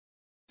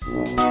Hi,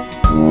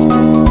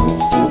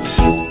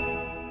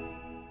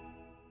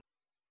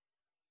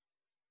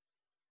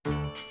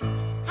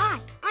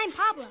 I'm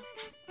Pablo.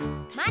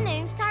 My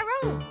name's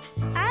Tyrone.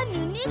 I'm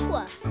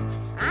Uniqua.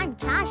 I'm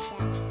Tasha.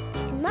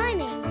 And my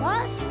name's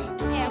Austin.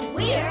 And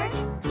we're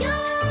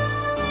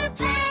your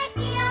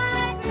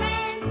backyard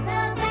friends,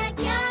 the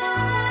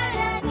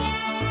Backyardigans.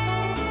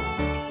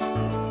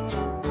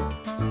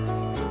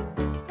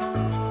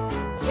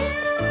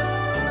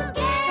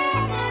 Together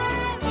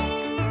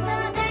in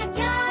the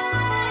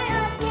backyard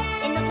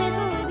again. In the place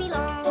where we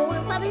belong. Oh,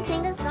 we'll probably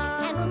sing a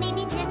song, and we'll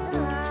maybe dance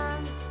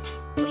along.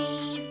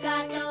 We've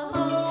got the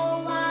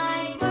whole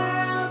wide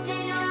world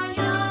in our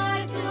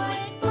yard to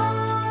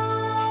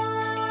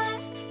explore.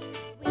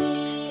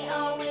 We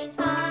always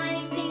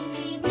find things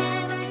we've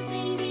never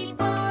seen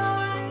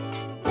before.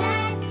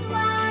 That's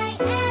why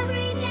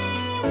every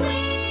day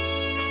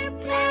we're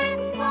back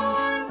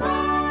for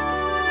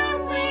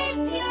more with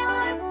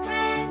your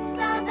friends,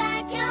 the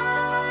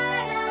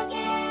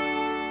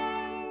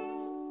Backyardigans.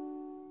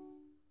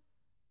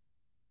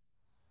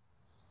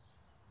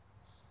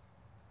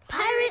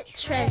 Pirate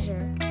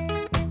treasure.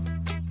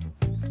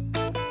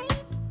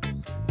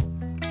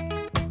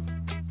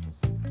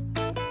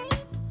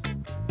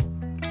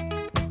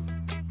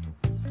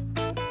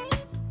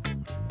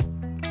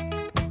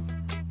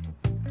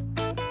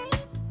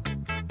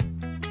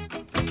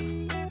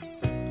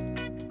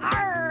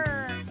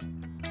 Arr!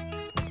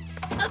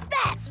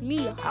 That's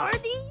me,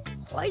 Hardies.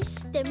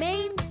 Hoist the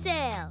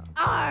mainsail.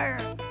 Arr!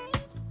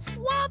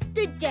 Swap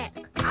the deck.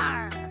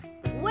 Arr!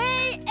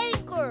 Weigh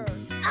anchor.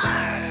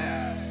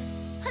 Arr!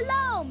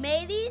 Hello,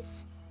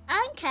 mateys.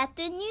 I'm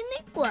Captain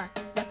Uniqua,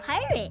 the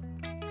pirate.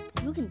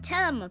 You can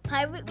tell I'm a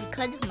pirate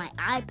because of my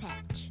eye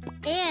patch.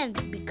 And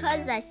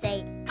because I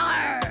say,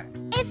 arr!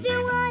 If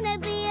you wanna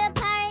be a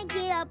pirate,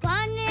 get up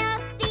on your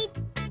feet.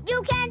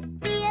 You can't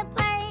be a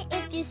pirate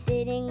if you're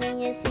sitting in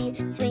your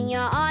seat. Swing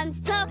your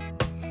arms up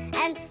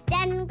and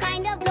stand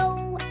kind of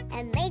low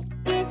and make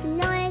this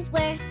noise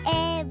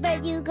wherever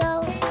you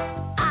go.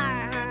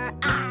 Arr,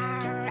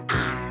 arr,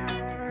 arr.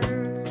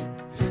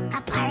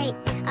 A pirate,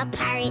 a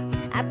pirate,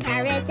 a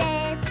pirate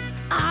says,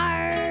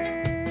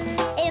 arr.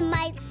 It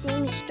might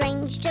seem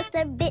strange, just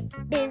a bit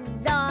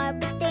bizarre,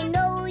 but they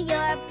know you're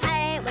a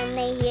pirate when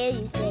they hear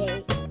you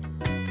say,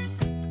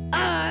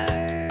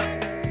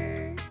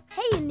 arr.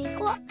 Hey,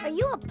 Uniqua, are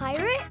you a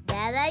pirate?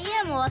 That I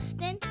am,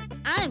 Austin.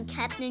 I'm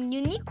Captain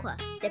Uniqua,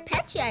 the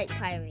Backyard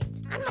pirate.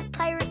 I'm a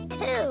pirate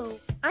too.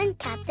 I'm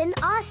Captain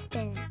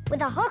Austin,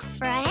 with a hook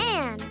for a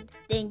hand.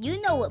 Then you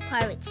know what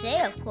pirates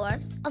say, of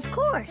course. Of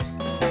course.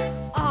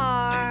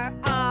 Arr,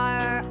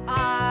 arr,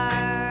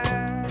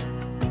 arr.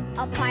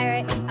 A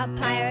pirate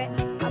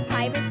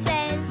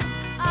says,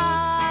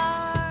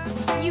 arr.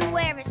 You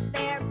wear a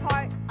spare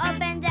part, a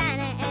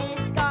bandana and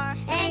a scarf.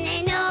 And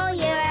they know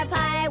you're a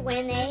pirate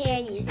when they hear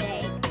you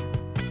say,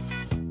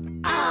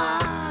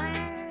 arr.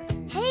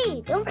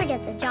 Hey, don't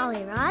forget the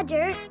Jolly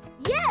Roger.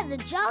 Yeah, the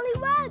Jolly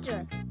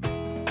Roger.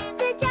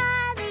 The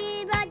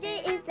Jolly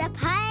Roger is a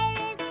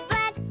pirate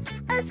black,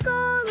 a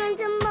skull and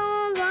some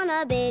bones on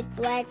a big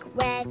black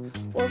rat.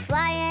 We'll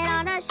fly it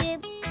on a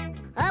ship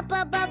up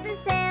above the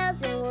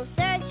sails, and we'll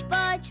search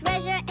for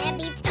treasure and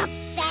be tough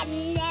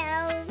and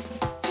nails.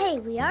 Hey,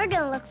 we are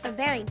gonna look for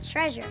buried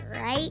treasure,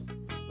 right?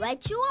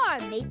 Right you are,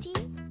 matey.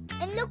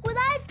 And look what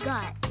I've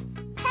got.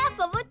 Half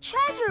of a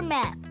treasure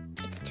map.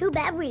 It's too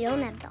bad we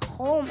don't have the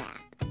whole map.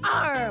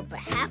 Arr, but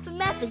half a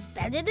map is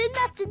better than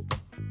nothing.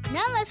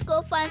 Now let's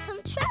go find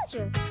some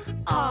treasure.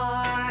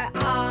 Arr,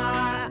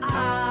 arr,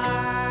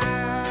 arr.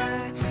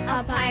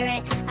 A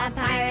pirate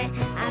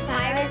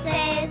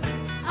says,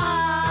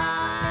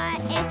 arr.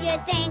 If you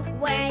think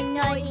we're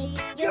noisy,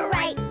 you're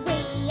right,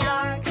 we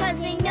are. 'Cause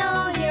they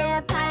know you're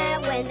a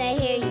pirate when they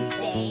hear you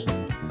say,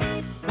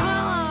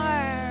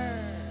 arr.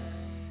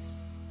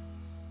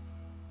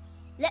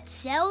 Let's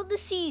sail the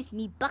seas,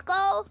 me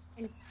bucko.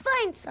 And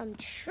find some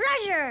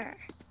treasure.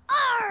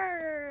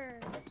 Arr!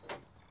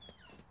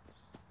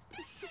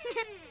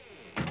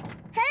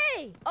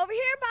 Hey, over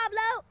here,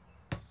 Pablo.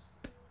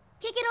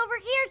 Kick it over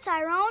here,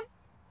 Tyrone.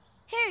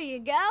 Here you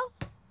go.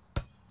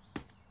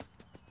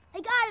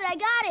 I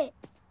got it.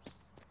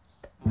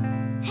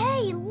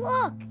 Hey,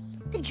 look,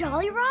 the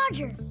Jolly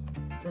Roger.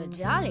 The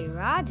Jolly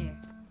Roger?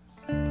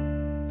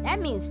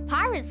 That means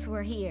pirates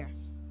were here.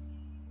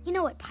 You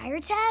know what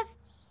pirates have?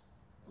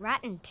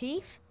 Rotten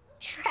teeth?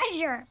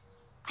 Treasure.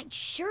 I'd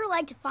sure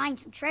like to find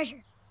some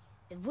treasure.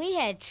 If we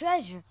had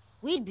treasure,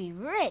 we'd be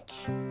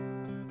rich.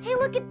 Hey,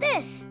 look at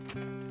this.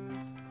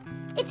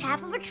 It's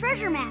half of a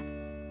treasure map.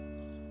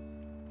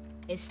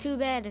 It's too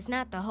bad it's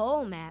not the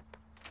whole map.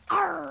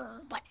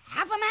 Arr, but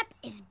half a map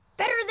is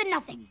better than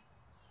nothing.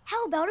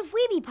 How about if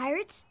we be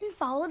pirates and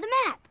follow the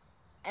map?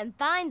 And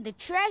find the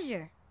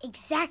treasure.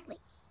 Exactly.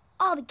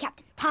 I'll be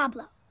Captain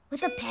Pablo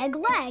with a peg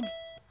leg.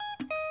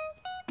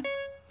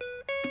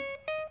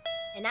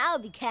 And I'll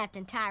be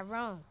Captain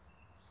Tyrone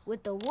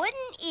with the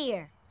wooden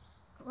ear.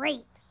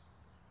 Great.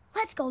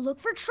 Let's go look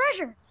for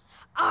treasure.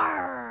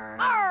 Arr!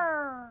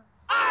 Arr!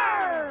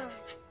 Arr!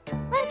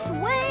 Let's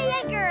weigh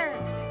anchor.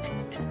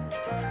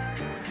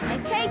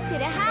 and take to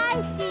the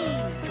high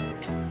seas.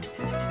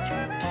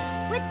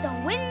 With the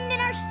wind in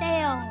our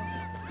sails.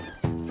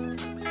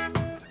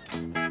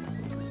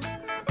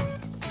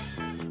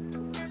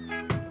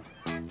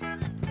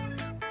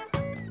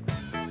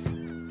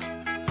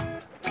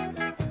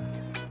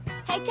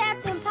 Hey,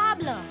 Captain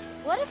Pablo,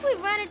 what if we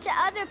run into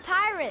other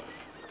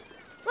pirates?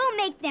 We'll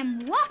make them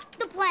walk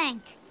the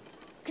plank.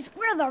 'Cause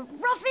we're the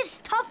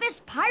roughest,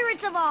 toughest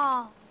pirates of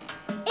all.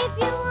 If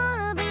you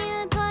wanna be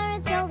a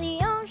pirate, sail the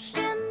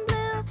ocean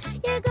blue.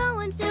 You go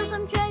and steal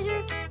some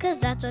treasure, 'cause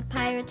that's what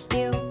pirates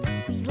do.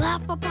 We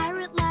laugh a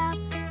pirate laugh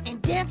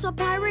and dance a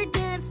pirate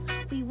dance.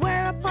 We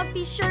wear a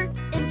puffy shirt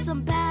and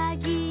some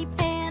baggy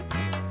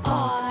pants.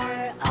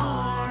 R,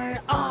 R,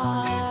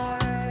 R.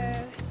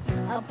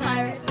 A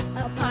pirate,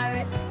 a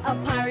pirate, a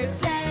pirate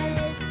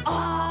says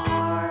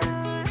R.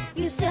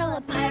 You sail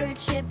a pirate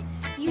ship,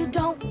 you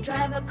don't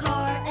drive a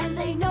car, and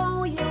they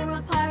know you're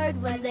a pirate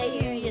when they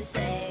hear you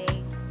say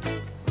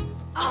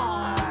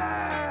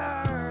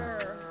Arr!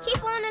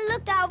 Keep on the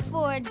lookout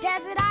for a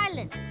desert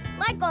island,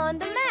 like on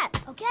the map.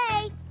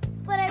 Okay,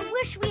 but I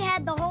wish we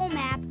had the whole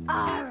map.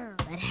 Arr!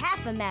 But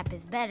half a map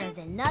is better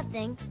than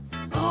nothing.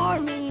 R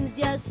means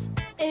yes,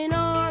 and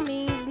R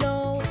means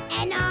no.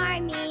 And R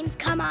means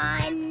come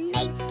on,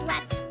 mates,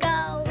 let's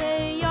go.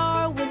 Say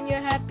R when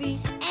you're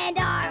happy, And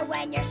R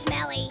when you're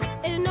smelly.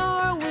 and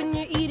R when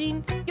you're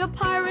eating your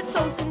pirate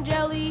toast and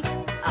jelly.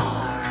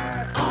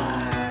 R,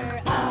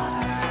 R,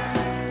 R.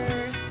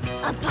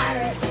 A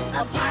pirate,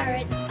 a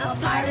pirate, a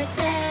pirate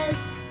says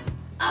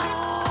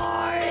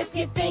R. If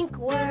you think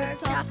we're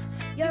tough,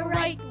 you're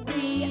right,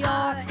 we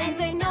are. And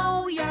they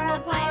know you're a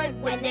pirate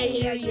when they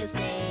hear you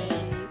say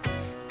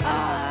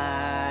R.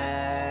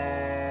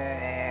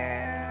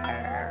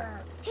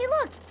 Hey,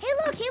 look! Hey,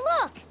 look! Hey,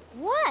 look!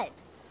 What?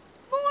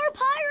 More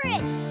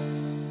pirates!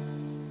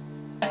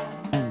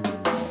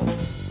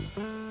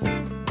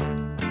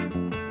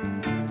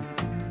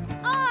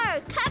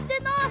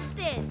 Captain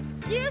Austin!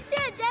 Do you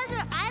see a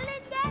desert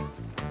island yet?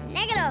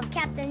 Negative,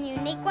 Captain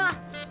Uniqua.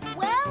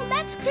 Well,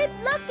 let's keep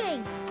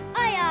looking.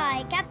 Aye,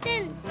 aye,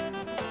 Captain.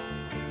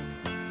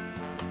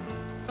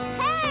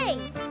 Hey!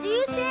 Do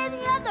you see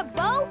any other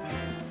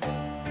boats?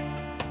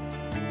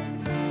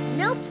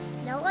 Nope,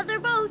 no other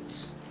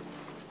boats.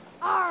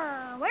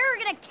 Arr! Where are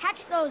we gonna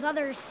catch those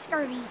other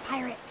scurvy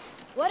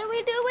pirates? What do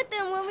we do with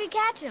them when we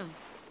catch them?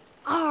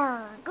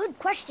 Arr! Good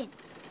question.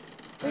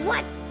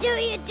 What do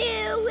you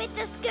do with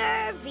the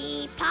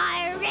scurvy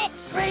pirate?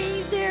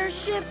 Brave their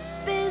ship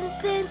and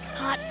then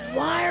hot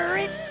wire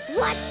it.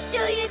 What do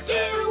you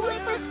do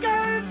with the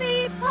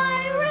scurvy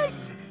pirate?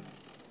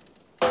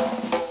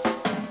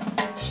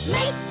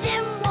 Make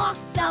them walk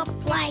the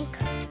plank.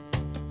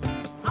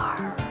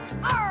 Arr!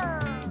 Arr!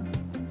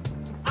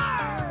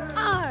 Arr!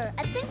 Arr,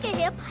 I think I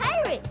hear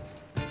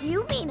pirates. Do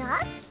you mean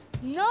us?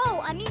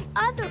 No, I mean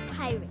other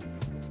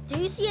pirates. Do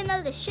you see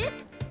another ship?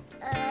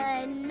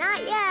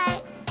 Not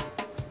yet.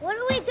 What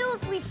do we do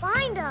if we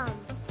find them?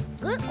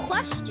 Good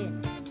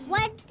question.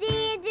 What do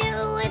you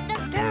do with the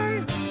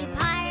scurvy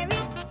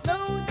pirate?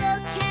 Load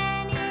the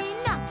cannon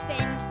up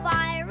and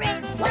fire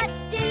it. What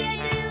do you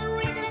do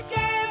with the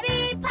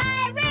scurvy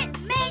pirate?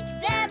 Make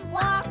them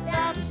walk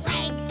the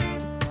plank.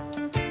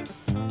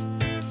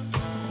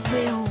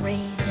 We'll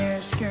raid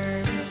their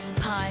scurvy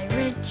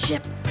pirate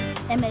ship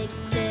and make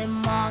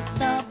them walk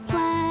the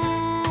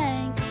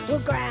plank. We'll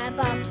grab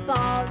up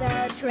all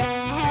their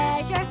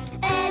treasure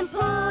and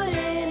put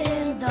it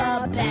in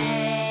the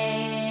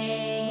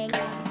bank.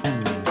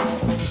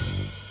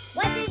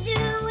 What do you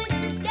do with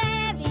the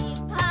scurvy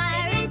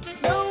pirate?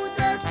 Load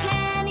the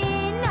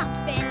cannon up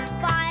and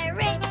fire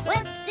it.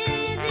 What do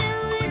you do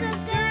with the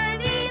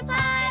scurvy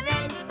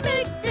pirate?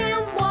 Make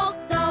them walk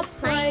the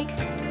plank.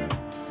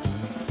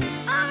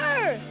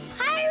 Arr!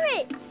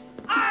 Pirates!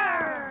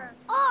 Arr!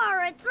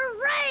 Arr! It's a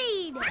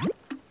raid!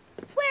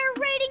 We're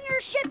raiding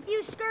your ship,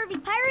 you scurvy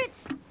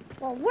pirates!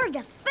 Well, we're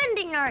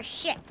defending our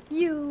ship,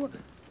 you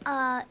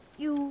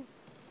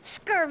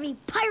scurvy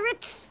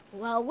pirates!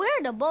 Well,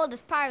 we're the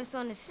boldest pirates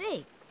on the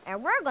sea,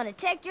 and we're gonna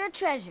take your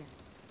treasure.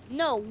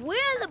 No,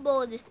 we're the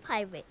boldest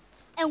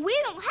pirates, and we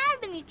don't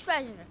have any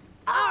treasure.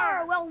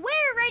 Arr! Well,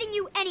 we're raiding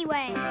you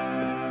anyway.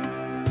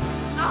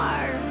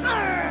 Arr!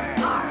 Arr!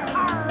 Arr!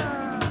 Arr!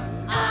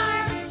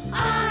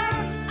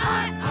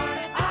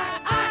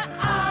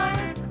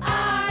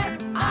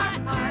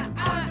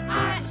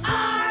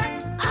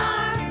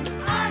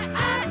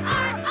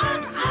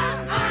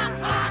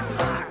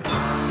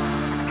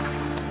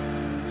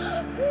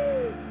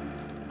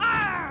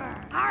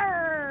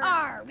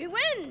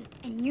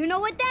 You know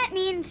what that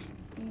means.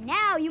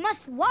 Now you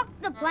must walk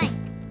the plank.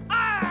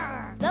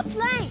 Arr! The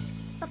plank!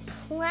 The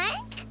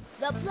plank?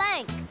 The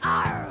plank!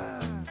 Arr!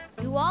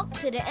 You walk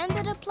to the end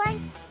of the plank,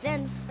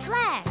 then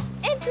splash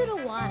into the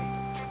water.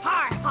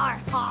 Har, har,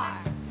 har!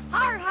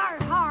 Har, har,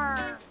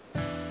 har!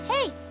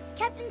 Hey,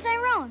 Captain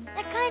Tyrone,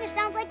 that kind of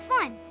sounds like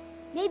fun.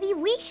 Maybe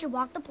we should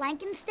walk the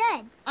plank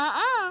instead.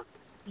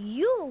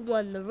 You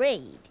won the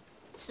raid,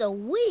 so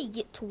we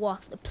get to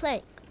walk the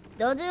plank.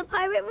 Those are the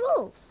pirate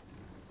rules.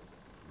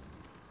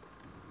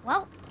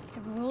 Well,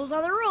 the rules Those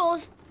are the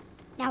rules.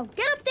 Now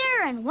get up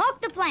there and walk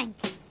the plank.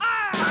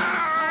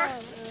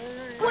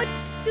 What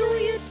do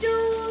you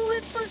do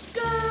with a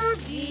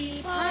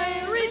scurvy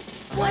pirate?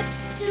 What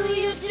do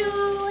you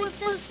do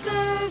with a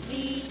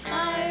scurvy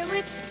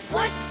pirate?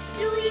 What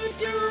do you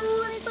do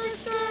with a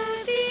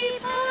scurvy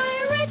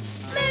pirate?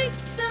 Make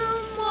them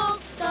walk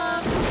the...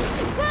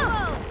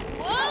 Whoa!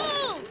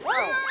 Whoa!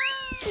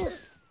 Whoa!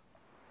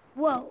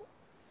 Whoa.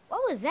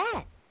 What was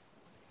that?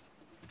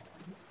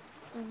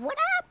 What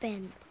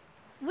happened?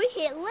 We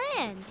hit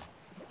land.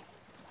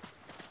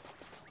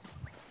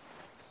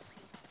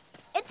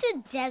 It's a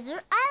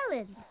desert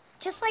island,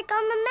 Just like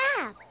on the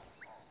map.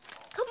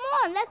 Come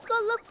on, let's go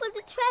look for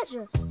the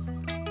treasure.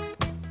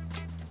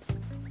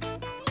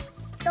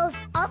 Those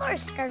other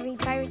scurvy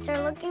pirates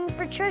are looking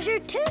for treasure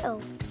too.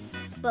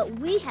 But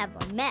we have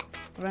a map,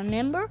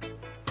 remember?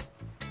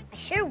 I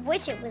sure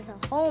wish it was a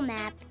whole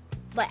map.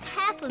 But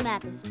half a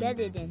map is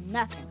better than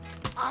nothing.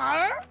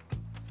 Arr!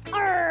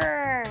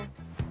 Arr!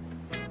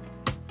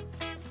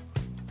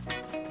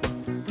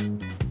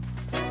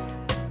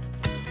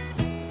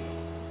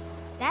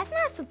 That's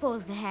not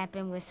supposed to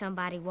happen when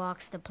somebody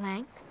walks the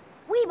plank.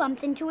 We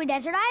bumped into a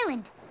desert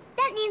island.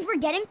 That means we're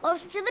getting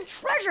closer to the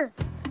treasure.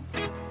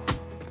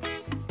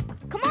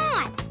 Come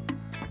on!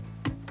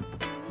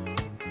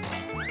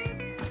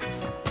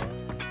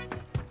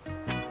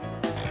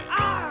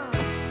 Arr!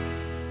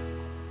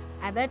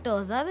 I bet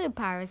those other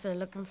pirates are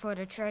looking for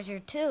the treasure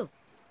too.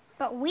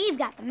 But we've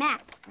got the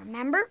map,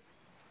 remember?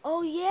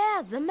 Oh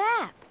yeah, the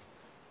map.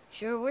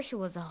 Sure wish it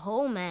was a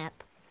whole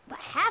map. But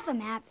half a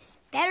map is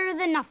better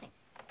than nothing.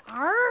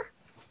 Arr!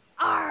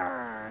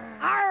 Arr!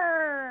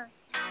 Arr!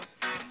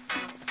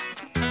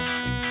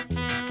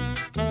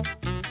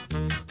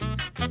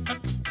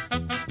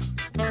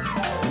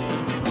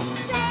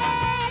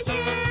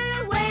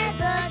 Treasure, where's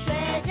the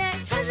treasure?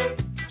 Treasure,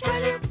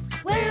 treasure,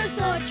 where's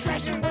the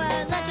treasure?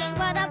 We're looking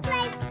for the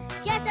place,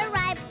 just the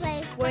right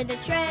place. Where the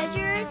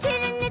treasure is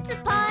hidden, it's a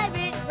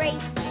pirate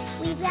race.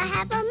 We've got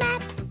half a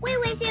map, we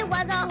wish it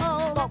was a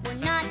whole. But we're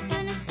not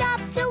gonna stop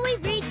till we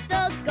reach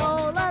the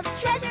goal of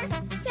treasure,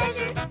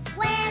 treasure.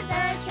 Where's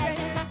the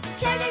treasure?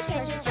 Treasure,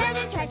 treasure,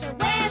 treasure, treasure.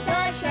 Where's the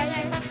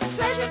treasure?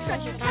 Treasure,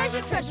 treasure,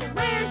 treasure, treasure,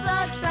 where's the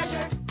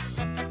treasure?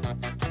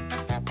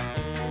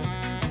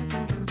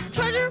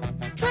 Treasure,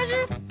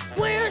 treasure,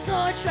 where's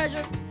the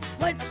treasure?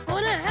 What's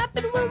gonna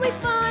happen when we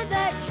find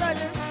that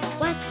treasure?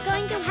 What's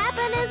going to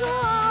happen is we'll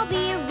all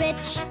be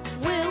rich.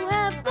 We'll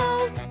have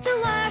gold to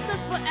last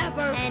us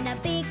forever. And a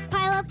big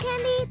pile of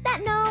candy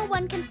that no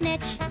one can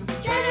snitch.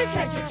 Treasure,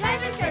 treasure,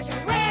 treasure, treasure,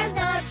 where's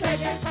the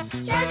treasure?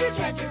 Treasure,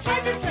 treasure,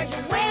 treasure,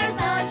 treasure, where's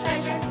the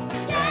treasure?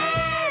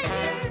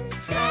 Treasure,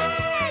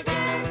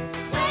 treasure,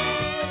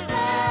 where's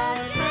the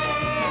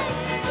treasure?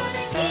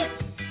 Gonna keep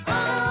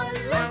on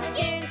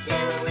looking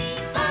till we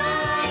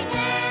find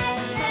that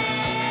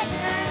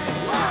treasure.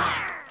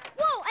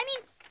 Whoa, I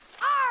mean,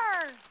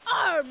 arr!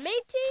 Arr,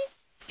 matey,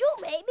 you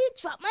made me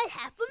drop my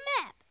half a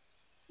map.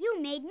 You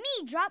made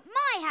me drop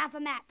my half a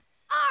map.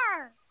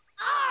 Arr!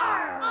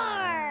 Arr!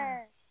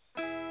 Arr!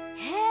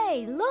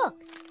 Hey, look.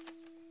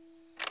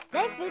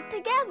 They fit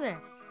together.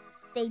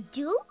 They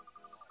do?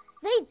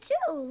 They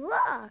do,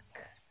 look.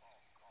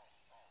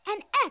 An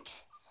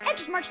X.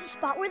 X marks the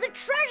spot where the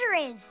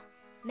treasure is.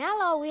 Now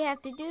all we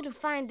have to do to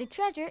find the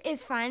treasure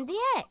is find the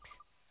X.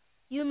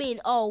 You mean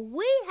all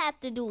we have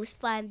to do is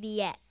find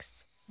the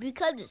X?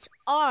 Because it's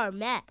our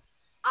map.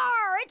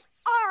 Arr, it's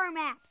our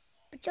map.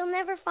 But you'll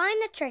never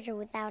find the treasure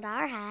without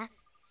our half.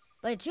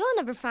 But you'll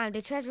never find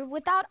the treasure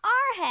without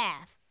our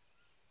half.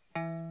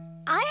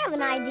 I have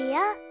an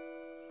idea.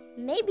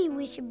 Maybe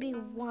we should be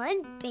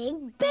one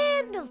big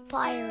band of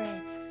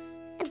pirates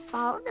and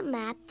follow the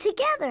map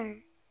together.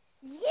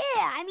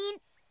 Yeah, I mean,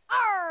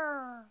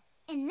 arr.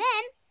 And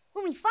then,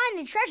 when we find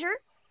the treasure,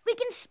 we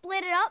can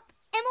split it up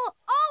and we'll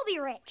all be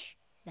rich.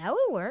 That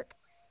would work.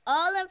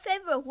 All in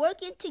favor of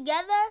working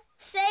together,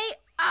 say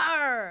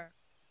arr.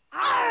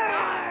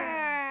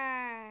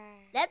 Arr!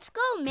 Let's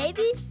go,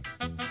 maybe.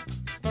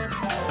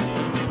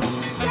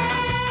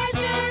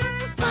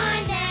 Treasure,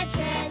 find that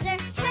treasure.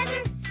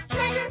 Treasure,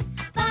 treasure,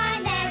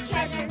 find that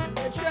treasure.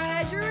 The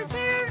treasure is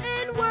here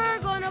and we're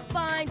gonna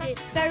find it.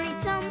 Buried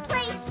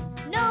someplace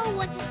no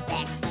one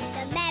suspects.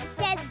 The map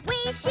says we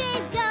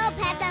should go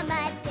past the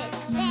mud pit.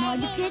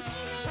 Mud Then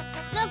pits?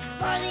 look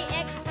for the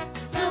X.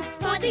 Look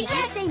for the Did you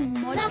X. say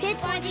mud Look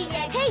pits? for the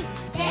X. Hey,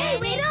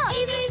 Then wait it's up.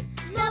 easy.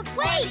 Look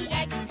for the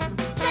X.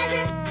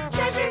 Treasure,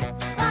 treasure,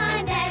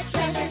 find that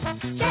treasure.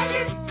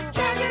 Treasure,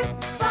 treasure,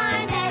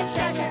 find that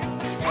treasure.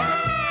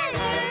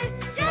 Treasure,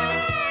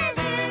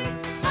 treasure,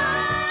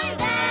 find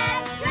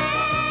that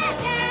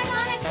treasure.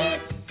 Gonna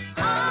keep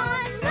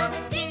on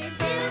looking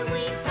till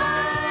we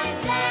find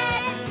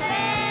that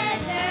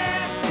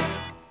treasure.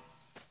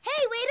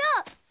 Hey, wait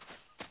up!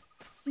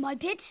 Mud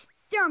pits?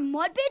 There are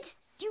mud pits?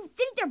 Do you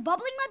think they're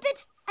bubbling mud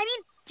pits? I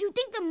mean, do you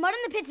think the mud in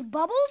the pits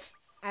bubbles?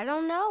 I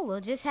don't know.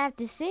 We'll just have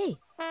to see.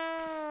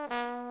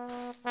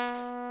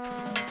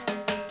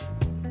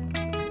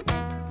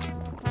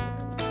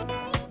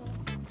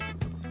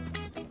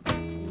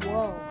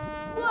 Whoa.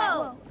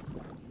 Whoa!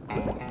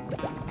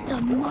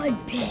 The mud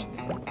pit.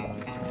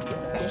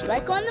 Just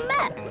like on the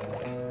map.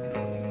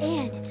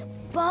 And it's a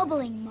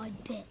bubbling mud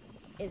pit.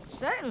 It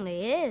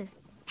certainly is.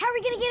 How are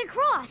we gonna get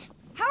across?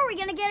 How are we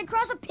gonna get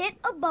across a pit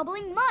of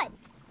bubbling mud?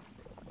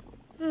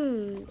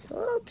 It's a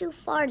little too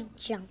far to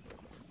jump.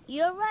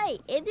 You're right.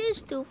 It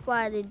is too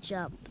far to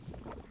jump.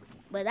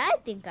 But I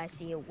think I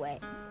see a way.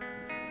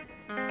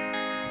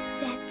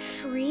 That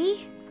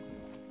tree?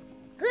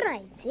 Good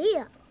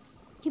idea.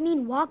 You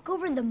mean walk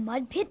over the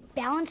mud pit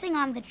balancing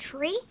on the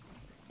tree?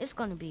 It's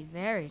going to be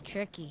very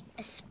tricky.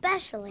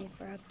 Especially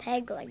for a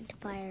peg-legged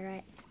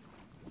pirate.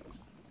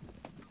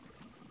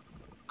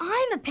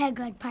 I'm a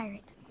peg-leg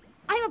pirate.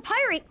 I'm a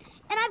pirate,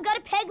 and I've got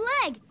a peg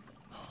leg.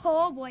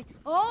 Oh, boy.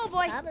 Oh,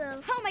 boy.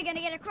 Pablo. How am I going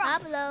to get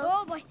across? Pablo.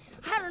 Oh, boy.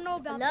 I don't know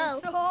about Hello?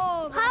 this.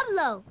 Oh, boy.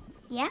 Pablo,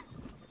 Yeah?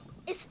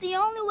 it's the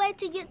only way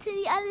to get to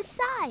the other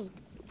side.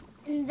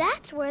 And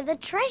that's where the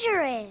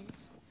treasure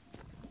is.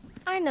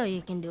 I know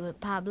you can do it,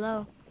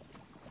 Pablo.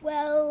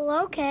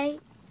 Well, okay.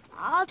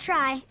 I'll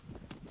try.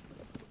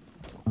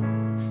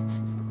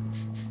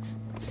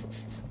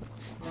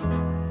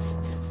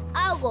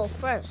 I'll go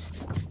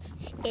first.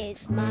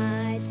 It's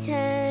my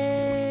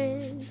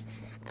turn.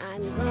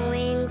 I'm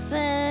going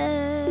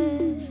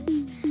first.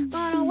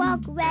 Gonna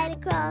walk right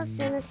across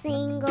in a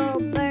single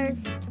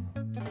burst.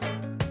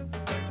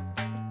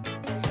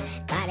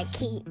 Gotta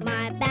keep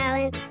my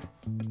balance.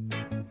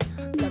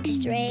 Look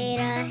straight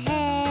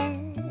ahead.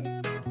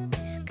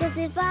 'Cause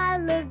if I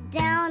look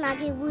down, I'll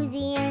get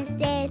woozy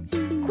instead.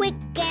 Quick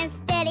and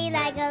steady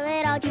like a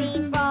little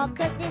tree frog.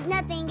 'Cause there's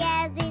nothing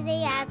as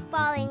easy as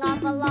falling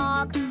off a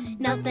log.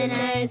 Nothing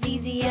as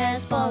easy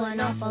as falling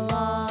off a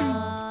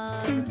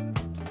log.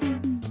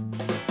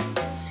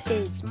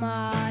 It's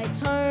my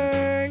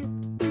turn.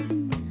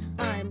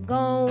 I'm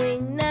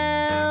going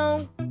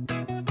now.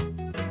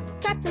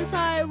 Captain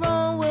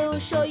Tyrone will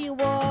show you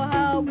all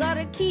how.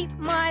 Gotta keep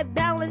my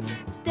balance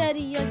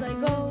steady as I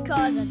go.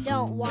 'Cause I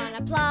don't want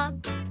to plop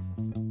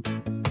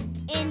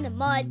in the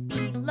mud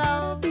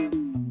below.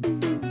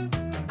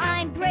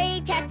 I'm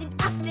brave Captain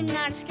Austin,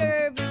 not a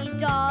scurvy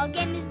dog.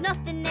 And there's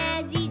nothing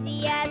as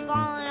easy as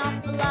falling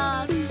off a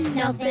log.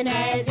 Nothing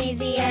as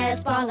easy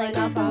as falling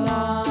off a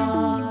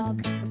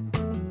log.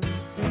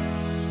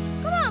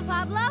 Come on,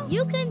 Pablo.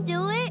 You can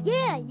do it.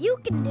 Yeah, you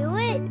can do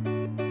it.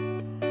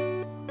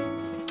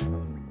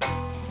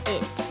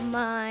 It's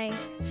my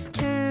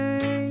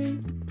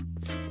turn.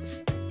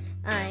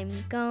 I'm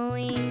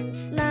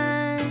going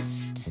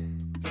last.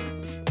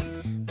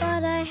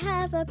 But I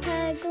have a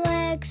peg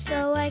leg,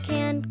 so I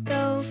can't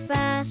go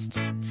fast.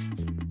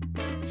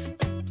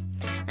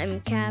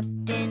 I'm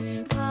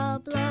Captain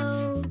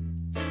Pablo.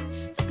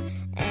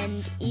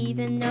 And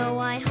even though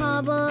I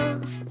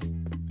hobble,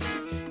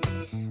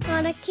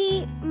 gotta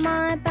keep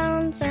my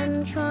balance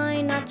and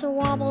try not to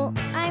wobble.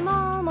 I'm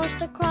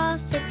almost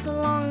across, it's a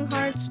long,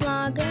 hard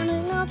slog. And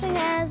it's nothing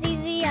as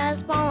easy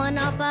as falling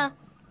off a...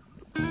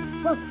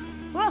 Whoa,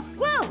 whoa,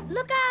 whoa!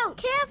 Look out!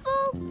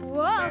 Careful.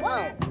 Whoa,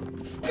 Whoa,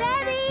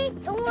 steady!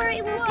 don't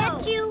worry, we'll Whoa.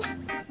 catch you.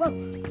 Whoa,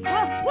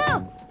 whoa,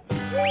 whoa!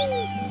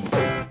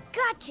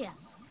 Gotcha!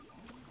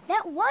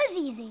 That was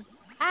easy.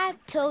 I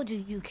told you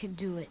you could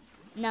do it.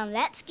 Now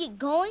let's get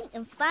going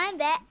and find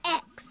that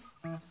X.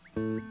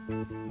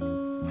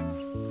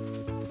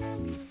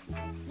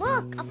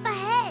 Look, up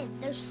ahead.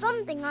 There's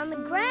something on the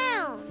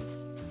ground.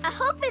 I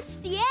hope it's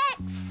the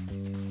X.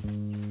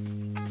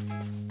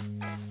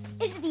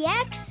 Is it the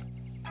X?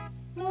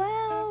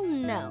 Well,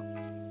 no.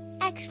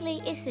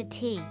 Actually, it's a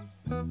T.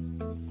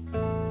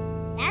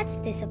 That's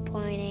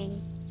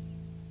disappointing.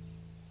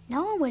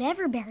 No one would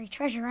ever bury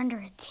treasure under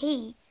a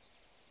T.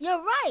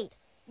 You're right.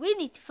 We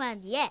need to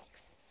find the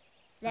X.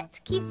 Let's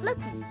keep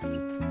looking.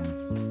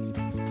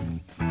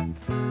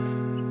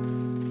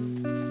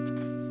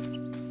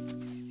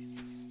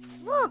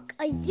 Look,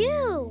 a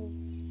U.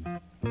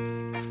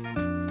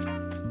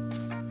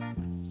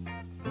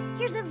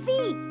 Here's a V.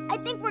 I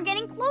think we're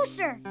getting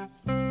closer.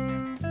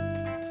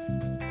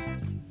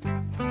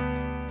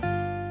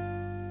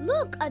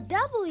 Look, a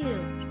W.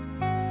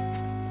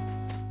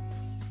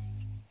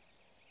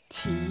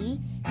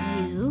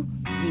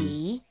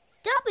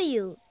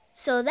 T-U-V-W.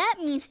 So that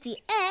means the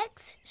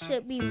X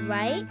should be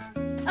right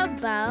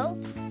about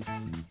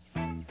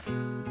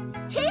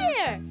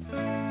here.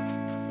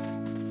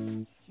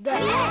 The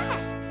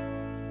X.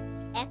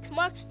 X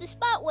marks the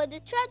spot where the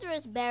treasure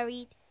is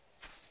buried.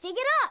 Dig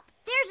it up.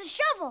 There's a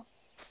shovel.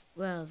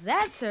 Well,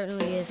 that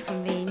certainly is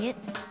convenient.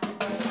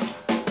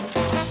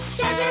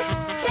 Treasure,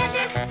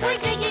 treasure, we're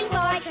digging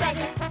for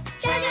treasure.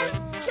 Treasure,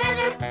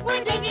 treasure,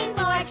 we're digging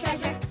for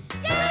treasure.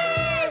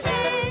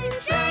 Treasure,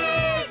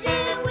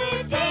 treasure,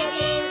 we're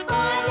digging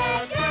for the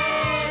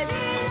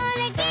treasure.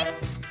 Gonna keep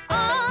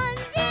on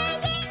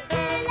digging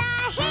till I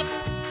hit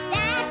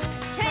that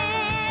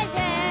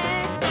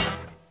treasure.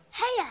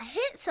 Hey, I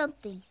hit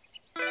something.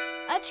 A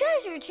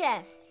treasure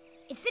chest.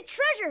 It's the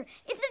treasure.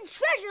 It's the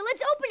treasure.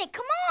 Let's open it.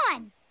 Come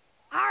on.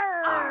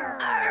 Arr.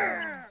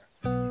 Arr.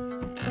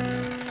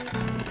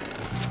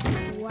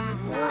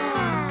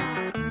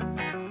 Wow.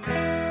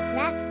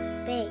 That's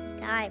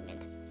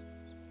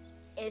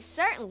It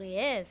certainly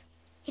is.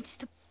 It's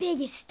the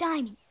biggest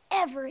diamond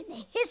ever in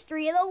the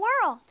history of the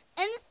world.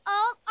 And it's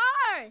all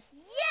ours!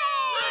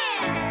 Yay!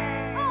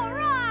 Yeah! All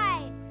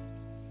right!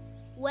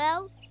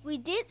 Well, we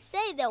did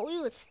say that we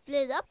would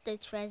split up the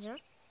treasure.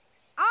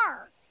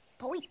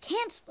 But we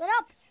can't split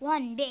up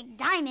one big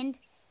diamond.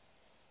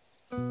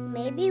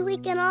 Maybe we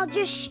can all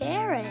just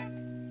share it.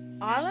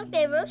 All in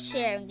favor of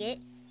sharing it,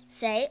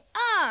 say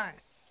R.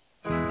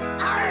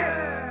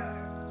 Arr!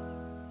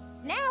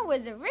 Now we're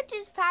the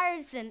richest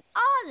pirates in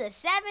all the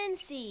 7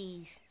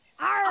 seas.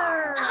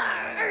 Arr!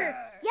 Arr!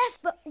 Yes,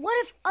 but what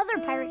if other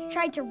pirates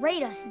tried to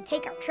raid us and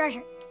take our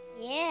treasure?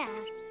 Yeah.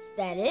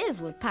 That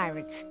is what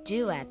pirates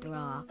do, after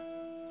all.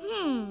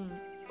 I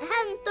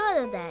hadn't thought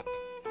of that.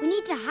 We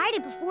need to hide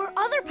it before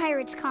other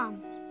pirates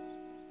come.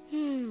 I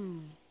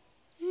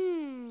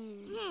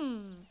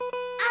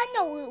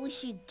know what we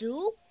should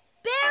do.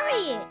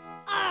 Bury it.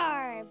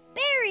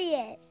 Bury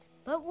it.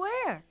 But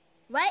where?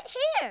 Right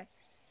here.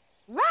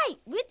 Right,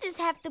 we just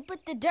have to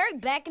put the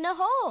dirt back in the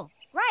hole.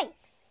 Right.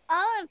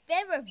 All in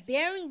favor of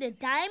burying the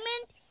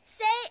diamond,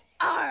 say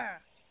R.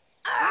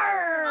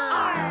 Arr!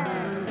 Arr!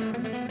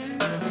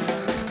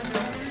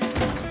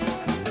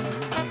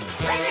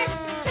 Treasure,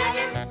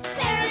 treasure,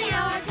 bury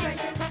our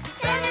treasure.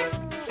 Treasure,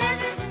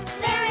 treasure,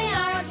 bury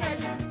our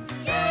treasure.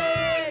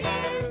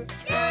 Treasure,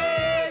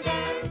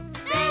 treasure,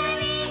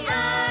 bury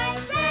our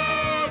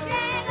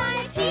treasure.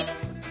 Gonna keep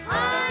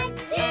on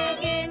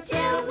digging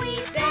till we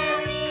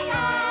bury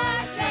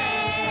our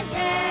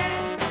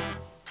treasure.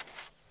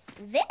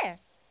 There.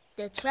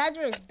 The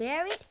treasure is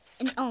buried,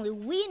 and only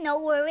we know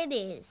where it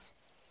is.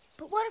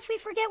 But what if we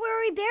forget where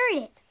we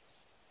buried it?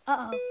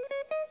 Uh-oh.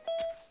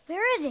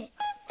 Where is it?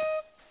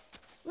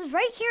 It was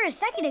right here a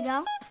second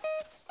ago.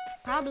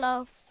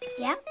 Pablo,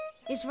 Yeah?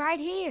 it's right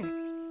here.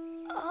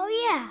 Oh,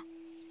 yeah.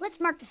 Let's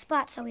mark the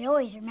spot so we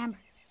always remember.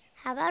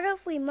 How about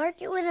if we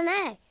mark it with an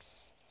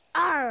X?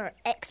 R.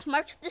 X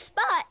marks the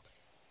spot.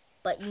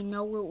 But you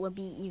know what would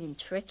be even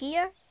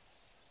trickier?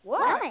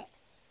 What?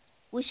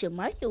 We should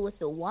mark it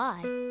with a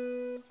Y.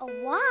 A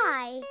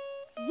Y?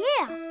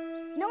 Yeah.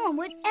 No one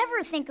would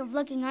ever think of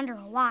looking under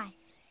a Y.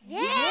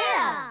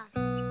 Yeah!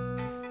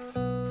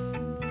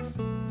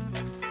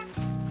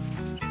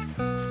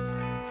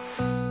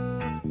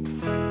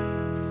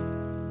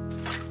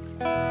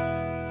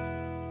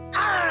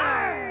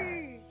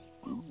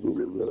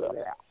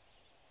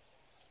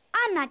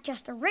 I'm not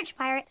just a rich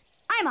pirate.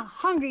 I'm a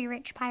hungry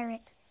rich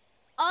pirate.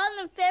 All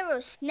in favor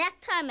of snack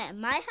time at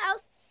my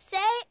house, say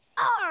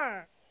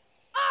R.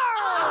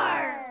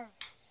 Arr!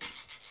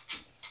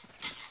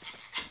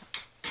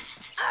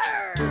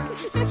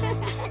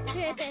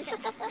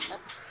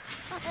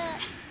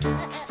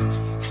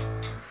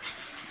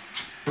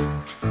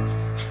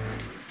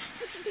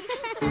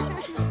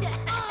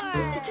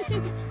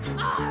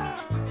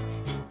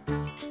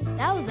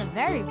 That was a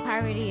very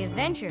piratey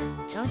adventure,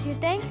 don't you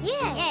think?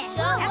 Yeah,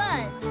 Sure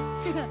was.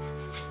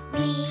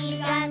 We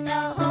got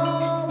the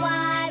whole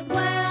wide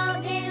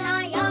world in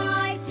our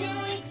yard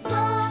to explore.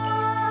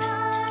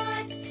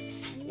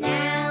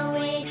 Now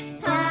it's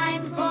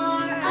time for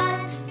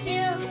us to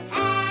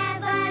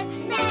have a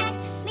snack.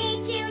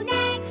 Meet you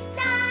next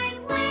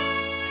time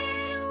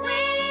when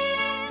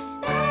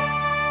we're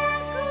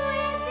back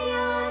with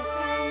your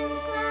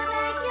friends, the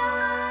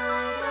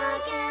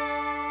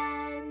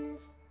Backyardigans.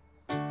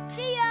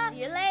 See ya!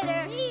 See you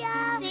later. See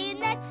ya! See you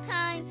next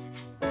time.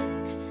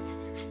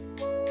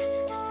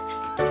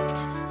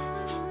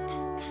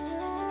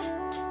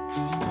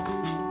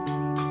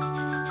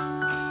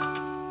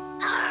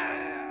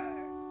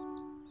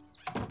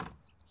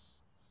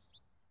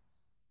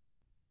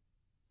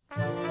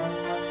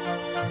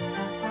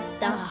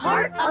 The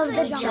heart of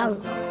the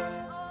jungle.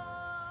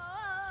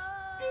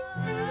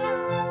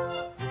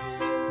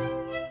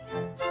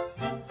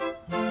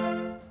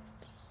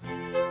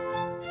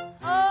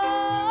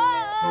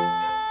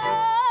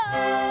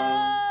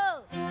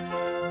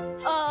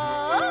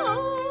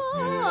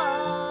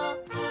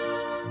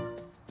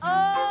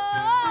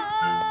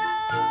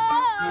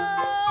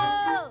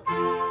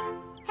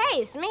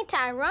 Hey, it's me,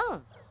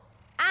 Tyrone.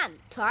 I'm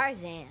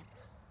Tarzan.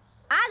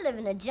 I live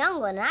in the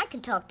jungle and I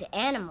can talk to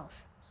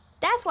animals.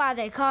 That's why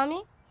they call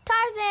me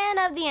Tarzan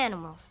of the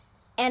animals.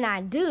 And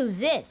I do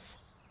this.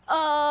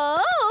 I'm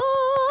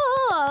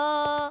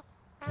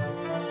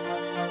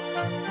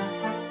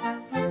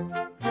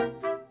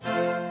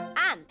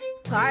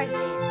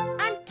Tarzan.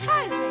 I'm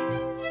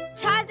Tarzan.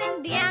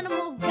 Tarzan the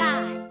animal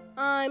guy.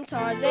 I'm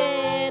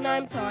Tarzan,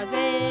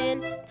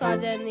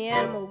 Tarzan the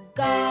animal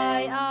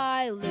guy.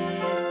 I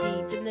live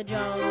deep in the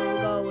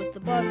jungle with the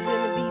bugs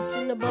and the beasts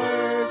and the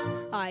birds.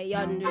 I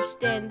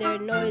understand their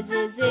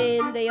noises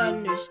and they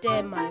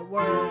understand my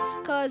words.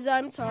 'Cause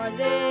I'm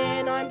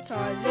Tarzan,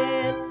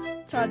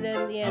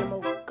 Tarzan the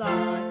animal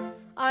guy.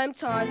 I'm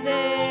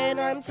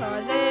Tarzan,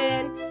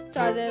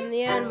 Tarzan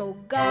the animal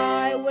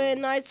guy.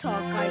 When I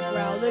talk, I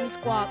growl and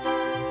squawk,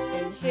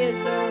 and here's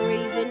the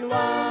reason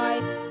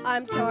why.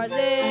 I'm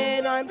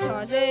Tarzan,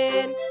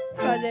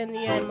 Tarzan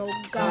the animal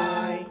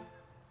guy.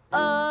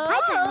 Hi,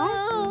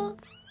 Tyrone.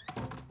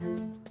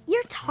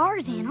 You're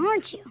Tarzan,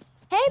 aren't you?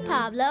 Hey,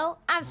 Pablo.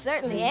 I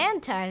certainly am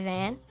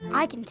Tarzan.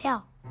 I can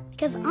tell,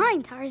 because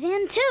I'm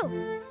Tarzan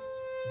too.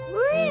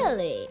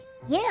 Really?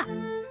 Yeah,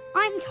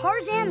 I'm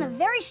Tarzan the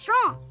Very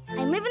Strong.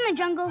 I live in the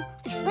jungle,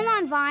 I swing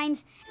on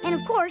vines, and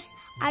of course,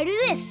 I do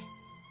this.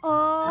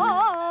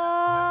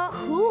 Oh,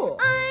 Cool.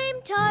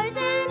 I'm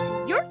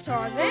Tarzan. You're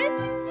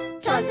Tarzan.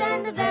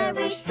 Tarzan the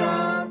Very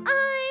Strong.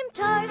 I'm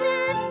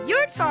Tarzan.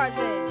 You're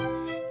Tarzan.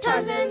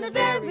 Tarzan the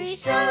Very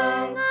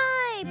Strong.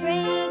 I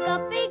break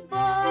up big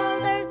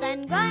boulders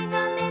and grind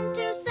them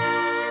into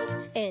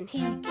sand. And he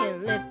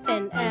can lift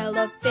an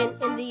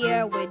elephant in the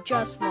air with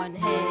just one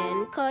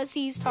hand. 'Cause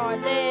he's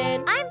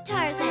Tarzan. I'm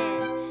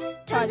Tarzan.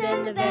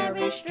 Tarzan the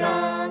Very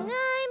Strong.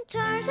 I'm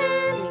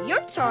Tarzan.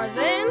 You're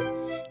Tarzan.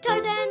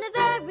 Tarzan the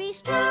Very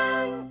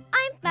Strong.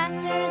 I'm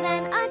faster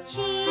than a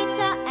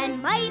cheetah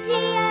and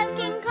mighty as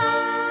King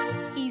Kong.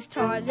 He's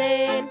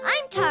Tarzan.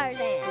 I'm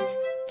Tarzan.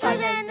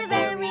 Tarzan the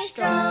Very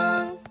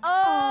Strong.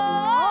 Oh!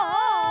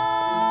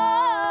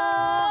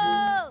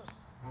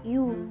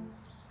 you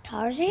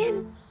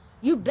Tarzan?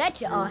 You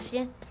betcha,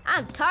 Austin.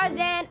 I'm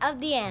Tarzan of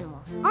the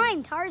animals.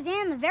 I'm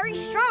Tarzan the Very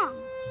Strong.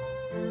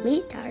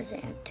 Me,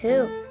 Tarzan,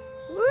 too.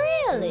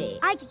 Really?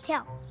 I can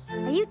tell.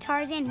 Are you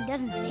Tarzan who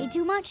doesn't say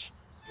too much?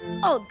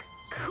 Ugh,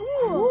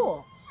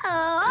 cool.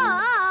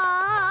 Oh,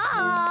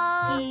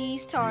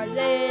 He's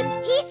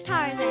Tarzan. he's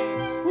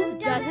Tarzan. Who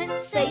doesn't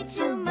say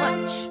too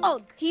much.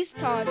 Ugh. He's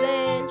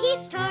Tarzan.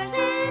 He's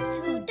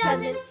Tarzan. Who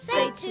doesn't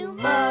say too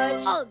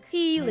much. Ugh.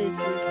 He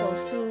listens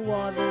close to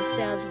all the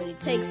sounds when he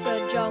takes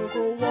a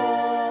jungle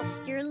walk.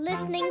 Your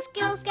listening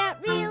skills get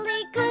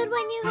really good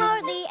when you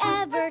hardly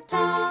ever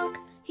talk.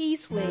 He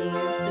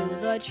swings through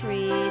the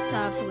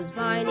treetops of his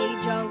viney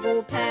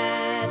jungle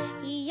path.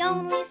 He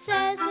only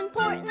says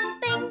important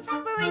things,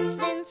 for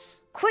instance,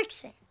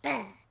 Quicksand,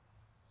 bad.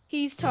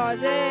 He's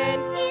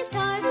Tarzan. he's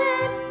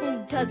Tarzan.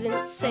 Who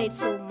doesn't say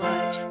too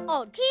much.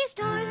 Ugh. He's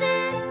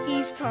Tarzan.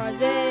 He's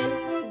Tarzan.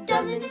 Who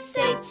Doesn't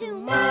say too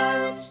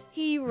much.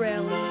 He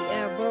rarely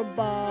ever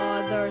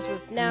bothers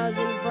with nouns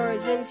and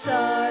verbs and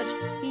such.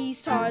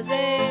 He's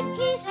Tarzan.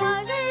 He's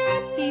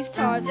Tarzan. He's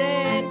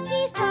Tarzan.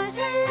 He's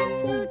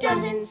Tarzan. Who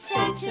doesn't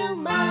say too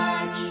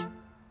much.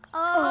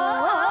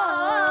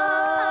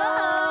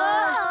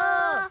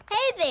 Oh!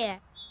 Hey there.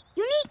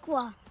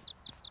 Uniqua.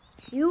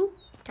 You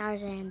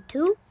Tarzan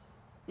too?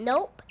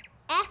 Nope.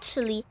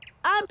 Actually,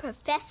 I'm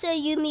Professor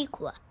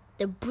Uniqua,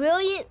 the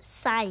brilliant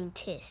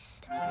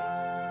scientist.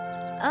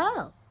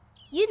 Oh.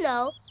 You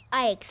know,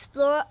 I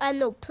explore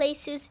unknown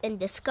places and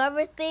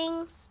discover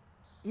things.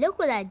 Look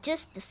what I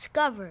just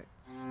discovered.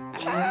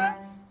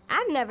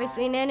 I've never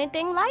seen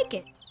anything like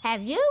it.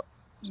 Have you?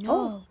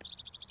 No.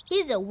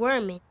 He's a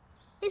wormman.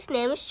 His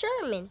name is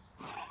Sherman.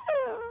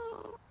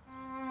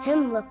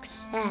 Him looks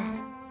sad.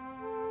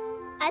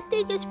 I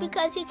think it's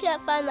because he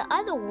can't find the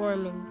other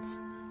wormans.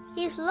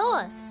 He's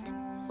lost.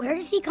 Where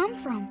does he come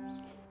from?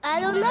 I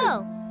don't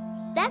know.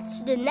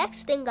 That's the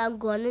next thing I'm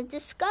going to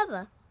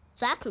discover,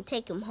 so I can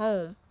take him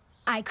home.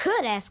 I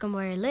could ask him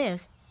where he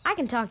lives. I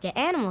can talk to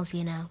animals,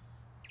 you know.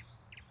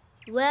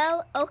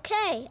 Well,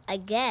 okay, I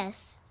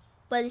guess.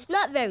 But it's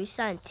not very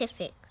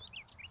scientific.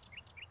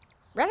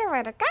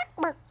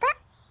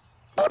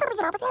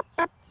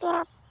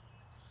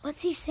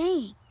 What's he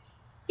saying?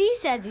 He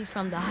says he's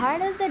from the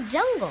heart of the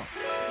jungle,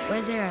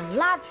 where there are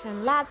lots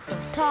and lots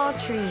of tall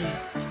trees.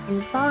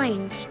 And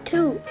vines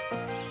too.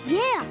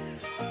 Yeah,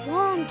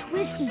 long,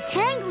 twisty,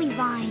 tangly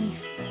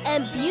vines.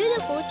 And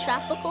beautiful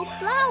tropical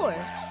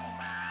flowers.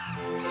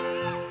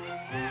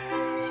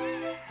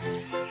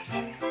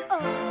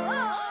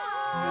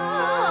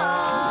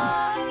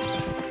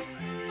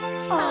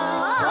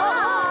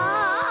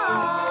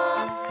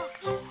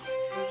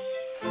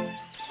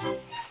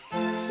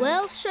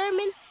 Well,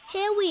 Sherman,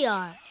 here we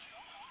are.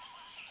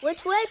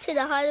 Which way to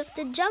the heart of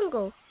the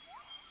jungle?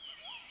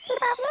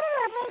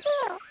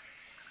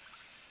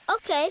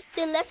 Okay,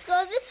 then let's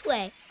go this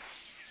way.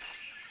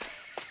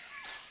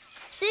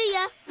 See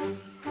ya.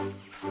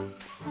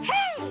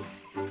 Hey!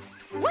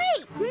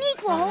 Wait!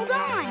 Uniqua, hold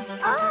on!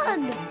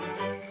 Ugh!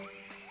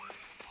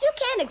 You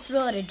can't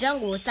explore the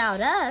jungle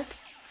without us.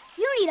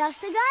 You need us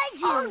to guide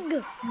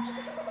you.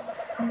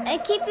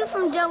 And keep you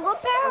from jungle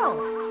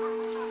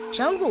perils.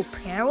 Jungle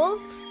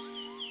perils?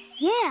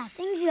 Yeah,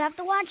 things you have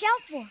to watch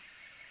out for.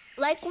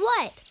 Like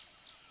what?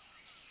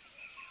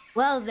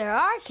 Well, there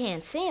are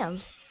can't see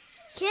 'ems.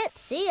 Can't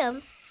see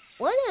 'em.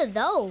 What are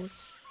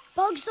those?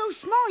 Bugs so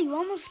small you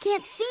almost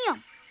can't see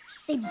them.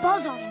 They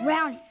buzz all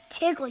around and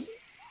tickle you.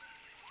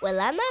 Well,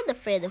 I'm not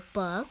afraid of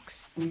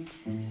bugs.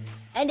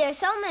 And there's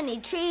so many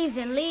trees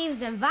and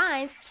leaves and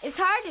vines, it's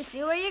hard to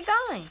see where you're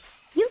going.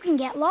 You can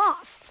get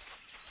lost.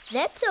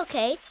 That's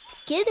okay.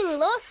 Getting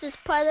lost is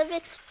part of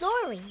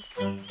exploring.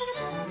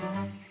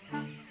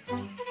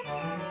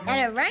 And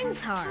it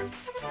rains hard.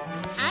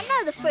 I'm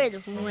not afraid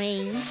of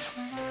rain.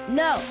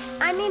 No,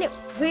 I mean it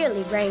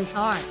really rains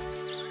hard.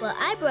 Well,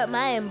 I brought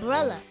my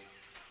umbrella.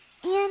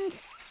 And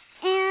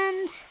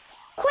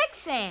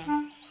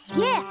Quicksand.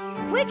 yeah,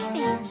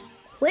 quicksand.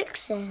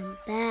 Quicksand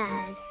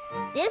bad.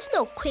 There's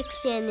no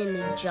quicksand in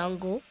the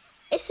jungle.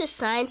 It's a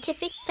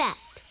scientific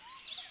fact.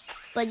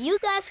 But you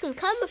guys can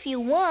come if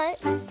you want.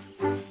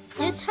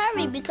 Just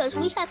hurry because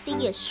we have to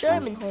get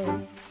Sherman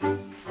home.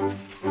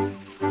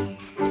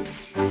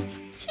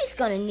 She's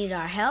gonna need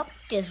our help.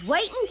 Just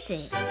wait and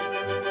see.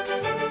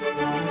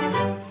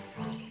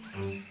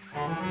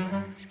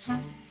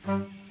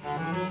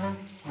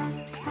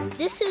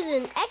 This is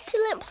an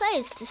excellent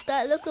place to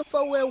start looking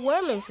for where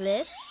Wormans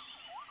live.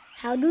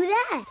 How do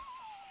that?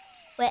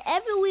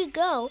 Wherever we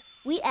go,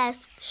 we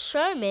ask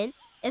Sherman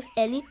if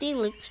anything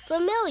looks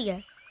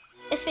familiar.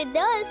 If it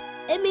does,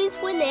 it means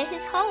we're near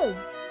his home.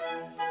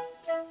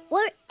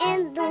 Where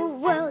in the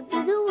world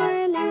do the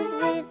Wormans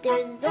live?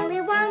 There's only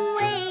one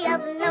way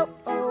of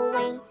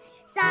knowing.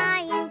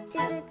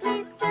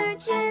 Scientifically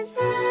search and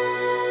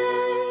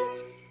search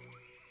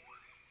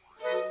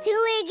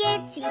till we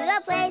get to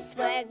the place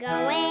we're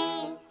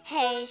going.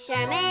 Hey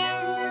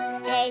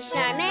Sherman,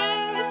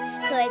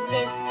 could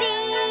this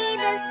be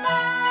the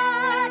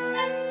spot?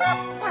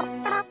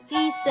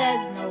 He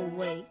says no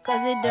way,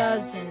 'cause it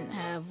doesn't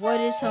have what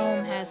his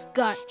home has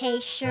got. Hey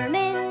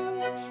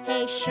Sherman,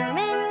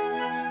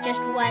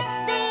 just what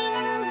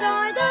things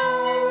are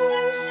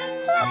those?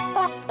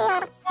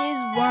 His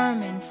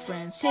wormin'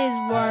 friends, his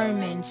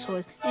wormin'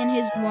 toys, and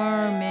his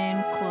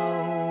wormin'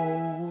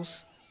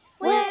 clothes.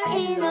 Where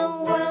in the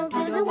world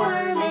do the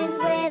Wormans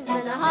live?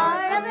 In the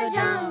heart of the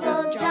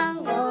jungle,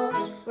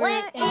 jungle.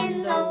 Where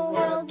in the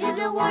world do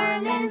the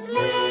Wormans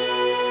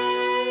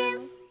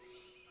live?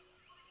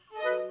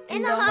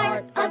 In the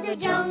heart of the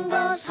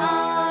jungle's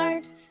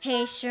heart.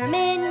 Hey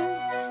Sherman,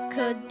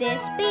 could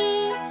this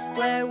be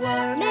where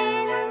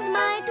Wormans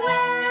might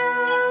dwell?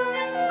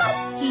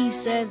 He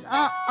says,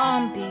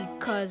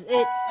 because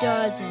it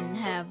doesn't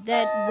have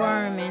that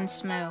wormin'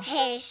 smell.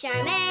 Hey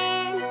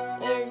Sherman,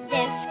 is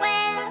this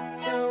where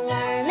the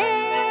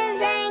Wormans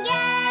hang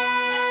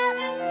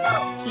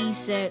out? He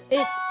said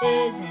it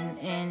isn't,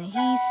 and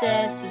he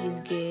says he's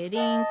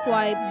getting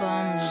quite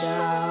bummed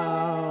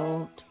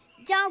out.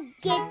 Don't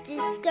get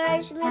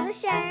discouraged, little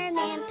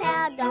Sherman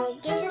pal.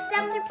 Don't get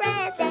yourself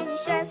depressed and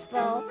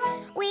stressful.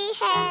 We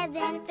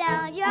haven't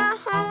found your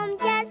home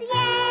just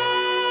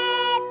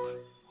yet,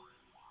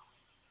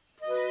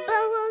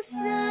 but we'll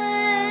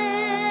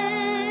search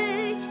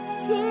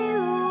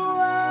till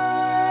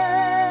we're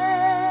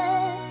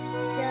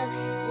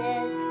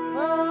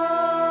successful.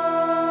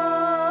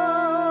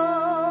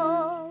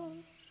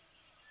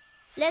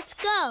 Let's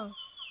go.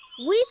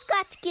 We've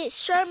got to get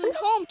Sherman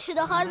home to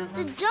the heart of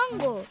the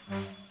jungle.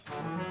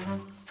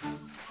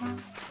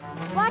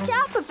 Watch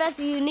out,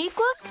 Professor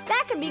Uniqua.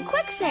 That could be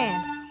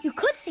quicksand. You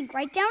could sink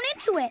right down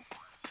into it.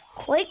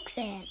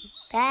 Quicksand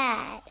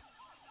bad.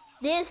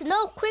 There's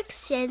no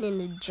quicksand in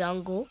the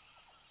jungle.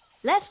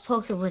 Let's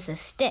poke it with a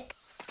stick,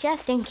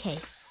 just in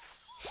case.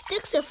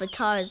 Sticks are for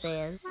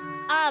Tarzan.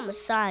 I'm a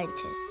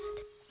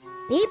scientist.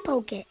 Me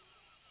poke it.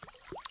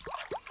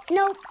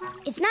 Nope,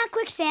 it's not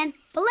quicksand,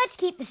 but let's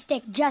keep the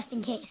stick just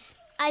in case.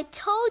 I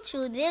told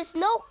you there's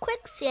no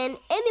quicksand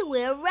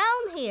anywhere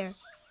around here.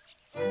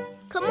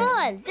 Come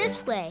on,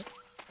 this way.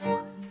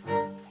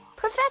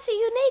 Professor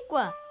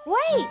Uniqua,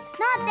 wait!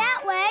 Not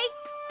that way.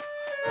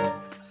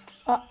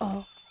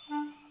 Uh-oh.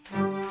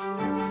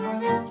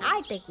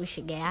 I think we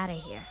should get out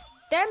of here.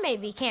 There may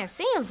be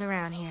can't-see-ems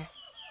around here.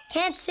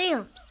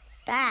 Can't-see-ems.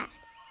 Bad.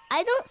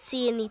 I don't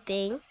see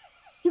anything.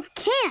 You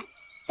can't.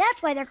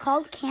 That's why they're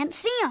called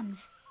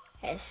can't-see-ems.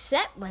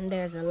 Except when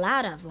there's a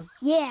lot of them.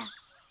 Yeah,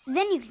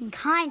 then you can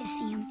kind of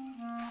see them.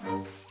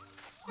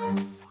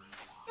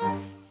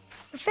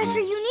 Professor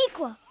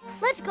Uniqua,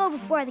 let's go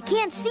before the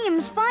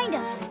can't-see-ems find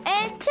us.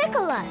 And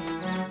tickle us.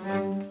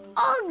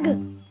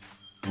 Ugh!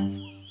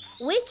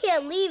 We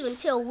can't leave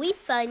until we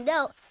find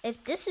out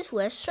if this is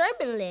where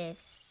Sherman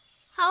lives.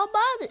 How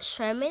about it,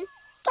 Sherman?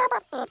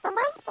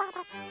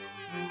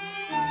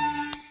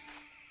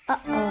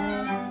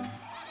 Uh-oh.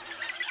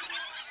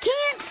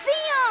 Can't see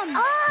them!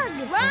 Ugh!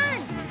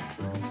 Run!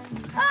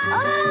 Oh,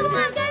 come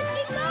on, guys,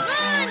 keep going!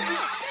 Run!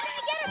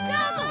 They're gonna get us!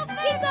 Go,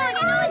 keep going!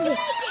 Oh,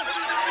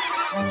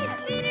 make it!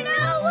 Speed it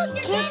out! Look,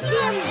 Can't see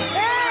them.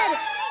 Bad.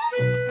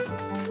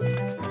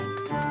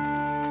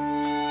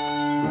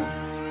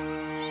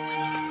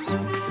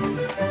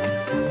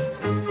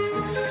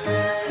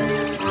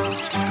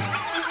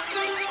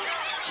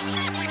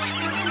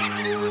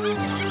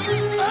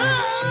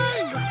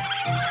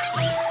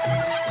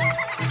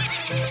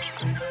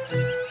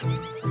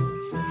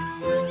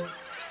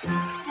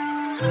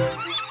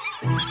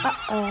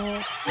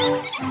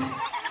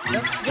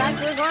 Looks like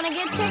we're gonna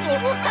get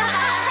tickled.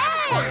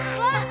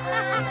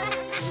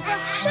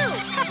 Shoot!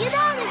 Get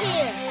out of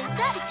here!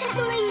 Stop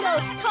tickling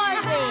those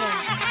Tarzans!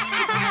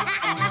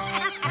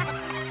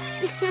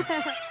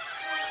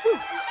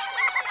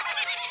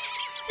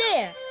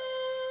 There!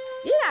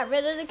 You got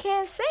rid of the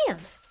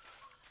can't-see-ems.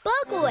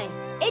 Bug away!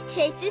 It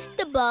chases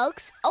the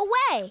bugs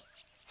away.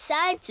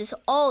 Scientists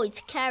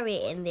always carry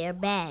it in their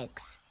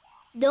bags.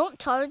 Don't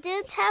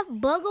Tarzans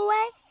have bug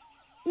away?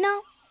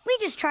 No, we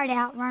just try to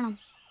outrun them.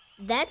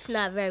 That's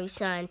not very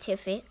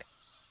scientific.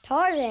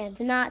 Tarzan's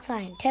not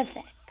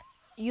scientific.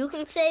 You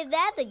can say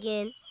that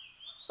again.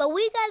 But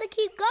we gotta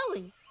keep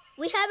going.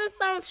 We haven't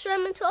found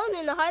Sherman's home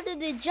in the heart of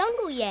the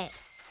jungle yet.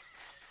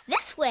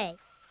 This way.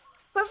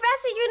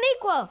 Professor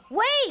Uniqua,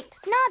 wait!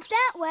 Not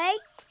that way.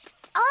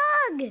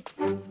 Ugh!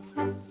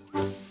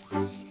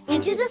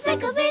 Into the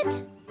thick of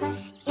it.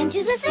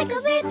 Into the thick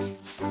of it.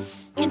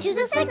 Into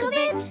the thick of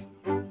it.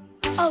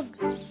 Ugh!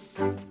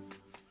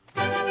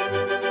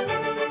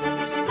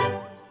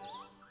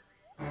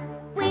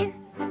 We're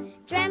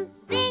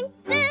tramping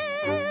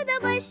through the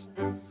bush.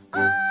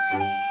 On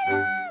and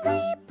on we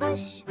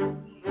push.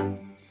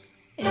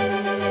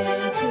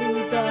 Into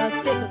the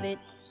thick of it.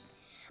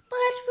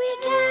 But we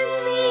can't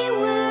see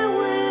where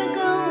we're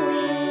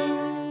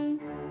going.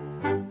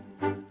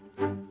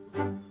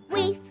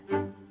 We've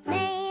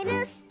made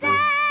a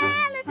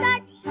stellar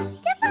start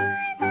to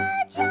find the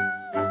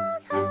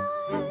jungle's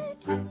heart.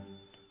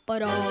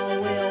 But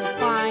all we'll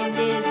find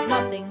is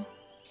nothing.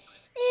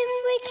 If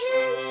we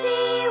can't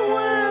see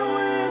where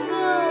we're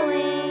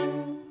going.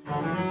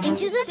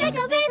 Into the thick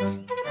of it.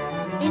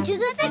 Into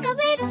the thick of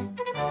it.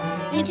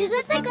 Into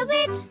the thick of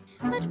it.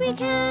 But we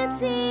can't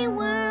see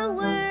where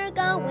we're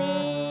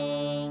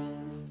going.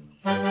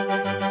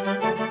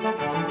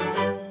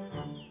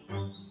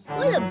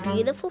 What a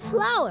beautiful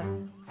flower.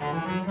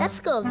 Let's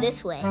go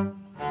this way.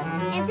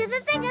 Into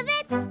the thick of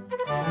it.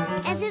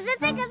 Into the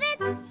thick of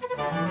it.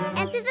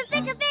 Into the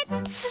thick of it.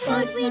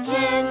 But we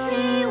can't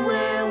see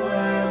where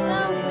we're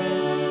going.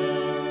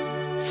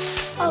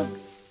 Ugh!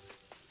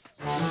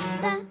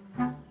 The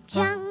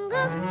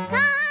jungle's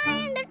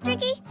kind of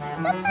tricky.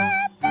 The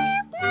path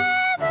is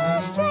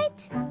never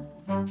straight.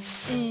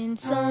 And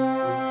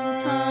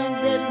sometimes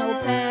there's no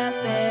path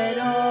at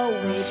all,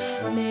 which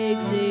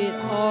makes it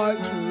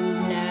hard to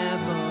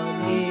navigate.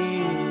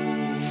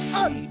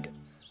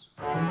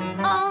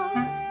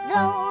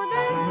 Although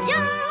the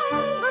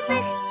jungle's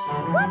thick,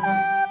 we're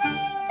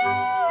moving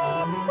through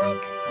it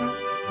quick.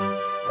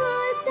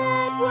 But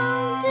that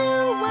won't do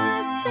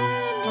us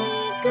any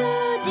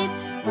good if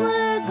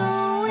we're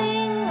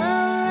going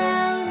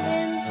around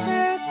in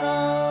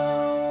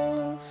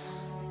circles.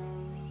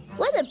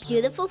 What a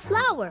beautiful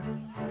flower.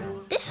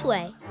 This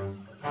way.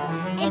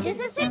 Into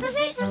the thick of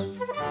it.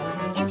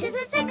 Into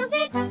the thick of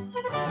it.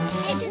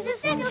 Into the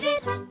thick of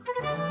it.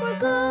 We're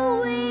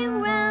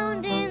going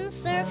round in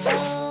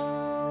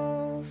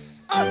circles.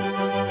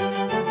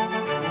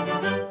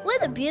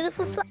 What a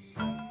beautiful flower.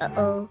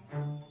 Uh-oh.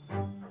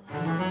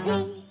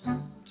 These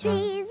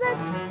trees look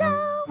so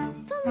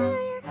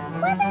familiar.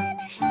 We've been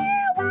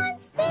here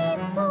once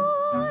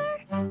before.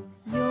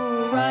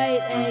 You're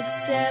right,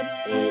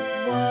 except it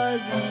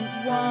wasn't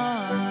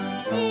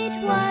once. It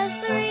was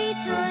 3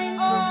 times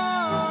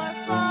or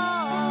 4.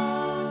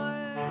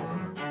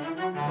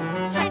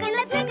 Stuck in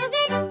the thick of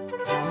it.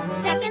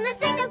 Stuck in the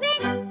thick of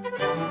it.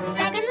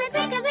 Stuck in the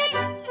thick of it.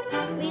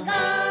 We've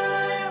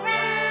gone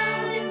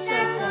around in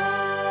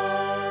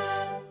circles.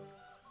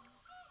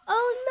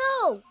 Oh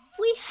no!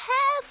 We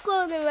have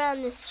gone around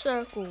in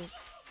circles.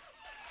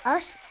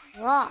 Us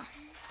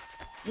lost.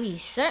 We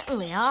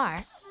certainly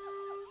are.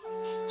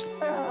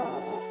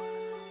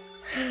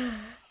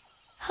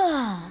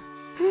 Ugh!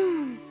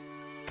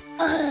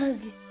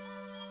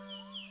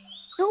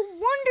 No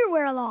wonder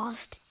we're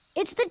lost.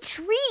 It's the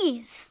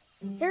trees.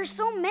 There's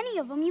so many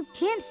of them you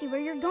can't see where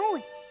you're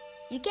going.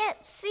 You can't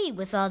see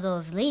with all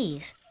those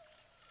leaves.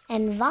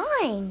 And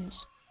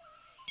vines.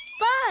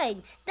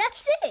 Vines,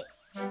 that's it.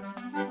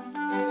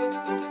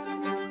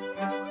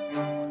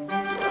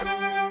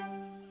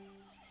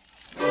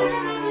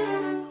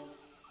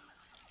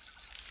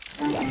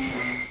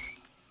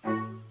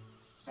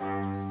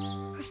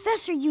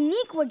 Professor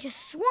Uniqua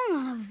just swung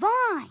on a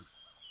vine.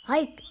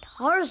 Like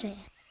Tarzan.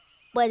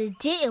 But it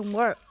didn't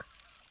work.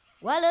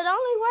 Well, it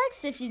only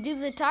works if you do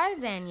the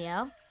Tarzan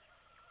yell.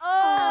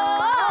 Oh!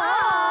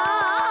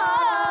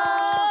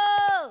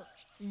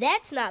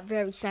 That's not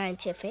very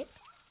scientific,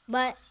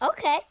 but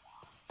okay.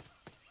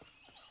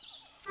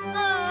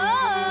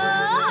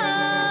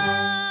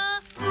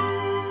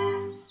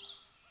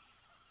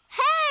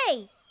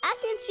 Hey! I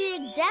can see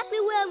exactly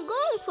where I'm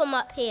going from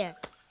up here.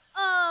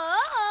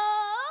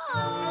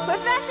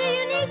 Professor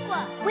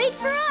Uniqua! Wait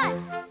for us.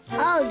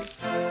 Ugh.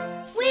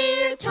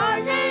 We're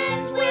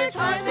Tarzans, we're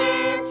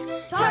Tarzans.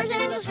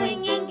 Tarzans are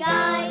swinging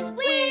guys.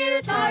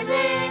 We're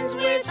Tarzans,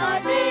 we're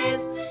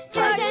Tarzans.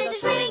 Tarzans are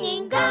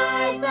swinging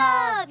guys.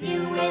 The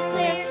view is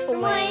clear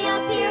from way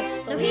up here.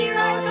 So hear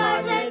our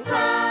Tarzan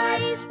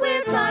cries.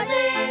 We're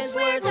Tarzans,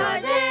 we're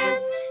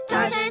Tarzans.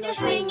 Tarzans are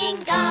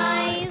swinging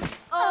guys.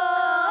 Oh!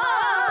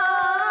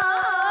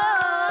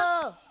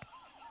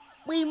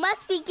 We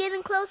must be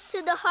getting close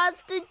to the heart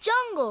of the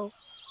jungle.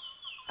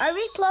 Are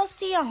we close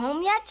to your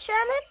home yet,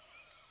 Sherman?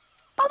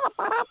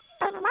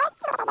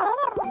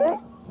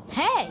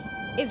 Hey,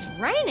 it's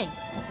raining.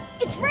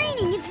 It's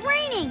raining, it's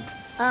raining.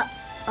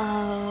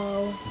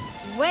 Uh-oh.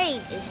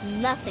 Rain is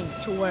nothing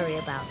to worry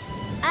about.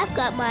 I've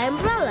got my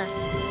umbrella.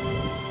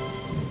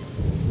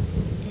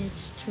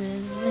 It's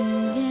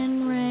drizzling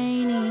and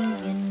raining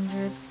and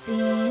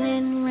dripping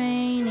and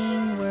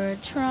raining. We're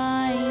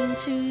trying going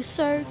to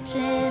search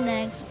and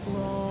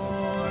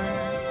explore.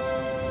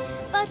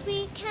 But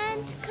we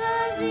can't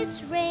 'cause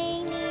it's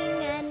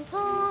raining and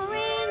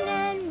pouring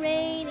and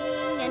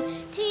raining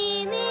and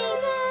teeming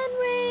and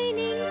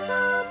raining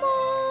some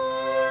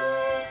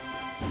more.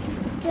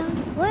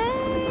 Don't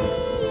worry,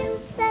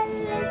 you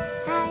fellas,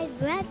 I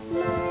brought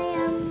my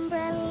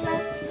umbrella,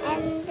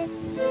 and this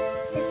is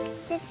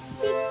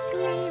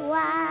specifically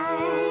why.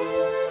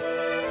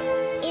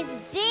 It's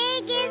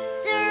big, it's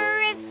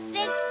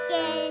terrific,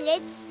 and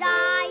it's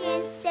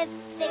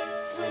scientifically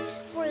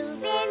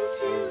proven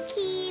to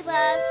keep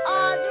us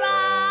all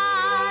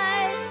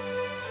dry.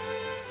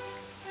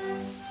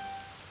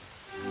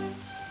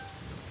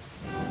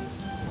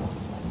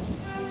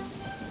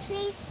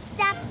 Please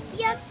stop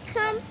your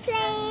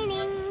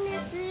complaining.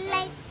 This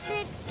light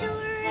little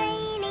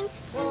raining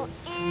will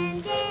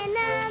end in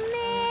a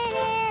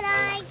minute,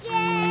 I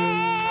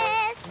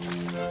guess.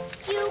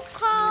 You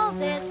call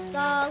this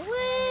a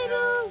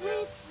little,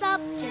 it's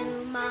up to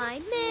my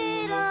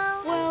middle.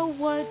 Well,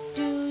 what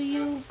do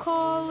you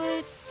call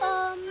it?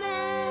 A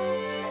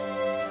mess.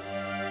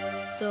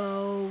 The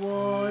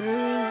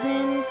water's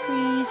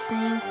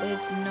increasing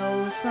with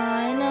no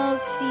sign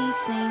of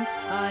ceasing.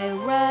 I'd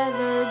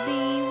rather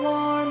be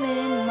warm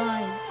in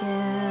my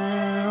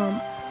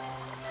camp.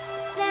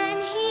 Then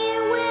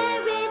here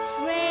where it's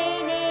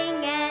raining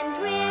and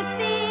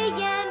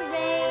drippy and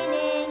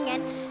raining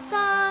and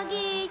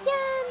soggy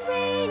and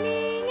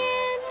raining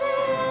and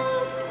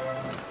damp.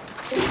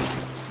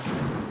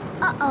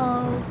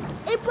 Uh-oh.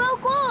 It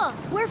broke off.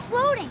 We're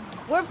floating.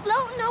 We're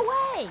floating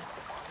away.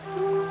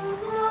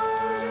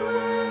 Flows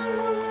with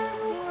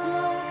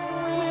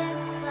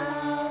the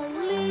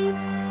wind,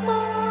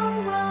 more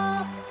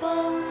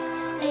rubble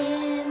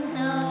in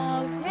the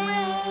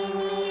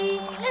rainy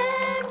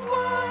and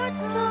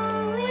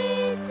watery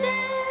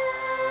down.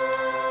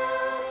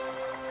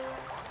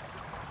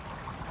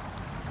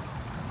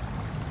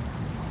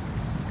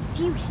 Do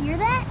you hear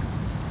that?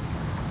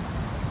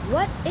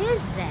 What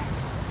is that?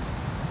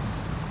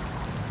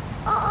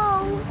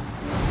 Uh-oh.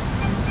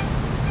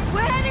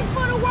 We're heading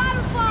for the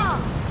waterfall.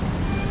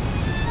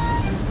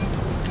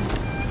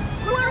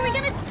 What are we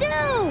gonna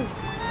do?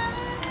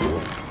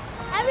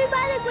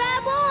 Everybody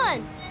grab on.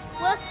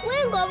 We'll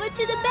swing over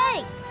to the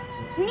bank.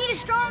 We need a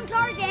strong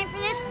Tarzan for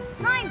this,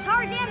 and I'm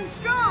Tarzan the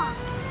Strong.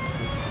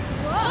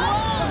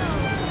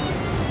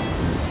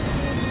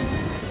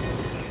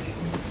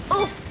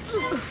 Oof.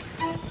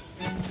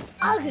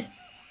 Ugh.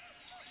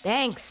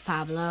 Thanks,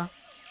 Pablo.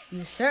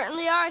 You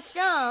certainly are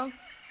strong.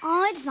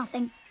 Oh, it's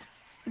nothing.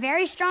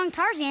 Very strong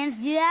Tarzans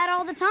do that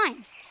all the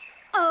time.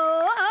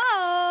 Oh!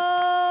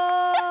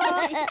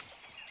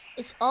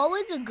 It's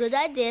always a good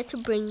idea to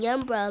bring your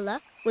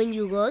umbrella when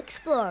you go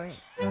exploring.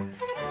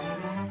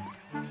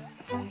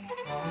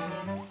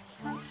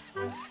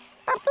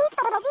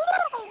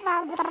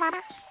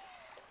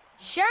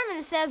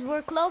 Sherman says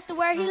we're close to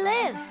where he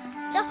lives.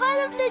 The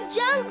heart of the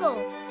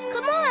jungle.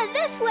 Come on,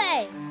 this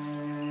way.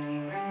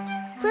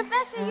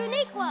 Professor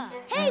Uniqua.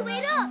 Hey,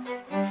 wait up.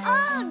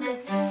 Ugh.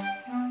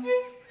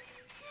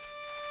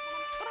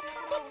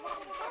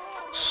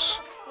 Shh,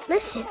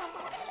 listen.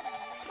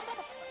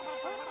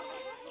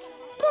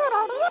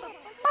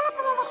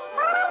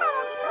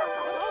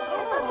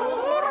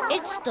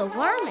 It's the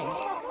Wormans.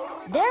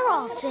 They're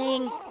all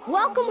saying,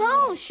 "Welcome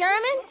home,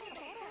 Sherman."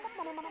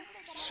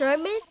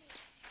 Sherman,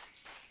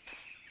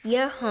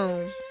 you're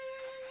home.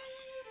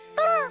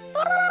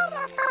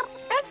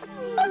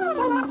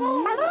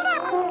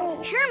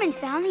 Sherman's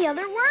found the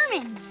other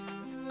Wormans.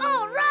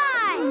 All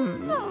right!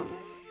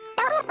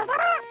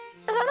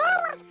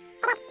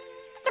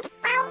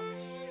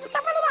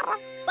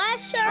 Bye,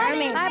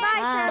 Sherman.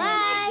 Bye-bye,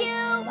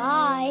 Sherman.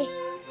 Bye.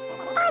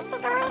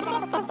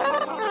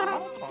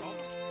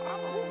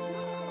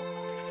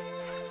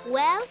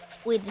 Well,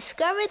 we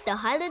discovered the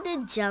heart of the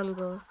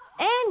jungle.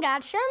 And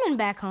got Sherman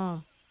back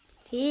home.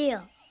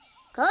 Feel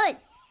good.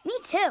 Me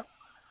too.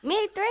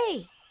 Me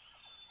three.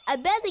 I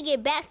better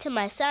get back to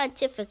my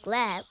scientific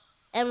lab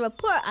and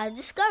report our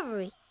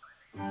discovery.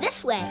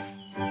 This way.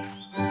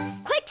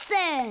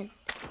 Quicksand!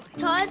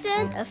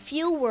 Tarzan, a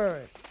few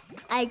words.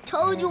 I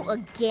told you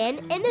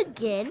again and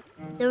again,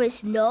 there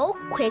is no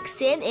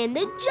quicksand in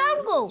the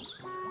jungle.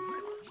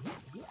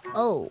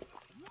 Oh.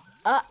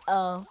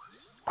 Uh-oh.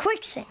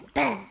 Quicksand.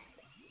 Bad.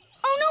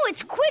 Oh no,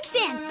 it's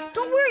quicksand!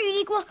 Don't worry,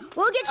 Uniqua.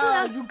 We'll get you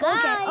out. You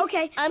guys.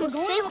 Okay. I'm We're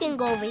going sinking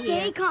over Stay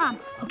here. calm.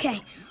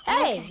 Okay.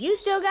 Hey, you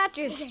still got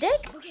your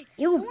stick?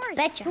 You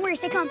betcha. Don't worry,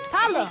 stay calm.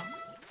 Pablo,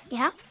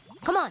 Yeah?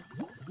 come on.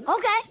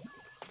 Okay.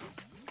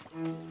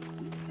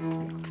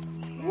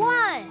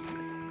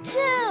 1,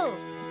 2,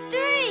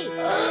 3.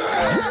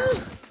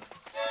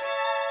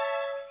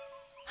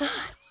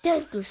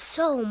 Thank you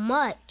so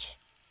much.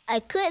 I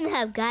couldn't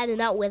have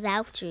gotten out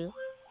without you.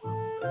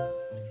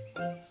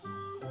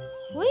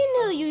 We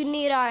knew you'd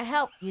need our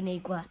help,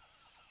 Uniqua.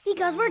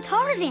 Because we're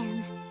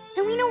Tarzans,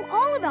 and we know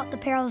all about the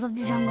perils of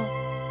the jungle.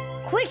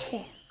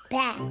 Quicksand.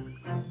 Bad.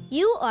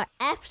 You are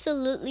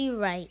absolutely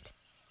right.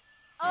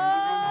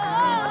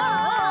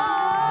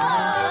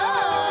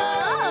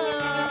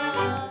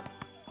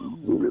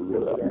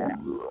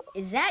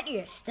 Is that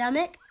your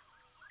stomach?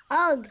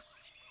 Ugh.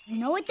 You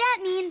know what that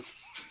means?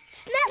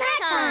 Snack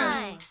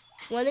time!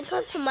 Want to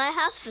come to my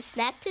house for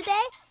snack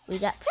today? We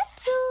got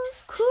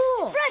pretzels.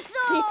 Cool. Pretzels!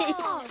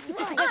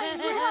 I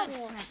love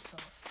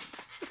pretzels.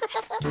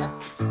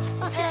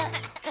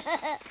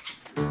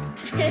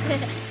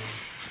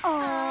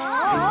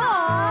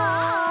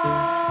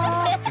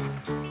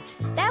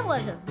 That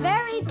was a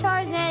very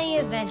Tarzan-y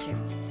adventure,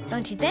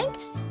 don't you think?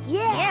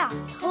 Yeah.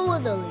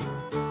 Totally.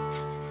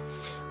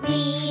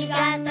 We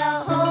got the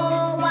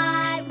whole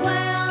wide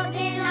world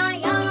in our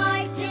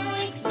yard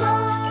to explore.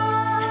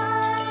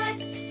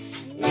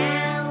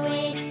 Now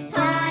it's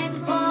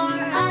time for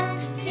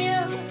us to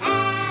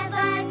have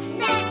a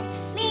snack.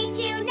 Meet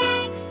you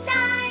next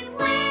time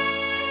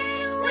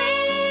when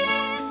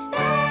we're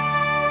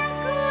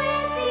back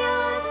with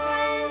your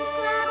friends,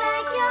 the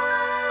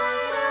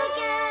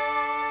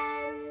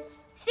Backyardigans.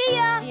 See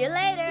ya. See you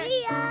later.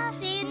 See ya.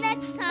 See you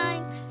next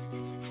time.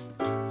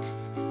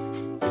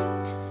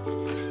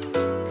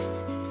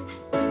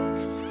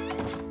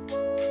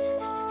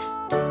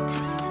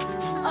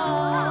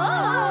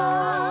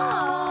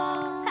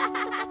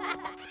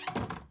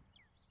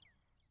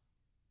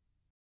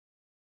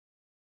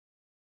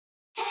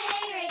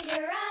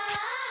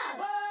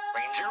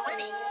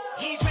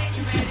 He's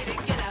Ranger ready to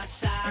get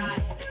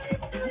outside,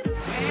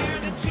 where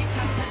the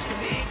treetops touch the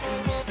big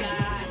blue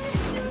sky.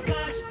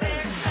 'Cause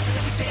there's nothing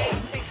to be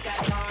Big Sky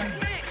Park.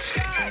 Big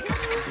Sky!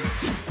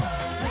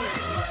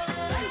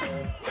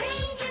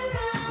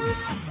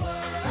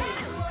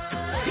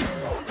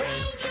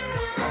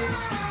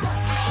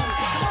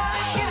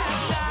 Let's get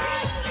outside.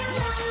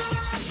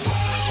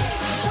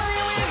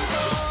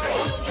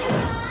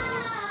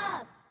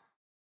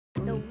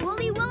 The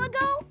Woolly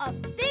Willigo of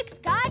Big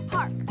Sky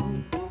Park.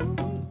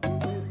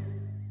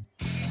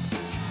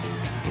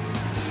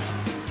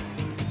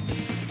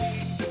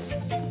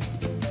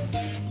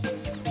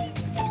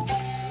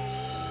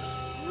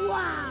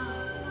 Wow!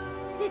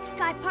 Big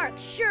Sky Park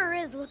sure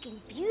is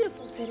looking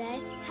beautiful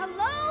today.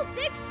 Hello,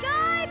 Big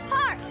Sky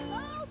Park!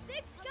 Hello,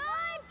 Big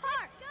Sky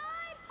Park!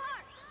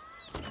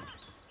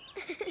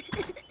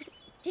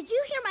 Did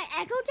you hear my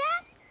echo,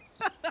 Dad?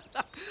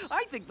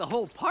 I think the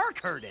whole park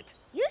heard it.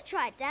 You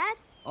try it, Dad.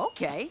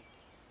 Okay.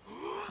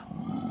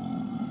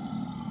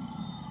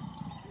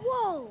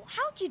 Whoa,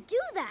 how'd you do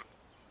that?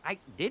 I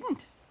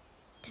didn't.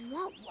 Then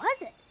what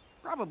was it?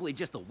 Probably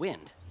just the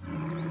wind.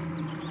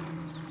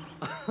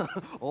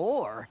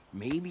 Or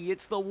maybe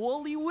it's the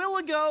Woolly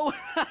Willigo.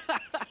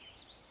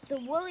 The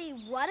Woolly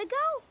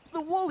what-a-go?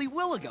 The Woolly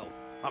Willigo,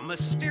 a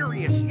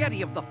mysterious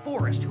yeti of the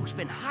forest who's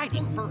been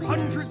hiding for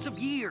hundreds of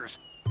years.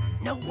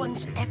 No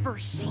one's ever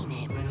seen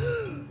him.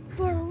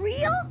 For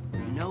real?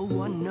 No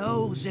one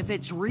knows if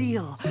it's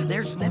real.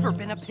 There's never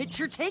been a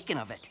picture taken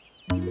of it.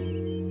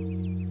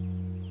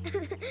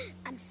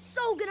 I'm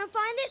so gonna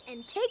find it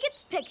and take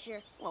its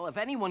picture. Well, if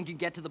anyone can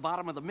get to the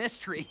bottom of the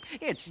mystery,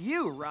 it's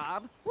you,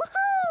 Rob.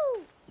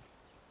 Woohoo!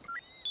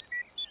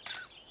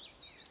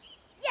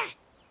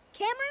 Yes!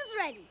 Camera's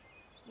ready.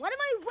 What am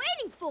I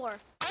waiting for?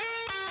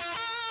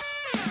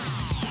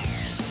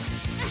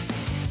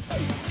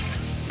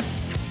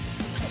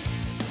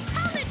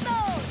 Helmet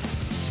mode!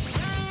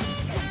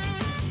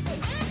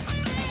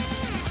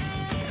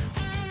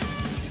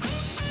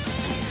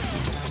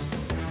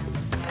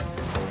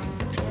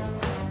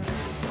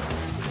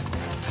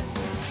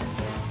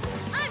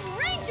 I'm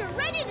Ranger,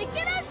 ready to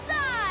get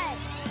outside!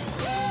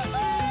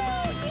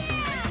 Woo-hoo!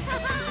 Yeah!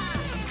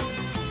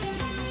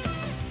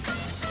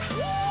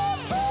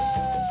 Woo-hoo!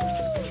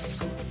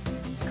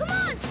 Come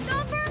on,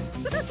 Stomper!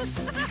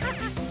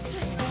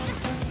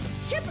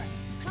 Chipper!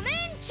 Come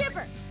in,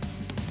 Chipper!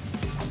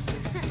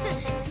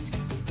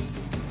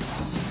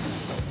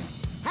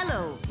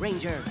 Hello,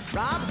 Ranger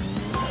Rob.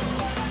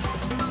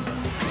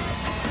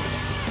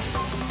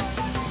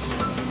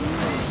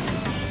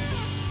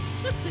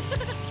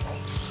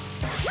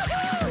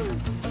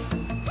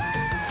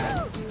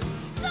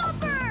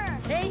 Stomper!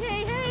 Hey,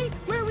 hey, hey!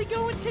 Where are we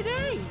going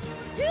today?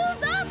 To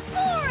the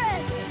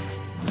forest!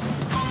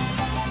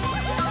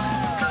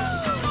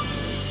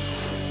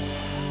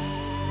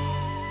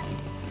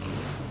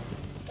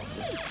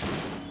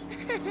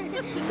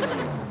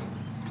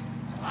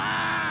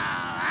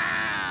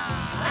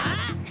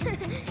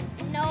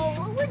 No,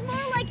 it was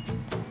more like...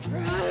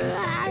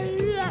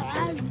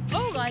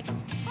 Oh, like...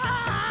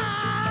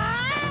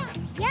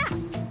 Yeah,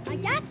 my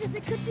dad says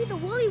it could be the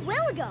Woolly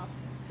Willigo.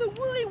 The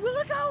Woolly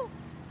Willigo?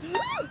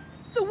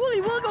 The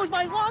Woolly Willigo is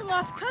my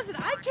long-lost cousin.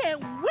 I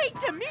can't wait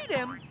to meet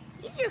him.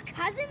 He's your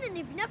cousin and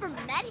you've never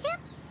met him?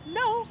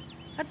 No,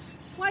 that's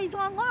why he's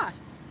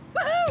long-lost.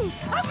 Woohoo!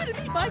 I'm gonna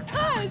meet my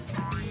cuz!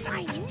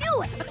 I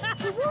knew it!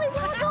 The Woolly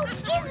Willigo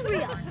is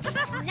real!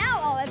 Now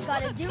all I've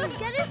got to do is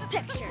get his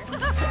picture.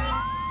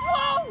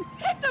 Whoa!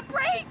 Hit the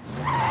brakes!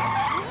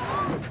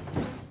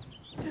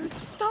 There's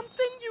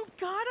something you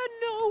gotta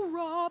know,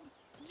 Rob.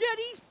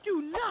 Yetis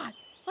do not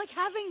like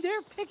having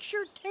their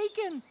picture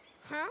taken.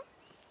 Huh?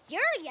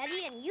 You're a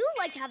Yeti and you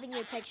like having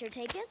your picture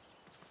taken.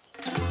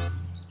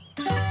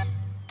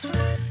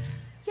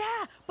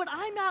 Yeah, but but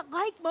I'm not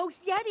like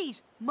most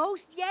Yetis.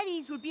 Most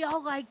Yetis would be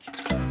all like...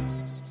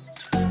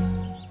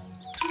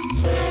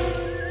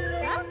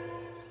 Huh?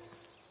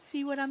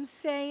 See what I'm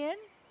saying?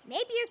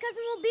 Maybe your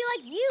cousin will be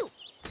like you.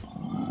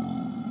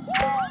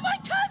 Oh, my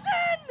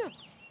cousin!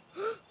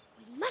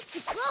 We must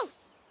be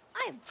close.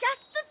 I have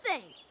just the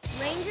thing.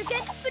 Ranger,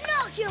 get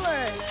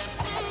binoculars.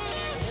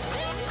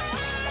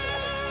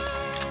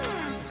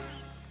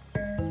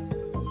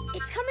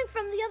 It's coming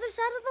from the other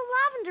side of the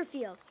lavender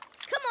field.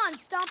 Come on,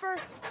 Stomper.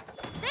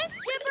 Thanks,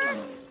 Chipper.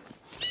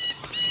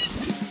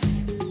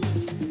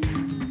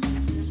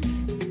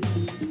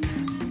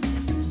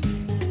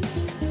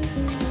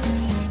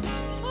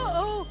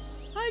 Uh-oh,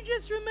 I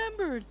just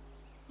remembered.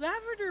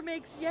 Lavender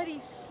makes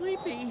Yetis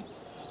sleepy.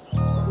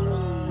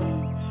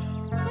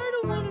 I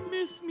don't want to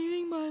miss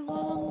meeting my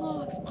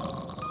long-lost...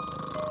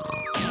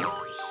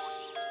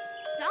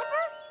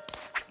 Stomper?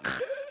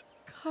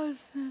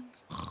 cousin.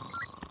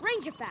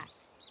 Ranger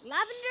fact.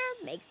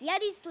 Lavender makes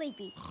Yetis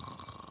sleepy.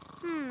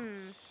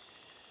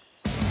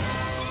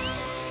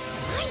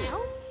 I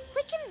know.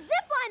 We can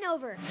zip line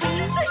over. Did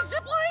you say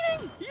zip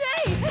lining?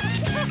 Yay!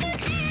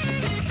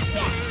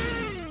 Yeah.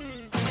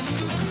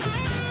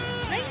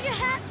 Ranger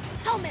hat,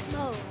 helmet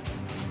mode.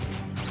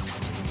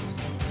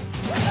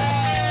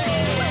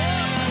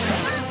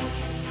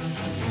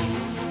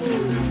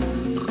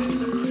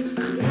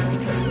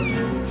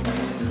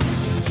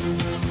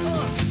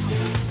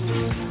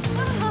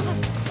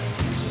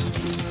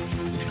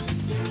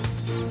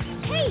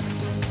 Hey!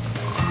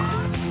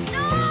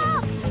 No!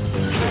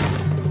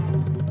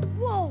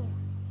 Whoa!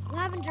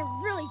 Lavender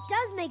really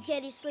does make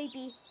Yeti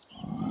sleepy.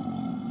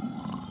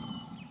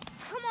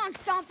 Come on,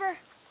 Stomper.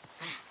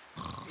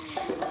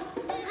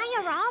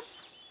 Hiya, Rob.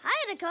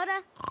 Hi,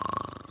 Dakota.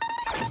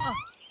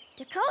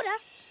 Dakota,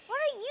 what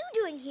are you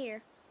doing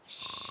here?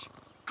 Shh!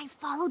 I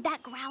followed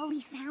that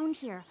growly sound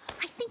here.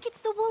 I think it's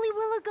the woolly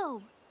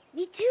willigo.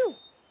 Me too.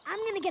 I'm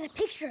gonna get a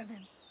picture of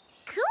him.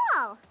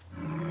 Cool!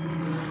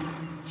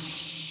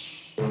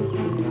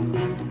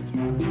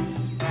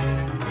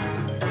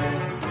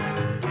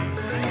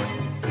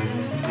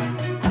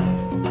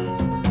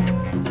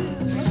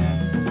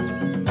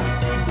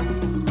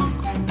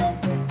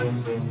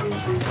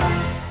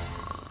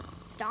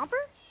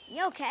 Stomper,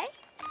 you okay?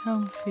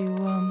 Comfy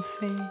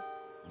Wumpy.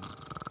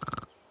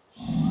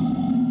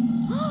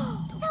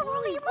 The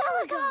woolly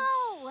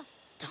willigo!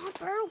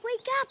 Stomper,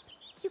 wake up!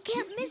 You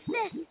can't miss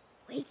this.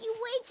 Wakey,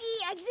 wakey,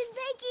 eggs and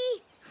bakey.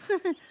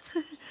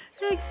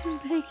 Eggs and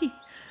bacon.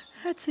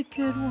 That's a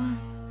good one.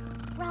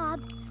 Rob,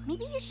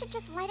 maybe you should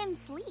just let him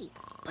sleep.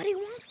 But he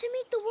wants to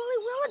meet the woolly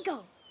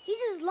willigo.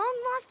 He's his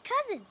long-lost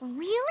cousin.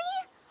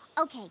 Really?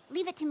 Okay,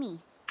 leave it to me.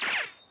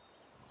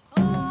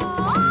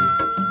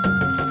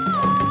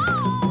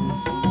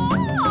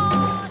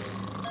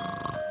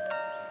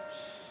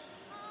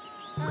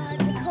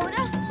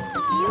 Dakota,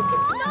 you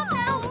can stop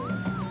now.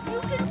 You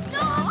can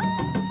stop.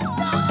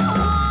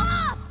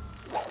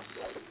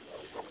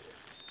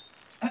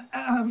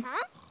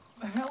 Stop!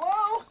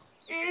 Hello?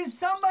 Is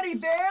somebody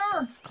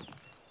there?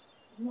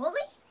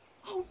 Wooly?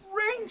 Oh,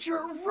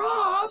 Ranger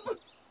Rob!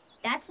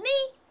 That's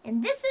me.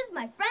 And this is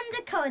my friend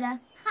Dakota.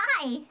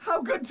 Hi.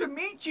 How good to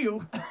meet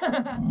you.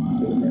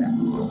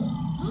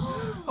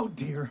 Oh,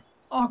 dear.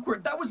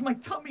 Awkward. That was my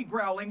tummy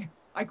growling.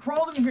 I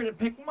crawled in here to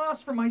pick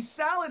moss for my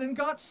salad and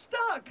got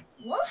stuck.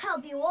 We'll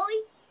help you,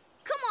 Wooly.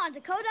 Come on,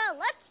 Dakota,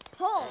 let's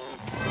pull.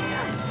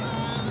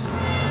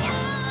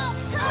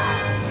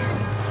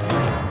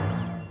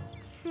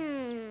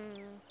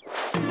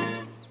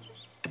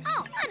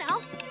 Oh, I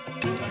know.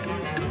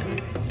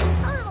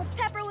 A little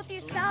pepper with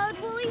your salad,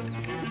 Wooly.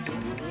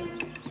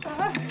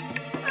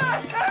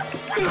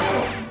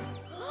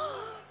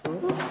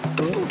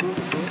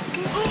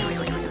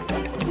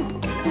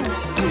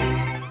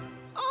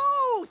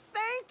 Oh,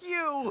 thank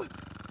you.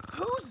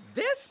 Who's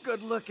this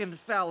good-looking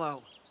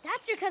fellow?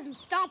 That's your cousin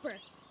Stomper.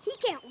 He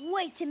can't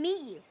wait to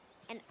meet you.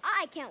 And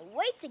I can't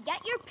wait to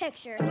get your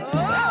picture.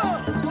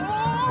 Oh, no!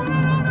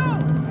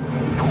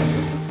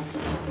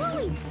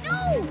 Wooly,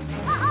 no!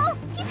 Uh-oh!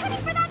 He's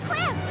heading for that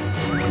cliff!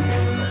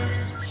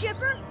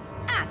 Chipper,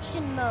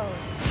 action mode.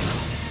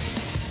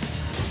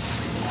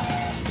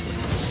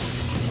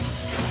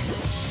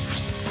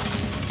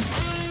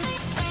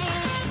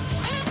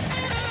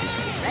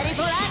 Ready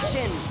for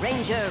action,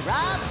 Ranger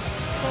Rob.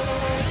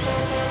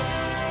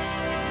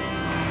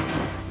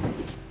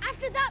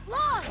 After that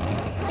log!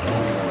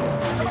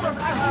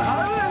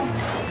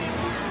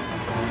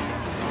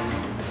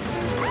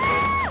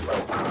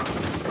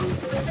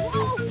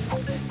 Whoa!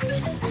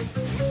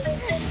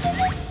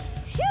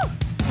 Phew!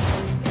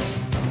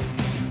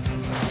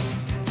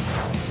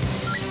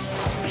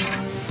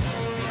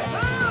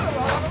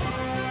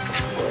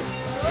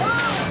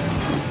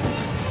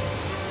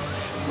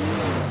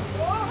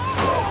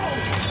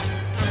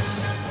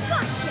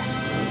 Gotcha!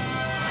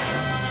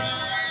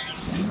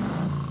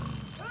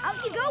 Out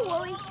you go,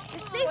 Wooly. You're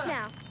safe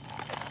now.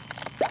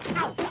 Good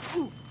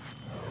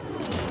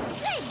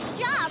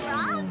job,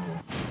 Rob!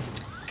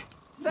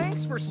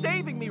 Thanks for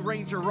saving me,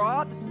 Ranger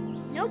Rob.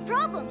 No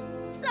problem.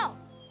 So,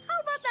 how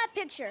about that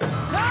picture picture.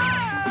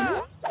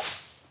 Ah!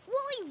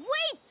 Wooly,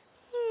 wait!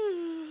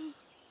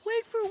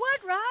 Wait for what,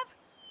 Rob?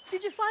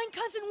 Did you find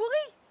Cousin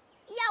Wooly?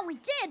 Yeah, we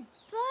did,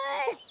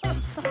 but...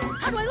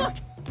 How do I look?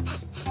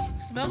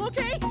 Smell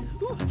okay?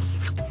 Ooh.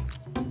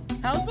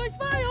 How's my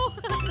smile?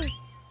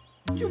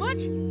 Too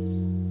much?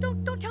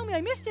 Don't tell me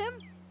I missed him.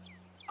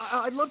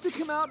 I'd love to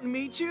come out and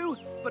meet you,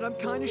 but I'm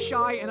kind of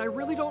shy and I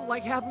really don't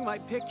like having my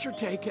picture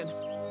taken.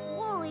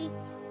 Wooly,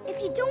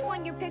 if you don't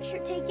want your picture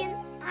taken,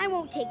 I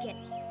won't take it.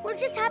 We're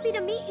just happy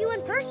to meet you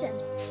in person.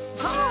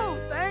 Oh,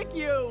 thank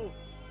you!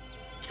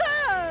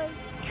 Cuz!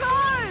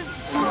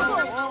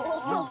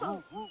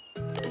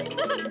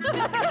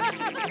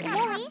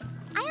 Wooly,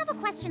 I have a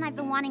question I've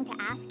been wanting to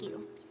ask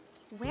you.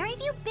 Where have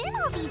you been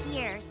all these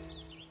years?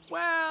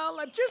 Well,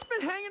 I've just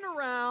been hanging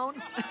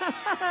around.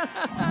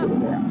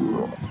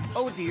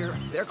 Oh dear,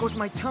 there goes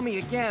my tummy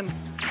again.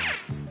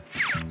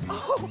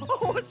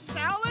 Oh, a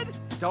salad?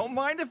 Don't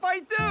mind if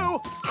I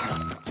do.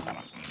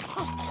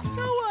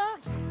 So,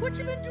 what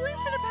you been doing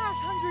for the past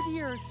 100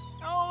 years?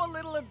 Oh, a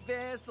little of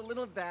this, a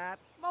little of that.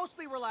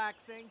 Mostly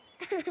relaxing.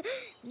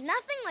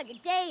 Nothing like a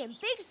day in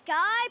Big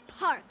Sky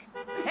Park.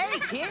 Hey,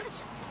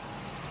 kids!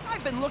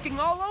 I've been looking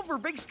all over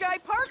Big Sky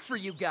Park for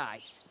you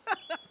guys.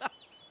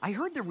 I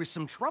heard there was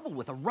some trouble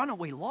with a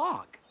runaway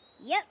log.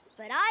 Yep,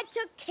 but I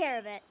took care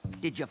of it.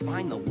 Did you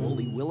find the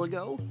woolly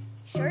willigo?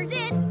 Sure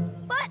did,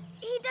 but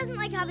he doesn't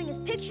like having his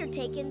picture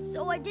taken,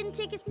 so I didn't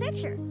take his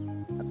picture.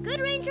 A good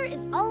ranger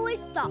is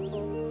always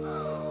thoughtful.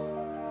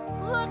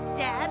 Look,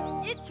 Dad,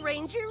 it's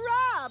Ranger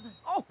Rob.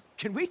 Oh,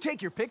 can we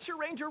take your picture,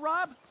 Ranger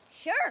Rob?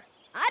 Sure,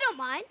 I don't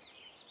mind.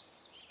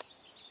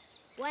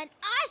 When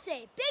I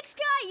say Big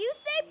Sky, you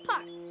say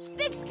Park.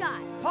 Big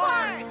Sky.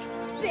 Park!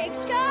 Big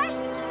Sky.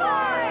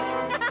 Park!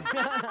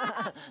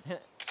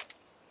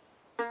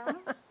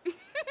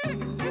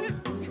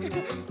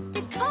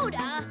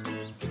 Dakota.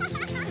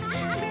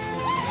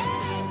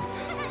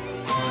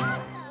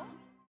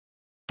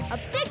 A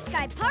Big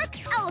Sky Park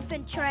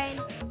elephant train.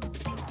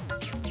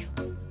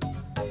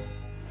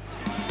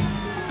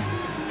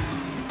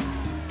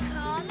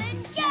 Come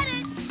and get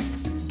it.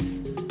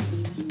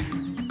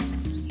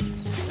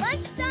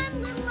 Lunchtime,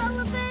 little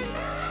elephants.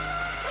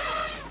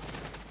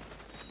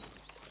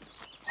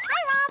 Hi,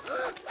 Rob.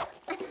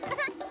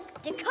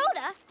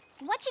 Dakota,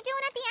 What you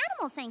doing at the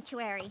animal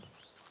sanctuary?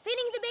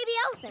 feeding the baby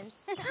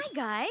elephants. Hi,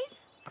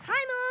 guys.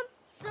 Hi, Mom.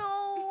 So,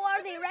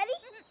 are they ready?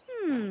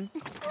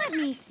 Let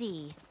me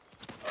see.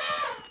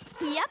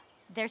 Yep,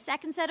 their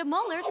second set of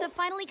molars have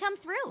finally come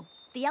through.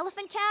 The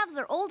elephant calves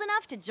are old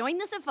enough to join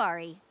the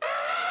safari.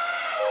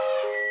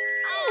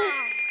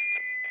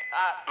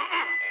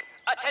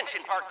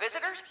 Attention, park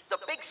visitors. The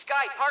Big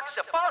Sky Park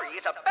Safari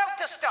is about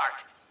to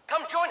start.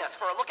 Come join us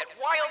for a look at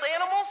wild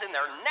animals in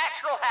their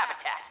natural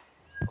habitat.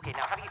 Okay,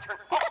 now how do you turn...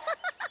 Oh.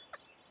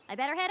 I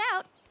better head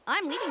out.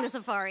 I'm leading the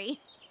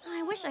safari.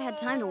 I wish I had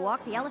time to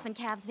walk the elephant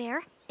calves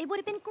there. It would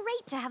have been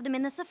great to have them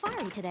in the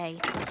safari today.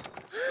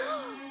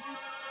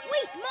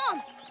 Wait,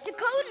 Mom!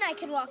 Dakota and I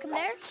can walk them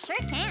there. Sure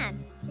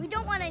can. We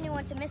don't want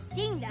anyone to miss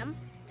seeing them.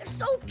 They're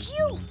so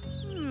cute.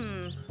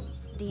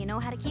 Do you know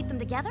how to keep them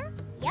together?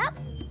 Yep.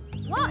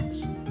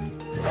 Watch.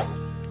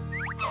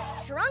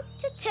 Shrunk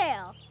to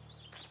tail.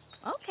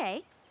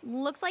 Okay.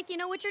 Looks like you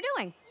know what you're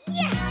doing.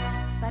 Yes!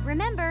 But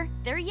remember,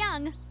 they're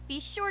young. Be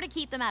sure to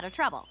keep them out of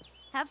trouble.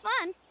 Have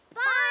fun.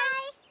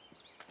 Bye!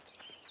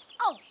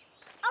 Oh,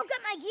 I'll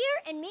get my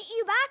gear and meet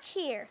you back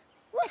here.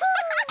 Woohoo!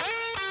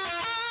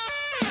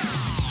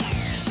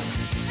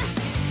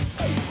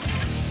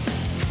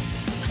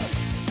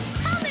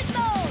 Helmet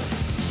mode!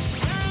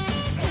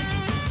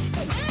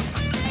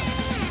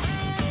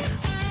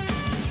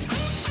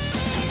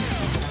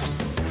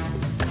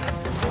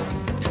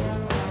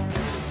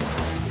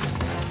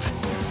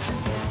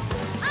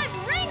 I'm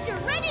Ranger,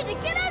 ready to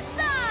get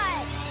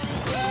outside!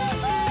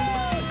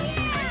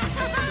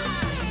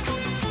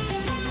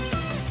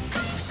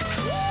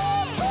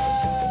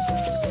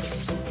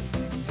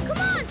 Come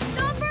on,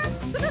 Stomper!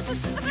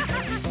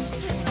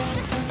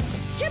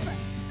 Chipper,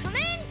 come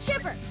in,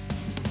 Chipper!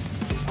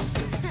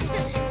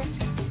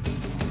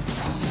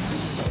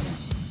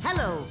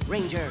 Hello,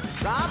 Ranger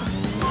Rob.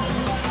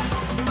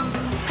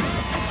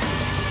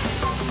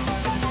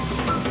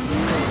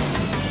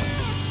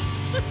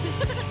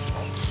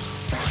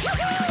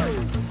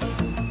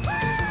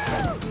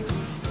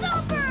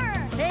 Stomper!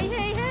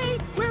 Hey,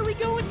 where are we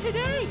going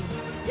today?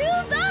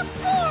 To the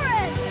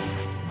forest!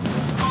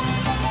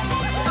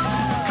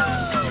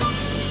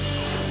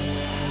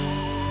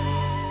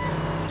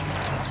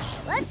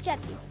 Let's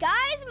get these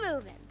guys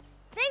moving.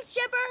 Thanks,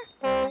 Chipper.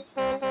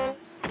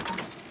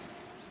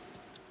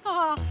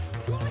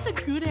 Who's a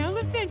good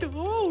elephant?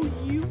 Oh,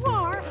 you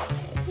are.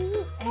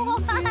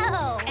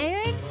 Whoa!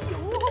 And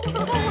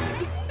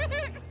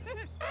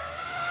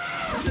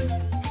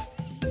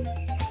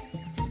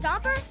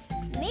Stomper,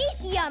 meet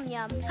Yum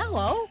Yum.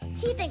 hello.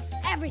 He thinks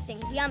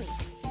everything's yummy.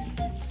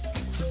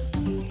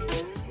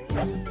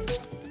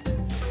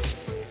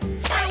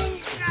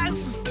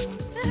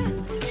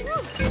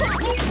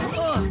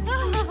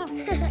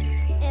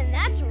 And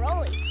that's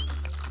Rolly.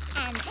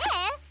 And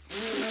this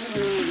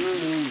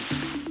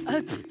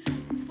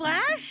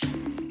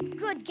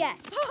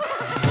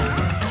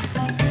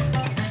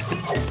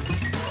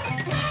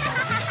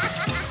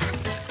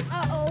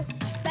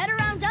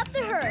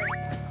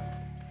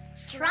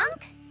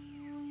trunk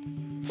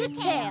to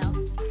tail.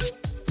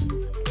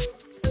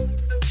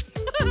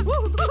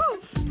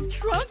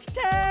 Trunk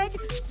tag!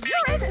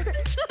 You're in! Gotcha!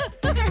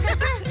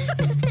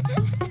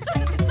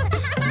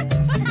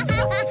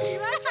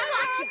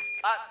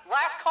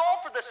 Last call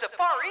for the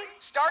safari,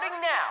 starting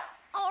now.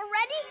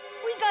 Already?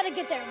 We gotta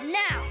get there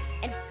now,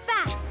 and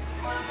fast.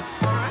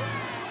 Huh?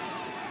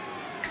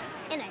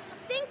 And I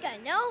think I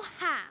know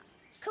how.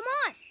 Come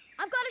on,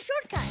 I've got a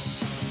shortcut.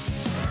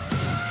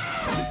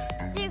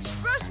 The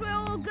expressway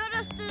will get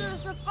us to the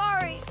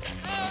safari.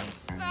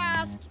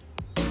 Fast.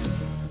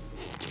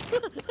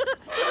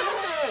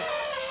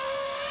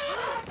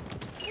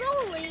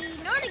 Rolly,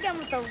 not again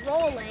with the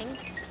rolling.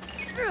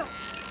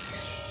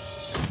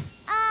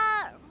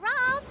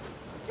 Rob?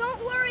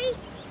 Don't worry.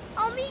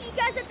 I'll meet you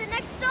guys at the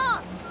next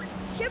stop.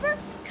 Chipper,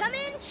 come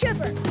in,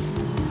 Chipper.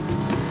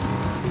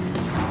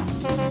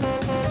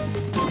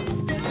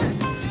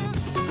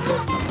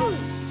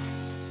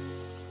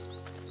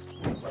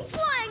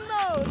 Flying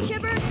mode,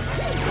 Chipper.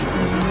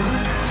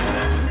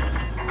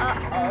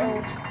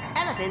 Uh-oh.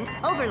 Elephant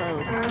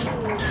overload.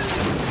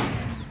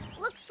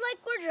 Looks like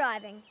we're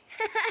driving.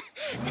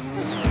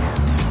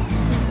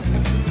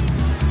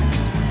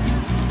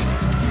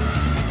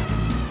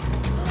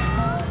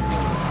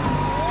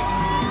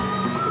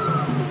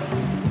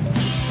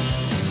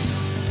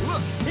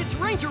 Look, it's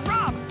Ranger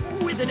Rob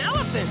with an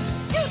elephant.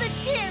 Do the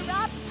cheer,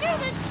 Rob! Do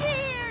the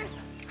cheer!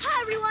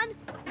 Hi, everyone.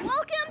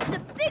 Welcome to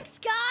Big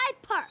Sky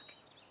Park.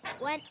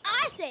 When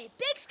I say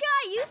Big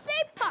Sky, you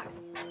say Park.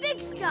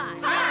 Big Sky.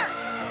 Park!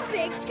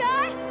 Big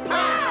Sky.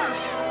 Park!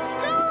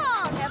 So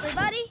long,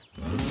 everybody.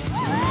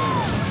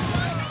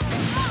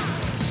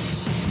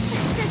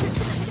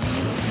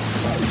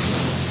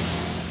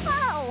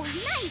 Oh,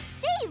 nice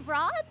save,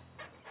 Rob.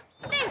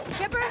 Thanks,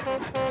 Chipper.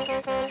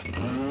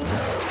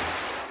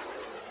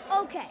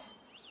 Okay,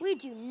 we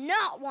do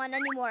not want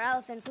any more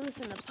elephants loose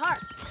in the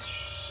park.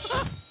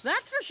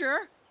 That's for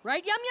sure.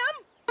 Right, Yum Yum?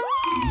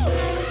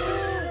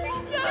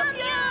 Yum,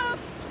 yum!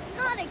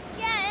 Not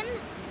again.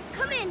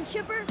 Come in,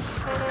 Chipper.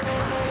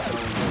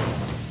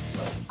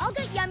 I'll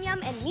get Yum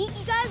Yum and meet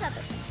you guys at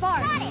the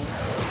safari. Got it.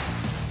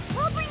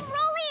 We'll bring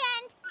Rolly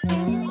and...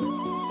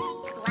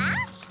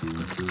 Splash?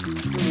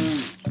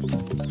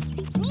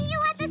 Meet you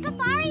at the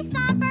safari,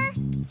 Stomper.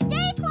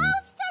 Stay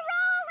close to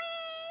Rolly.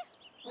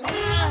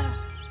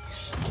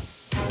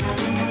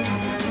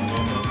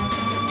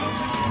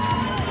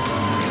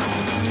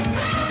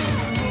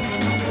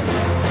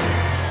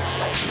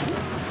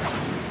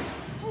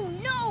 Oh,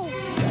 no!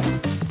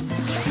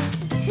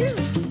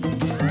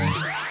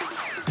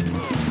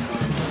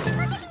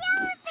 Look at the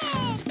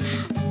elephant.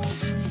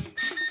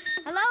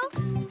 Hello?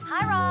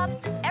 Hi, Rob.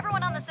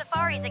 Everyone on the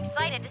safari is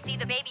excited to see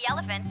the baby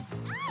elephants.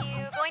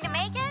 You going to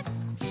make it?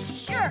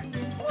 Sure,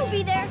 we'll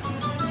be there.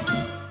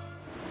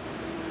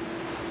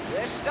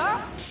 This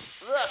stop,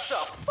 the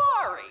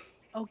safari.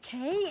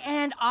 Okay,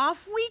 and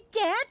off we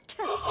get.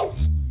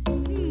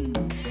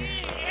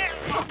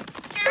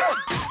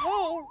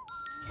 Oh,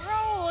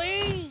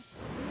 Rolly!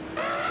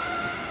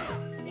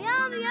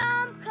 Yum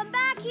Yum, come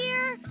back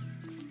here.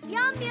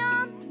 Yum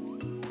Yum.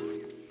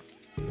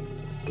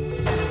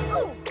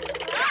 Ooh!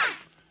 Ah!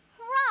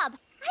 Rob,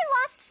 I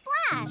lost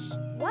Splash.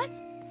 What?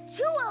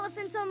 2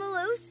 elephants on the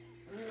loose?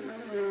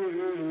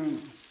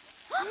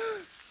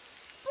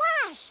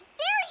 Splash,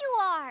 there you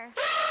are.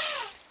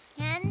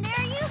 And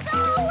there you go.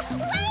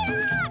 Way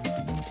up!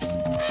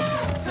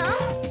 Huh?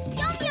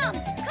 Yum Yum,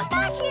 come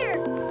back here.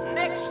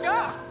 Next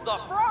stop, the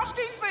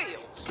Frosty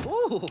Fields.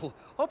 Ooh,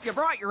 hope you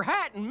brought your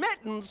hat and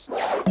mittens.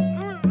 Come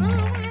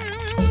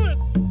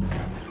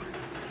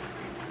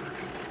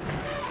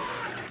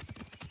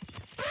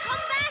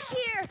back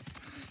here.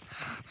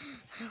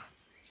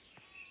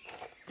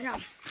 No.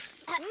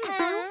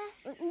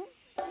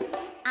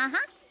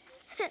 Uh-huh.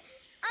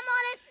 I'm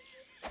on it.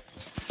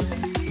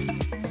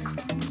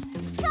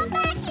 Come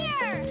back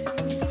here.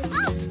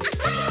 Oh,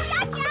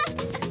 gotcha.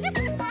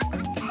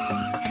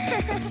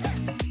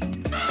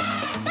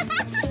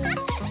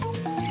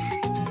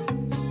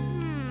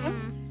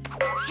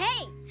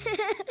 Hey.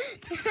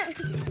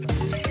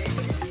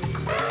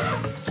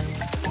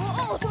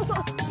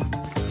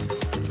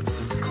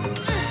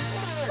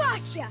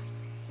 Gotcha.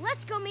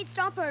 Let's go meet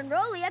Stomper and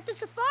Rolly at the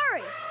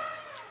safari.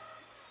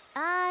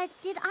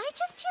 Did I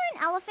just hear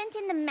an elephant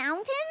in the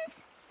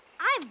mountains?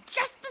 I've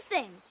just the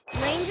thing.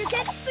 Ranger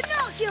get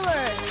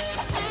binoculars.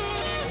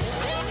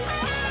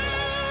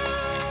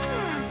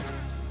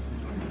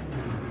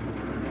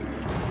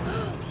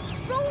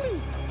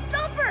 Rolly,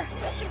 Stomper,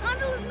 the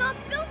gondola's not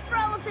built for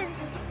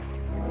elephants.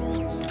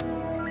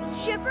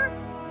 Chipper,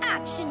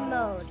 action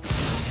mode.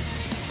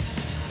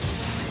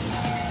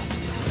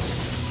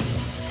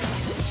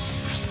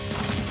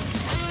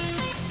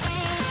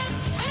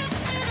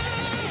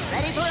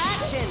 Ready for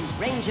action,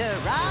 Ranger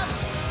Rob.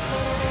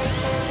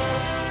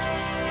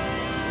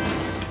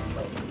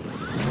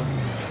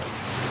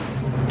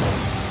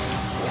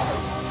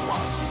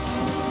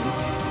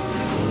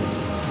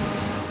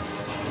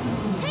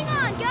 Hang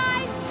on,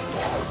 guys.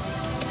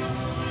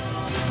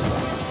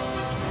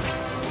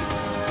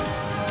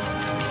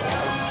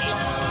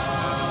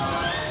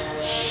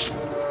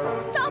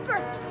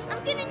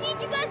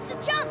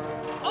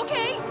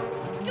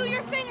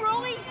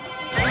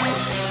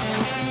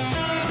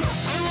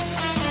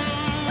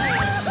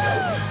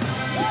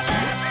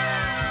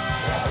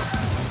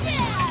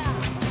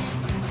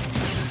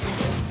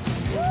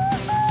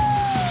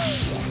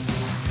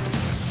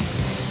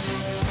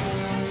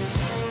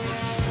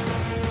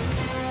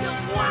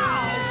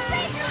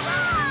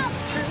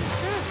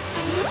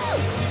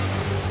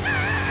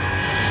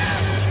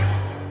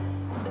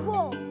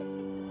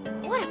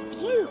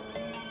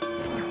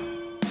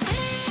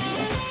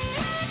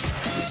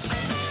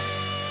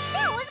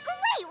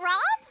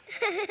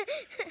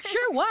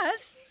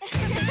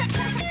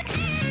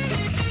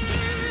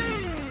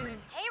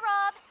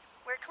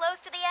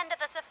 to the end of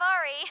the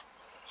safari.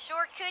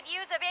 Sure could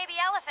use a baby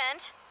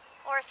elephant.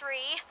 Or 3.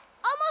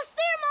 Almost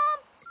there, Mom!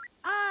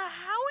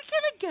 How are we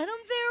gonna get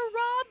him there,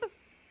 Rob?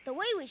 The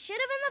way we should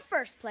have in the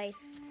first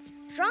place.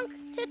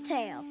 Trunk to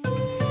tail.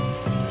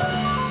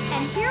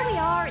 And here we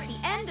are at the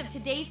end of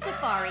today's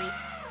safari.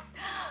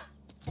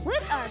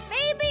 With our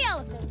baby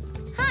elephants.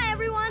 Hi,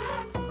 everyone.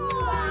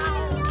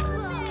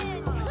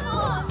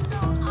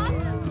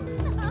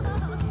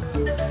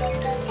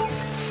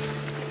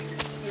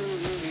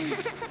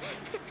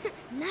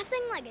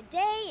 Nothing like a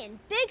day in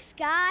Big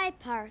Sky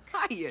Park.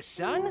 Hiya,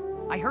 son.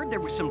 I heard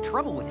there was some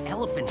trouble with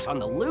elephants on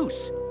the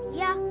loose.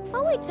 Yeah,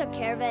 but we took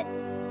care of it.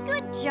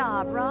 Good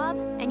job, Rob.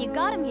 And you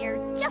got him here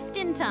just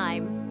in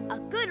time. A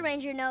good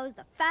ranger knows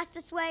the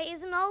fastest way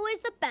isn't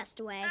always the best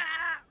way.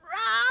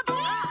 Rob, a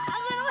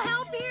little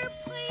help here,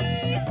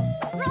 please.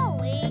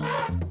 Rolly.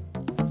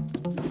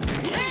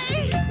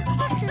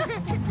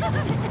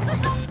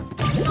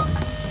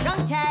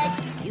 Trunk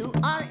tag, you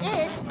are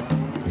it.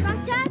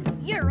 Trunk tag,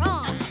 you're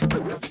on.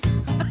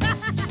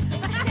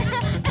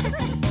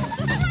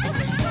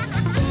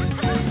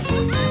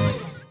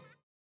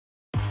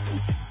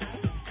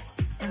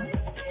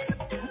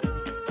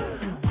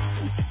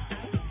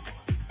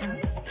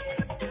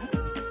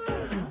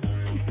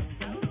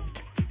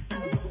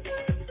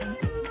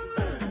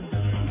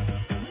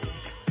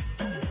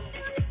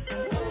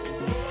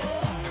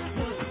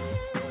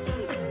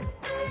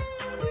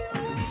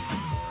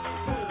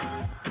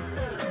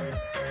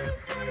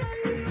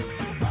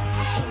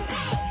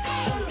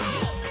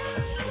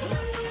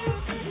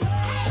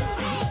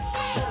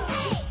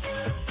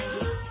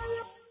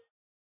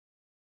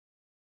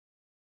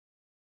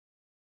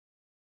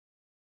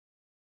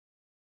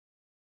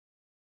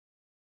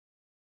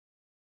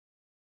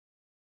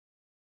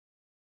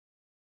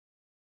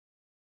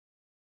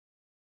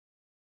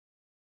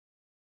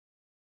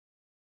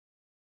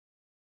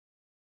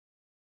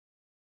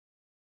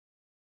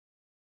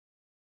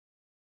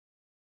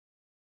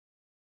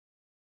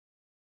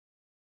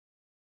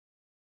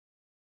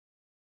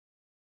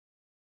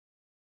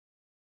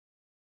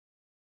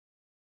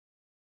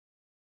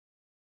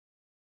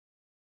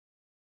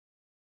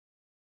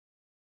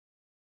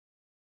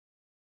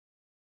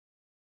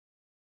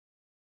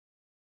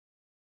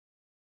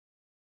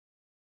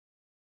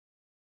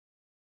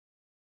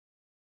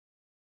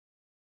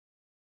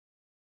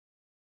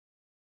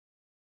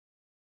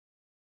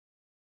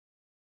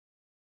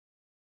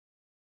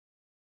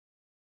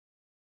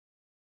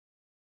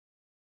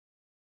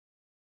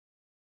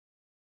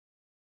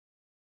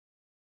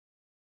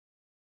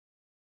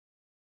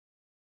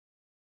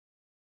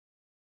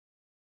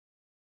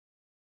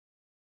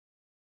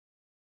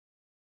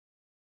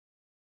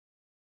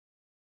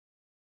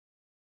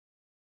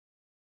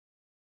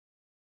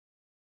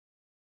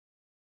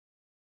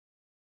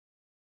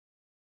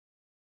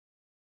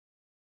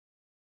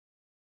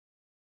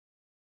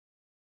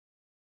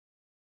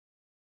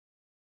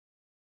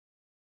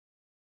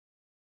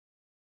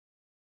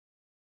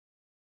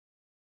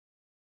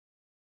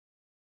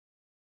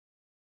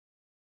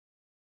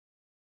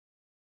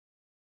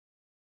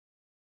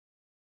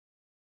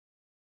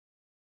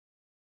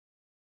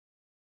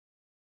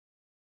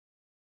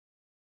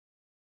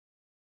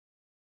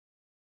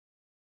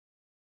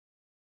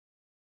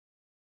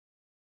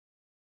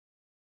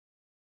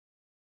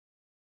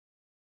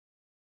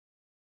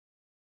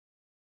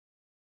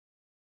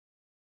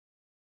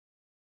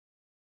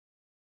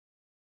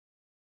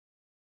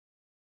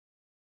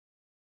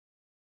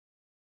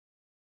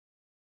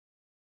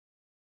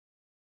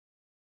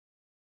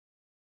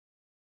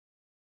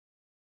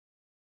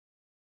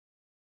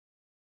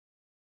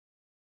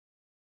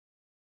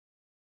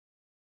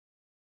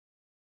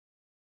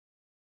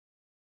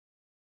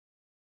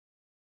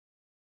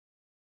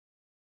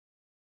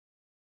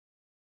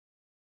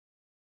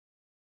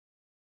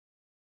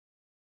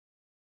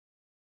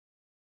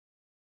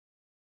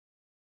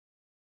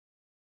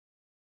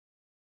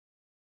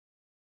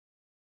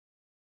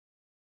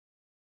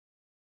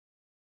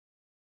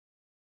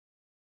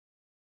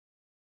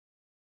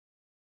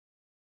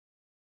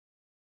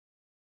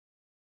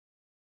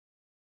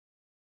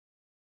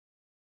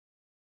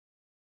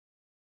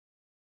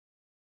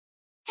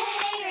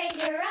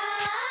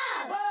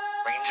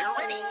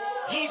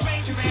 He's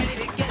Ranger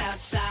ready to get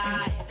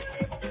outside,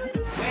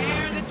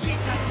 where the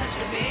treetops touch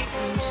the big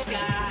blue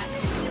sky.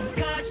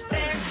 'Cause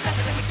there's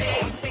nothing like a day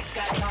in Big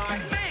Sky Park.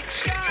 Big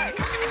Sky!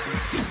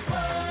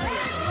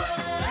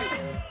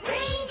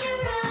 Ranger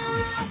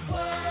Rob!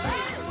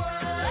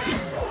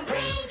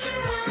 Ranger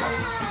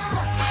Rob!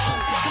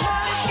 Come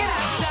on, let's get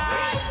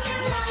outside.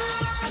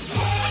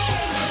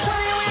 What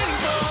are you waiting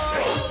for?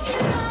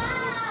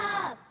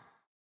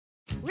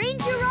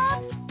 Ranger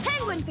Rob's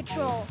Penguin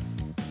Patrol.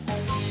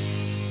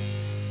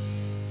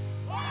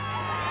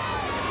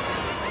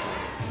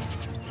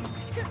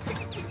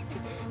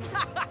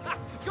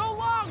 Go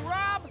long,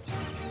 Rob!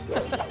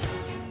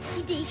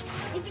 He deeks.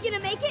 Is he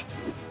gonna make it?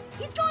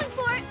 He's going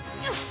for it.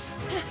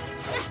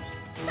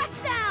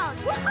 Touchdown!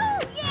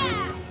 Woohoo!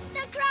 Yeah!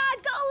 The crowd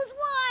goes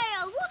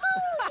wild!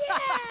 Woohoo! Yeah!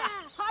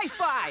 High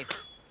five!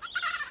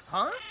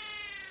 Huh?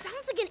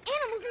 Sounds like an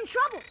animal's in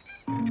trouble.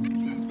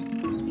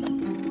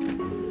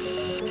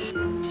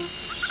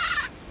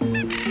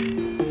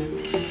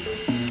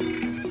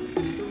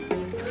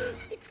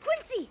 It's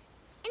Quincy,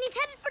 and he's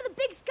headed for the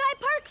Big Sky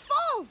Park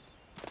Falls.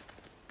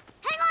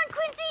 Hang on,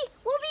 Quincy.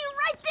 We'll be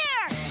right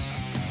there.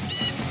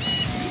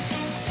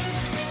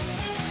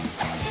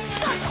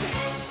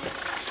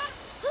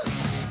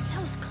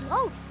 That was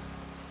close.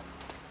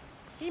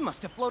 He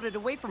must have floated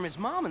away from his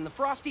mom in the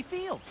frosty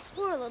fields.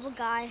 Poor little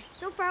guy,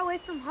 so far away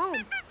from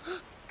home.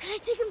 Can I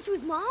take him to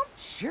his mom?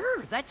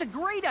 Sure, that's a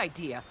great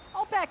idea.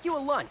 I'll pack you a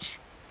lunch.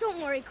 Don't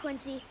worry,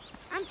 Quincy.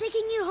 I'm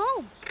taking you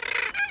home.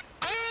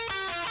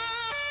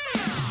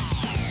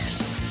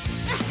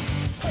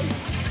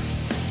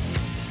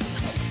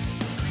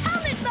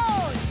 Helmet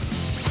mode!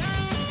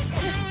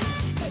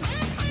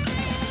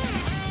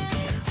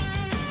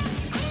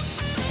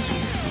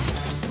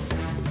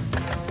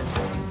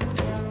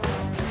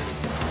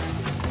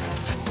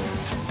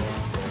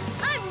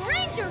 I'm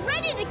Ranger,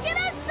 ready to get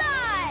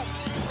outside!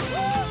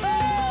 Woo-hoo!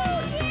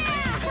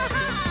 Yeah!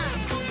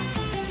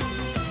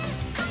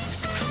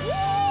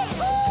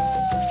 Woo-hoo!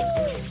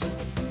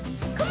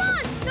 Come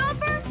on,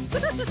 Stomper!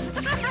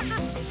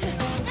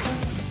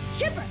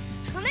 Chipper!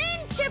 Come in,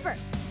 Chipper!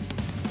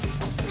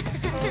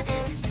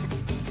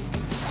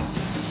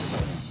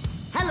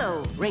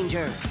 Hello,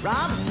 Ranger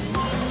Rob.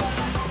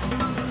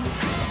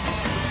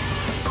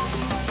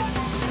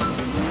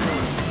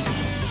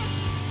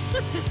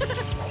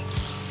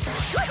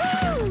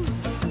 Woohoo!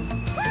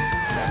 Woo!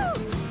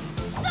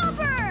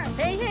 Stomper!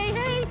 Hey, hey,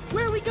 hey!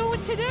 Where are we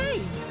going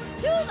today?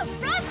 To the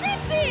frosty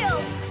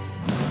fields!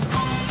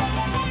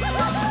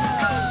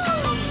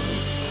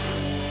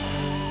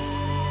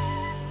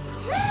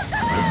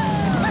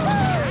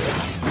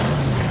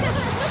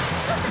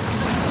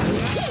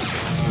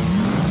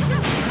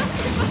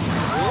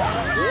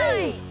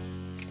 Right.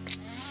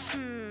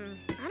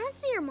 I don't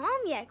see your mom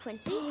yet,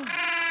 Quincy.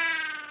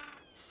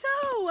 So,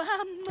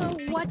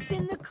 what's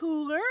in the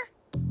cooler?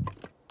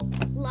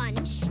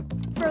 Lunch.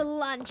 For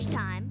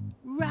lunchtime.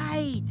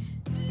 Right.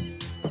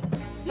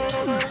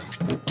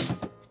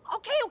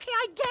 Okay,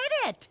 I get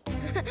it.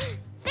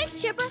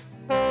 Thanks, Chipper.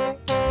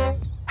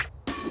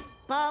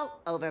 Ball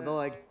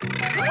overboard.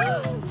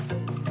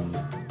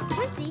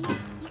 Quincy,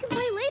 you can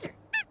play later.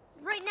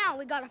 Right now,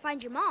 we gotta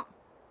find your mom.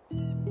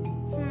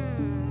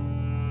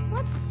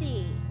 Let's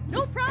see.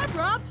 No problem,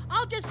 Rob.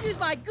 I'll just use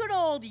my good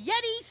old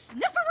Yeti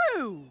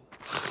snifferoo.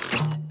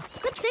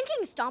 Good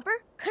thinking,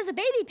 Stomper. 'Cause a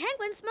baby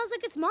penguin smells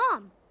like its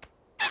mom.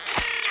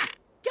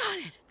 Got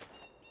it.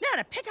 Now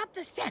to pick up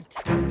the scent.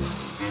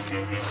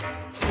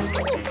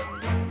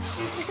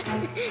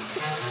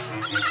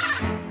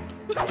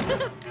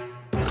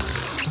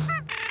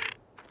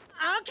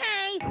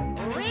 Okay,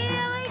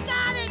 really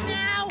got it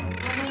now.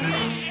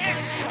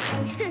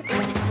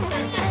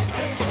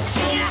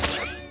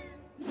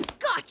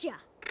 Gotcha!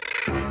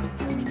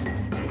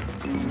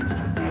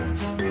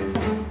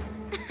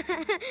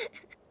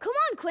 Come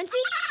on,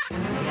 Quincy.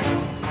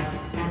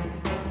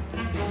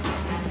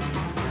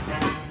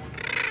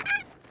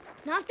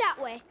 Not that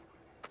way.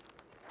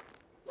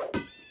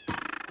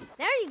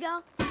 There you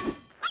go.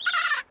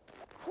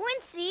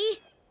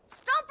 Quincy!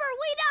 Stomper,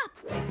 wait up!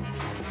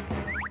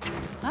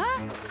 Huh?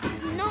 This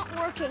is not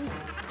working.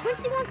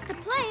 Quincy wants to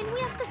play and we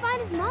have to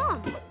find his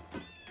mom.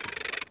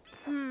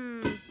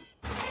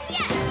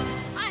 Yes!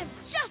 I have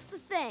just the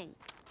thing.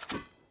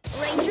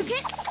 Ranger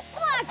kit,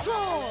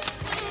 flagpole!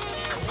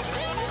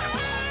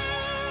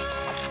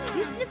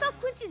 You sniff out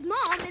Quincy's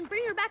mom and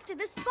bring her back to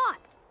this spot.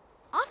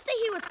 I'll stay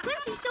here with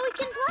Quincy so he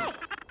can play.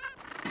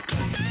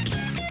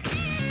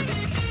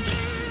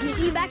 Meet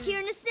you back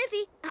here in a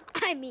sniffy.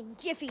 I mean,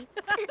 jiffy.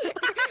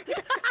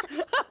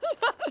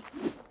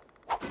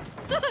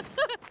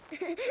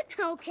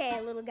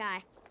 Okay, little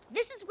guy.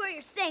 This is where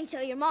you're staying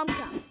till your mom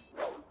comes.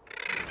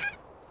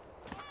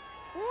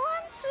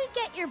 Once we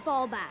get your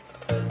ball back.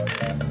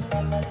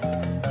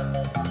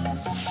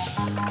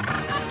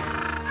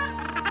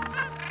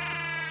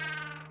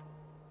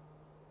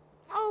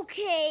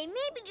 Okay,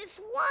 maybe just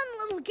one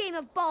little game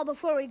of ball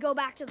before we go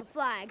back to the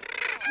flag.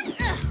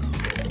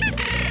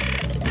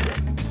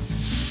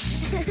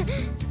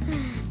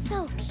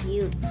 So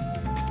cute.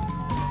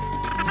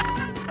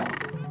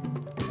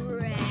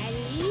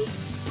 Ready?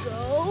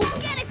 Go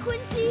get it,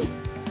 Quincy!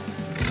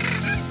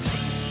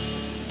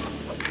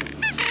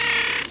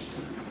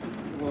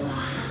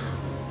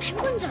 Wow,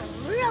 penguins are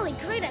really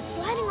great at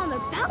sliding on their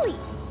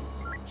bellies.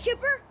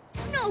 Chipper,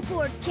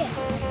 snowboard kick.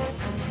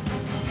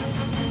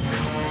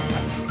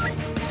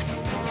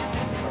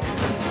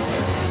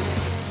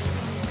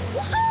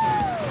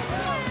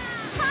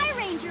 Hi,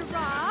 Ranger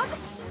Rob.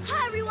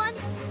 Hi, everyone.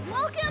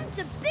 Welcome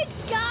to Big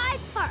Sky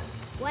Park.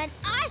 When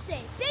I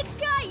say Big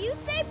Sky, you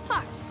say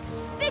Park.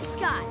 Big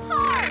Sky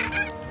Park.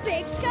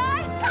 Big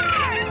Sky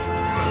Park.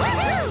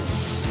 Woohoo!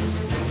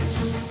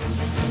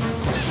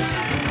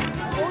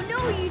 Oh,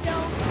 no, you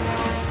don't.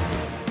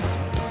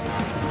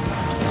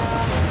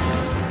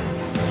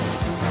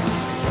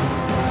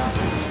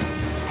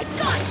 I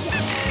gotcha.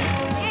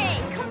 Hey,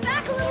 come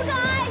back, little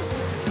guy.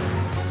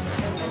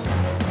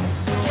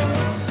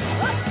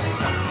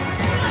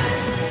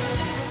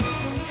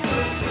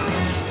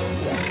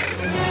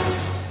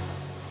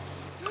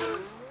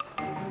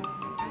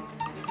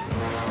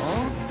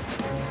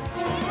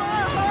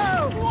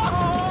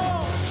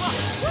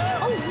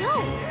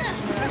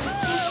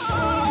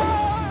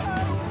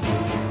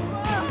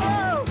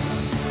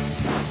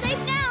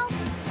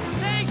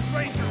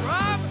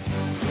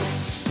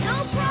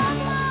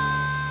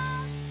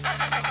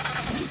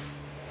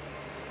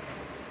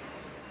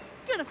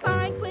 gonna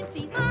find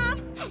Quincy's mom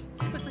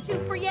with the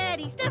super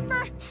Yeti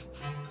sniffer.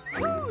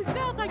 Ooh,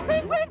 smells like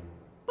penguin.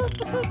 Boop,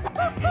 boop, boop,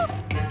 boop,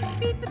 boop.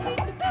 Beep, beep, beep,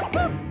 beep, boop,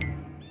 boop.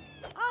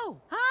 Oh,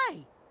 hi.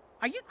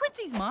 Are you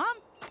Quincy's mom?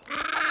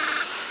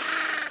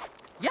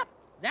 Yep,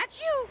 that's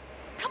you.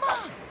 Come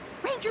on.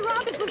 Ranger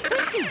Rob is with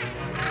Quincy.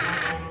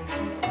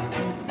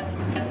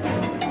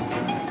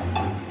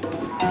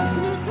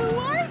 Look who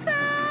I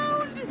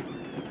found.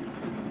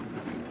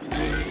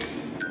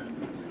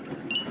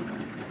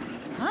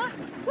 Huh?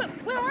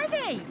 Where are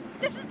they?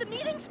 This is the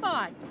meeting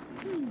spot.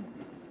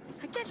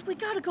 I guess we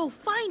gotta go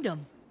find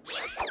them.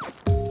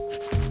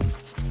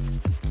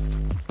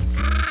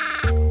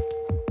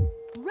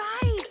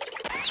 Right.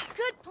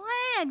 Good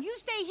plan. You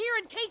stay here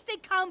in case they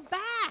come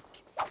back.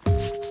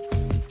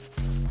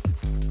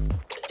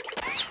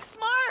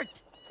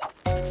 Smart.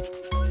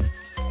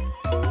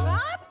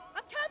 Rob,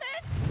 I'm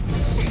coming.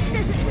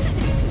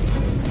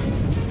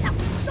 That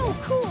was so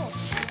cool.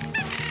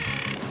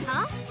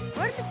 Huh?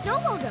 Where did the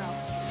snowball go?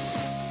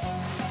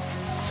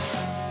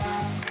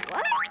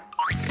 What?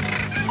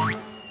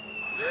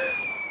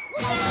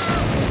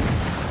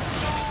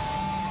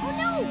 Oh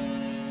no!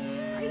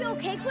 Are you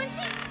okay,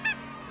 Quincy?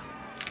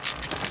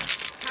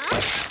 Huh?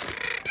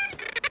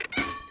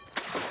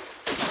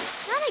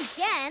 Not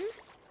again.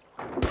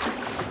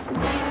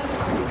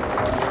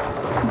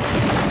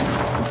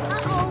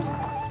 Uh-oh.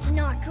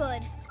 Not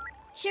good.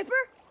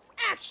 Chipper,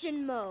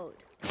 action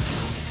mode.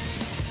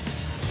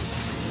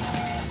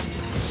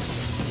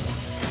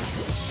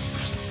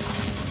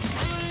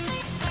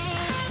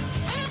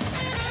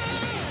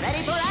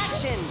 Ready for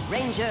action,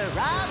 Ranger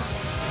Rob.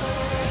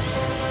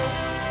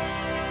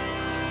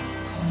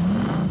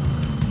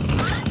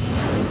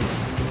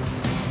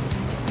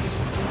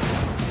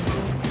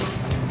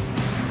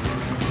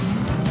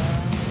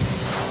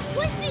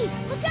 Quincy,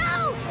 look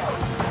out!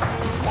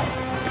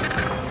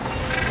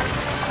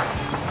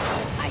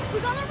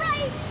 Iceberg on the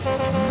right!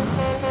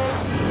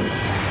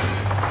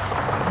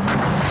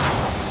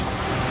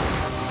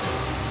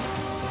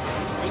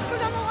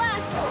 Iceberg on the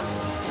left!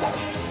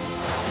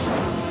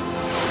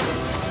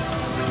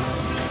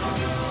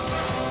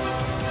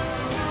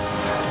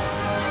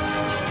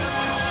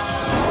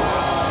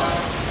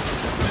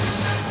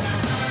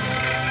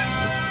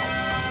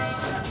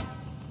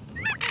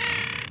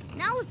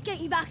 Now let's get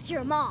you back to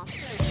your mom.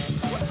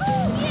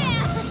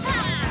 Yeah!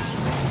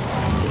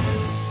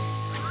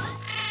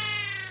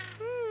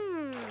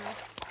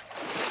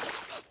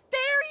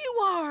 There you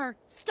are.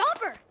 Stop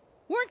her!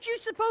 Weren't you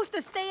supposed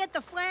to stay at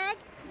the flag?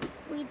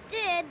 We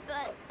did,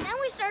 but then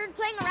we started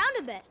playing around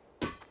a bit.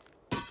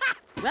 Ha!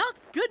 Well,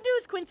 good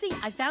news, Quincy.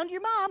 I found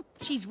your mom.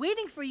 She's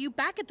waiting for you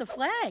back at the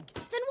flag.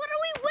 Then what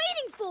are we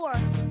waiting for?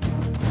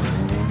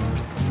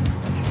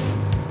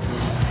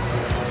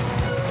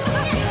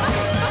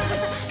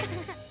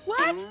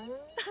 What?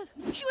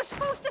 She was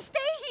supposed to stay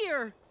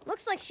here.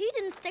 Looks like she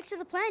didn't stick to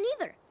the plan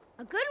either.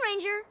 A good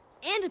ranger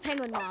and a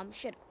penguin mom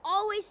should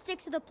always stick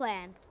to the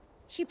plan.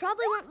 She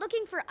probably went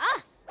looking for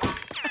us.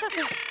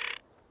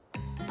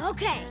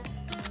 Okay.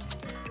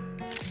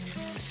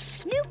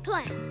 New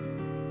plan.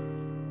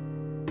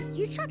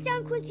 You track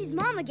down Quincy's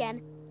mom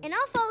again, and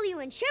I'll follow you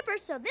and Chipper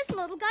so this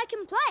little guy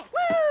can play.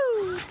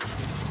 Woo!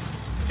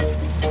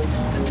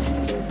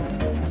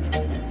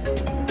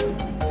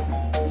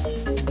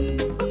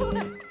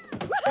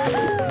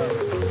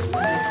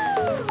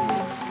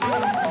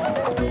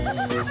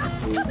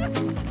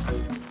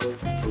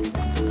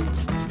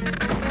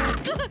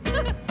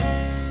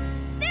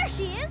 There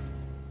she is.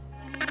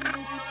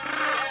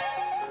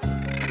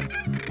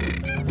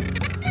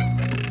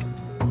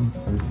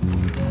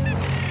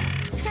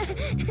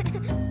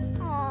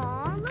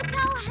 Aw, look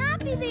how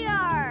happy they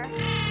are.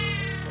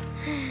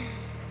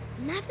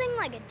 Nothing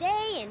like a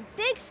day in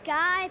Big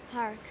Sky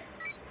Park.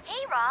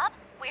 Hey, Rob.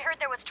 We heard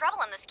there was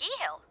trouble on the ski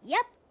hill.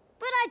 Yep,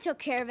 but I took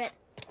care of it.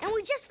 And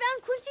we just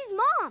found Quincy's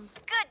mom.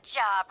 Good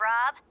job,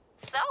 Rob.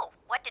 So,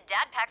 what did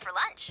Dad pack for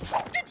lunch?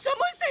 Did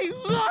someone say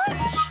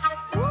lunch?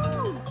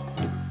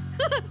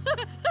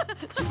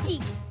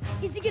 Deeks,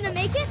 is he gonna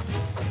make it?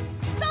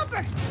 Stop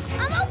her!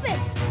 I'm open!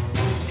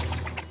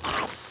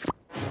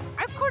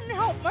 I couldn't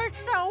help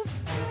myself.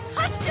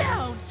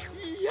 Touchdown!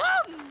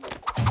 Yum!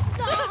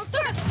 Stop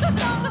her!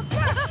 Stop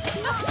her!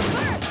 Stop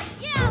her!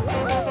 Yeah!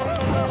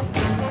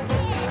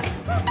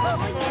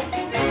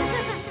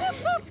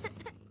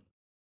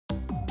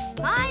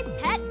 My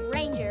pet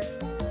ranger.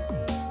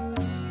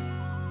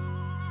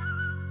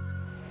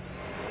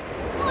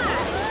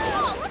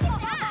 Wow, look at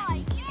that!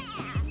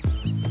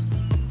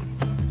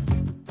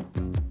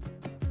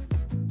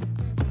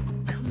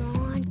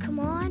 Come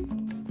on.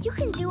 You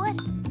can do it.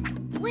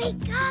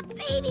 Wake up,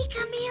 baby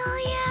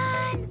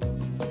chameleon!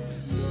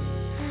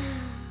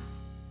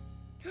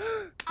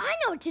 I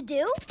know what to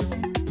do.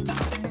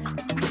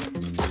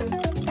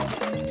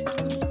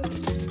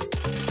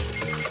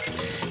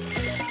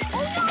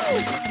 Oh no!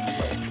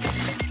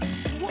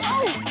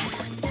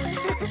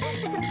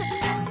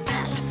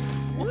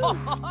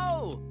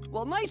 Whoa!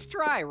 Well, nice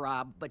try,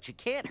 Rob, but you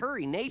can't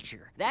hurry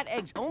nature. That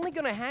egg's only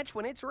gonna hatch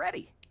when it's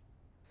ready.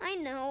 I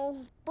know,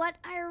 but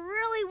I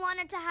really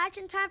wanted to hatch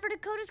in time for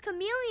Dakota's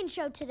chameleon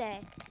show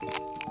today.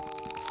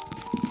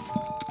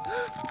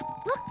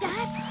 Look,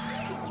 Dad!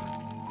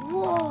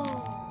 Whoa!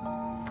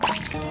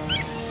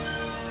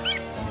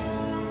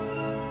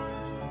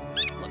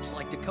 Looks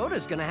like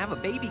Dakota's gonna have a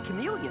baby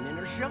chameleon in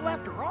her show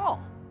after all.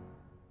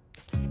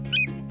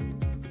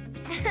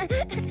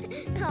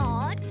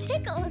 Aw,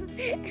 tickles.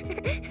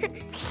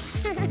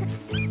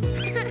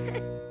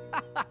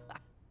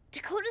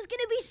 Dakota's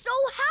gonna be so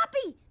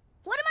happy!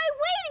 What am I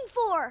waiting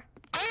for?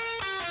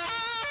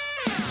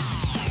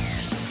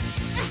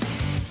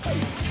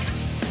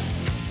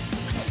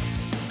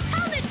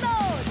 Helmet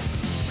mode!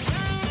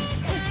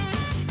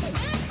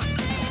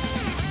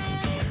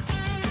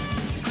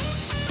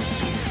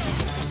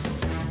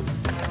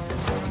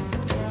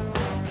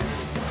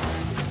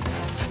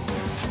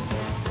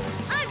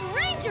 I'm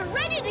Ranger,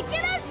 ready to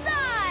get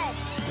outside!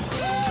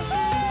 Woo-hoo!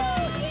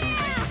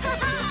 Yeah!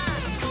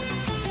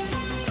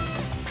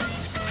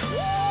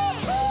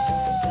 Woo-hoo!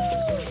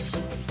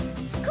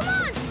 Come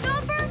on,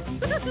 Stomper!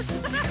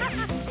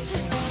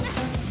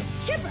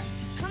 Chipper,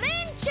 come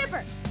in,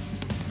 Chipper!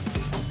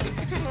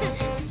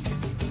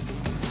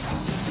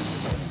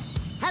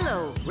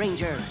 Hello,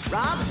 Ranger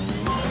Rob.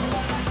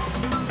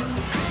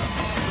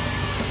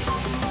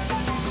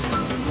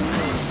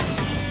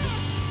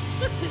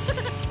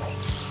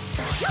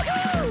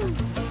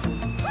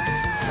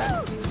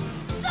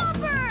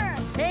 Stomper!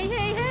 Hey,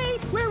 hey, hey!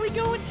 Where are we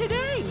going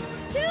today?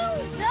 To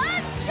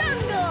the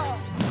jungle!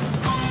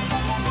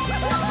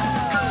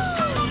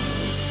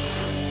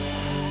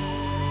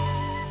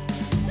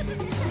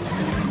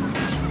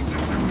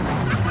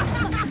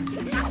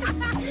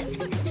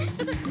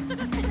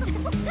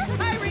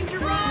 Hi, Ranger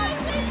Rob!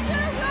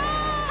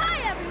 Hi,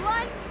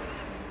 everyone!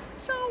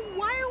 So,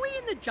 why are we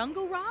in the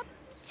jungle, Rob?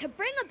 To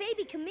bring a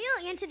baby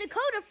chameleon to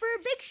Dakota for a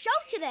big show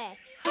today.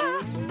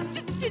 Huh?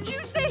 Did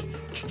you say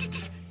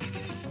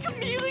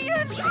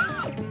chameleon?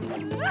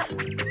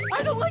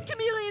 I don't like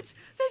chameleons.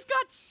 They've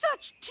got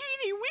such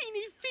teeny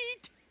weeny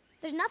feet.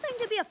 There's nothing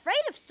to be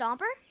afraid of,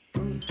 Stomper.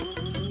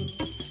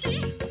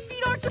 See?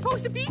 Feet aren't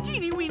supposed to be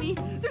teeny weeny.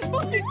 They're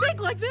supposed to be big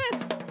like this.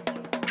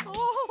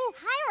 Oh.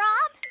 Hi,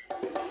 Rob.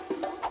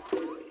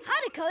 Hi,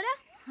 Dakota.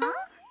 Huh?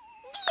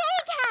 The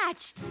egg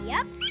hatched.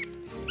 Yep.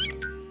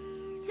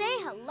 Say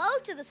hello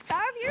to the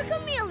star of your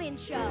chameleon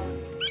show.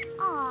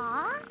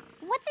 Aw.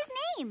 What's his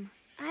name?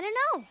 I don't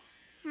know.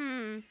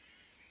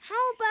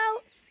 How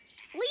about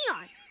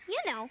Leon? You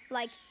know,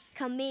 like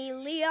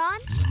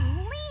chameleon.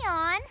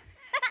 Leon?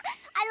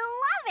 I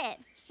love it.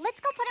 Let's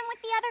go put him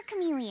with the other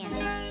chameleons.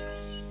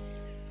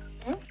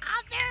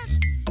 Other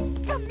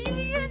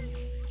chameleons?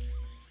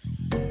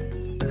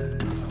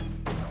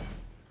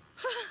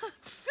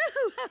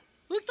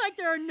 Looks like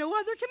there are no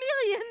other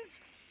chameleons.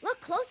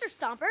 Look closer,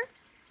 Stomper.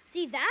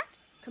 See that?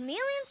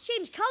 Chameleons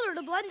change color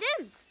to blend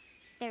in.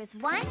 There's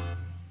 1,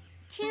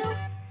 2,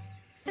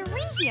 3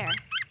 here.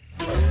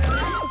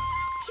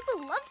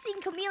 People love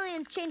seeing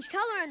chameleons change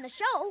color in the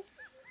show.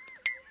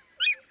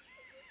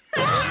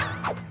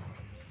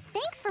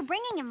 Thanks for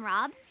bringing him,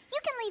 Rob. You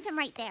can leave him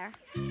right there.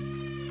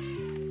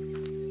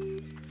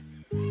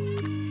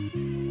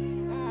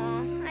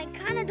 I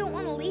kind of don't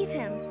want to leave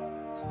him.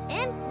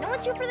 And no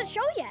one's here for the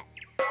show yet.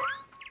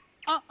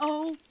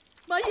 Uh-oh.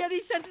 My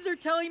Yeti senses are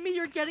telling me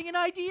you're getting an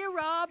idea,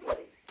 Rob.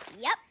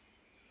 Yep.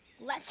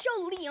 Let's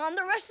show Leon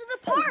the rest of the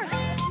park.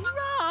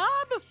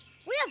 Rob!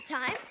 We have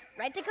time,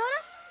 right,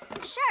 Dakota?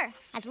 Sure,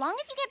 as long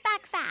as you get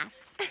back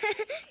fast.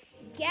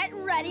 Get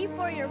ready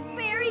for your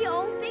very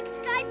own Big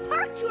Sky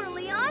Park tour,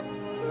 Leon.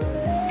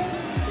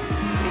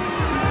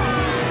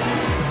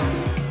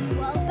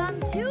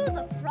 Welcome to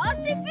the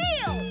Frosty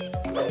Fields.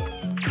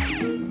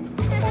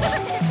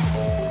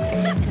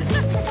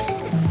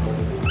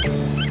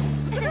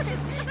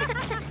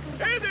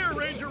 Hey there,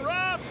 Ranger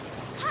Rob!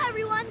 Hi,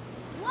 everyone.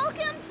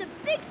 Welcome to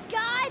Big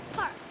Sky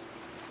Park.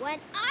 When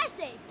I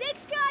say Big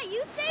Sky,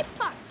 you say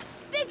Park.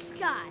 Big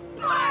Sky.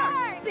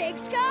 Park! Big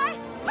Sky.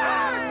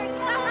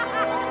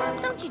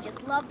 Park! Don't you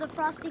just love the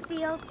Frosty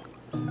Fields?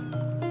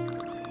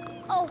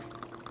 Oh,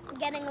 I'm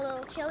getting a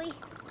little chilly.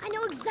 I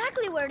know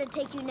exactly where to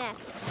take you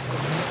next.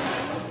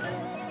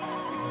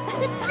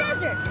 The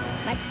desert,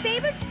 my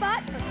favorite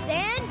spot for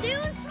sand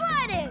dune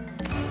sliding.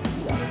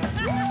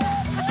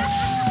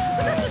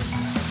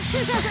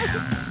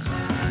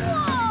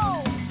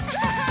 Whoa!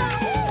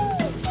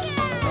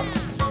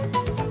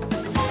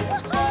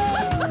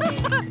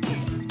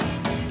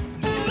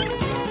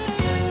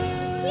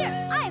 Here,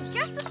 I have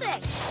just the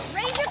thing.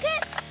 Ranger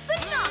kit,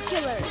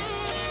 binoculars.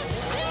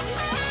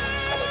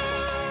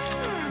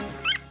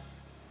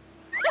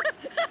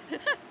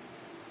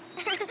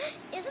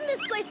 Isn't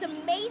this place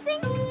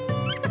amazing?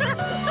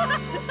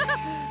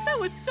 That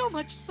was so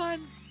much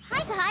fun.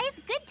 Hi, guys.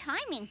 Good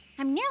timing.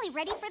 I'm nearly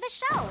ready for the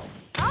show.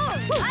 All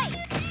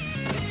right.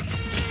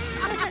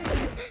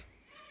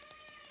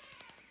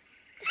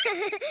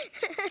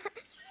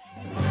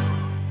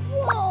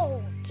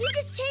 Whoa! He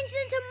just changed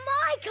it into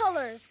my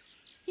colors.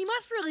 He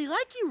must really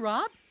like you,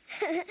 Rob.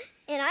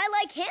 And I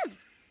like him.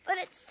 But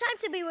it's time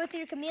to be with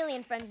your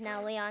chameleon friends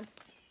now, Leon.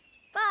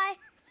 Bye.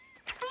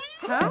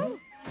 Huh?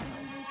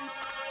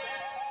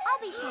 I'll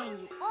be showing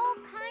you all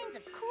kinds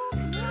of cool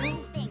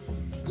chameleon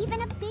things.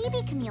 Even a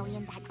baby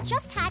chameleon that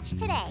just hatched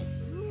today.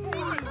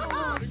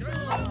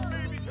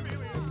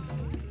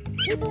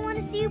 People want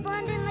to see you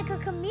blend in like a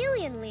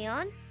chameleon,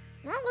 Leon.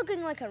 Not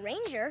looking like a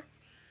ranger.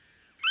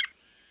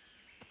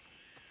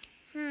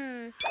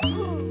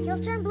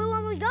 He'll turn blue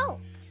when we go.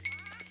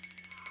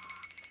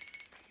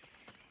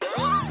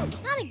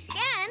 Not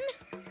again!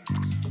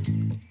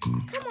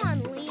 Come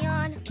on,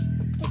 Leon.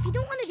 If you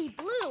don't want to be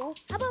blue,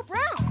 how about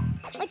brown?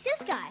 Like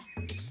this guy.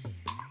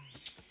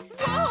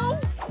 Whoa!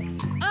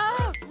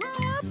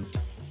 Rob!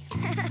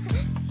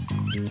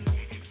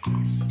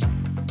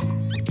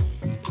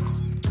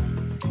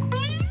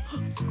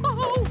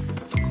 Oh!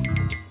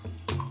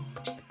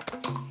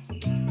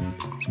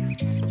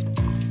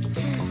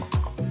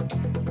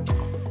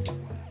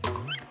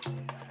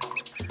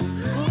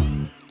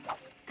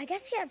 I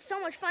guess he had so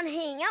much fun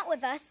hanging out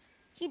with us,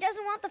 he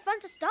doesn't want the fun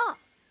to stop.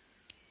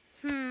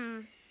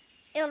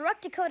 It'll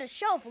wreck Dakota's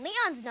show if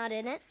Leon's not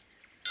in it.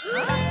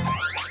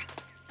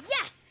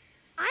 Yes!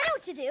 I know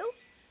what to do.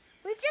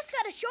 We've just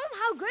got to show him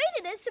how great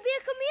it is to be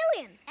a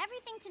chameleon.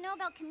 Everything to know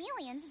about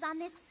chameleons is on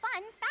this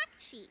fun fact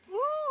sheet.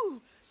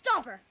 Ooh!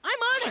 Stomper.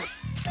 I'm on it!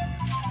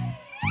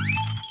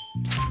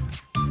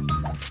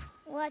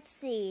 Let's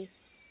see.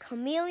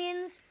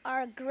 Chameleons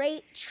are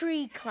great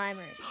tree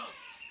climbers.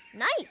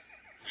 Nice.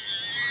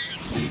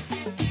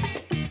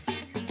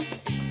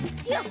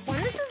 See how fun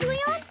this is,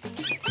 Leon?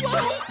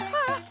 Whoa!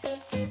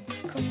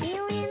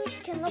 Chameleons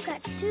can look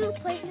at 2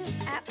 places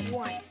at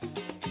once.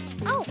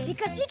 Oh,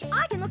 because each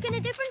eye can look in a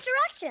different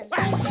direction.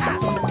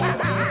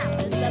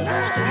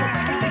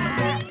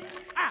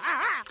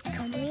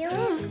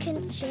 Chameleons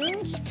can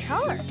change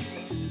color.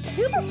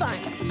 Super fun.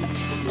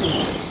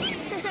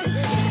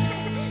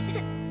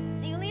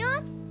 See,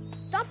 Leon?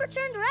 Stomper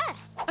turned red.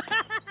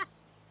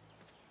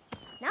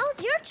 Now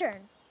it's your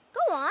turn.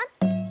 Go on.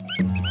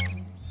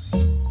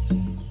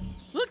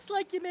 Looks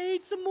like you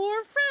made some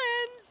more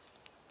friends.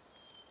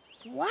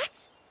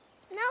 What?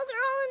 Now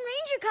they're all in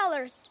ranger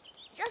colors.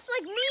 Just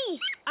like me.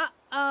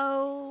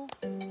 Uh-oh.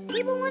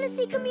 People want to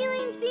see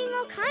chameleons being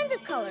all kinds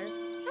of colors,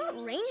 not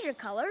ranger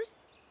colors.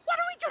 What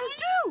are we gonna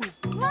do?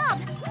 Rob!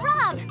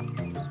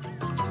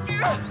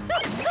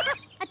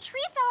 A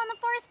tree fell on the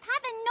forest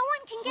path and no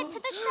one can get to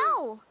the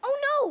show. Oh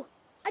no!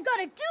 I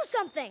gotta do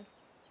something.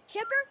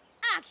 Chipper,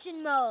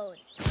 action mode.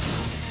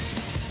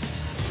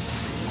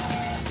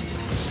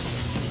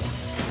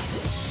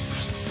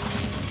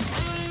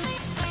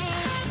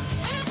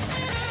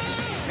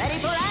 Ready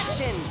for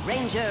action,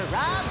 Ranger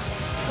Rob.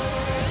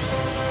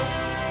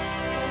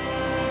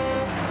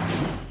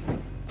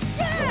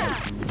 Yeah!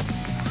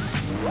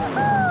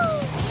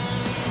 Woohoo!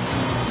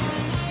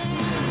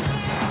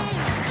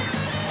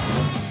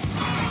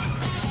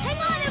 Hang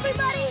on,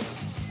 everybody!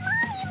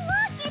 Mommy,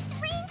 look! It's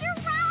Ranger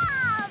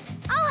Rob!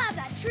 I'll have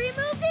that tree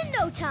moved in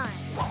no time.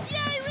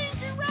 Yay,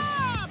 Ranger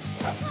Rob!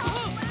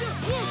 Wow,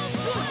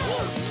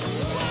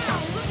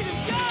 look at him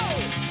go!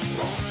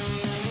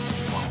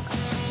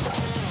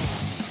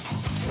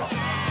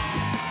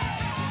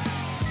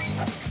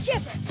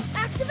 Chipper,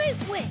 activate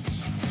winch.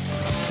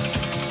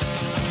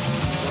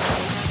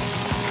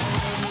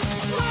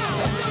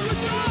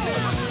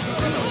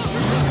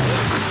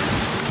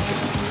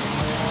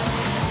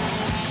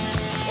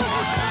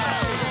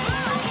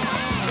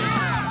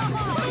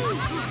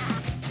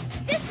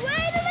 This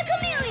way to the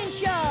chameleon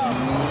show.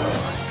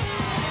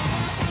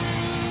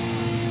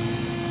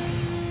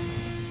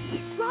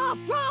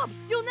 Rob,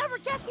 you'll never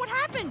guess what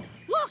happened.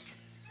 Look!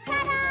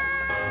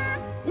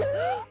 Ta-da!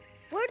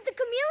 Where did the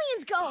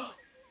chameleons go?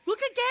 Look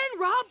again,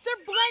 Rob.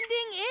 They're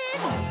blending in.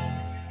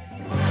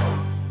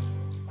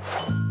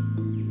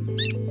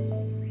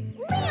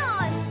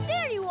 Leon,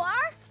 there you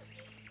are.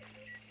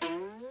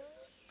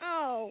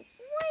 Oh,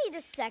 wait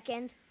a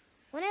second.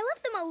 When I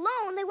left them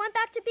alone, they went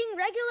back to being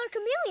regular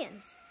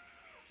chameleons.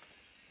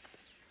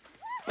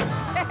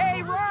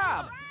 Hey,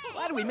 Rob!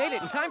 Glad we made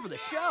it in time for the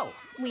show.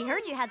 We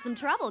heard you had some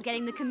trouble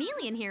getting the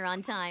chameleon here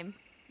on time.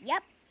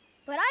 Yep,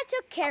 but I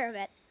took care of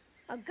it.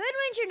 A good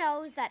ranger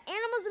knows that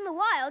animals in the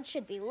wild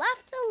should be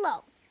left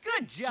alone.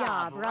 Good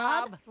job,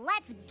 Rob.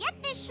 Let's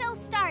get this show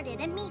started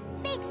and meet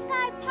Big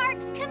Sky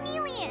Park's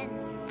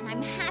chameleons. And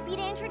I'm happy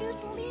to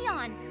introduce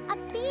Leon, a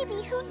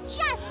baby who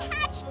just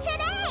hatched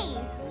today.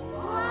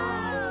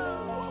 Whoa!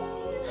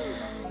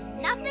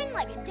 Nothing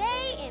like a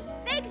day in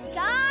Big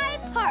Sky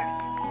Park.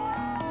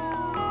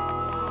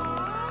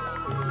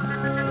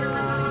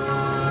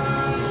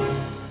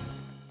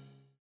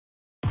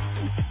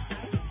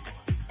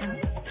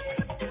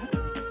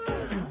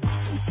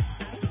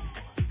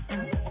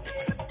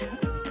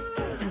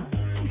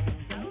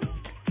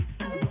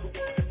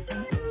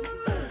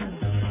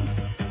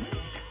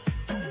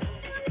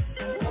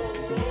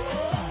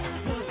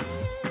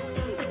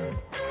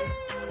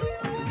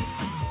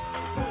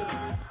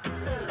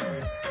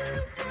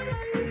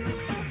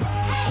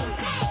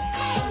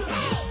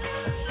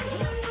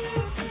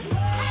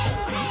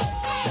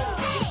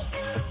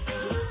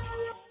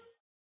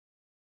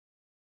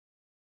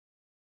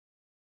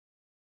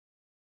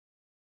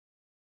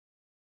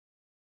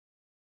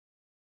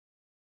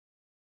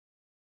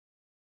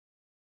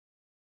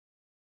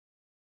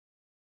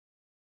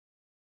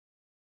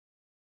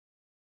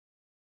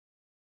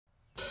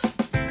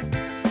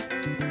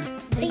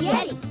 the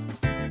Yeti.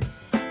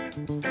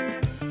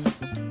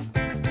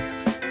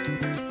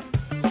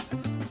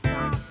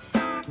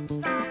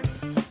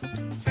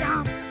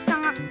 Stomp,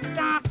 stomp,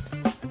 stomp.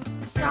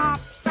 Stomp,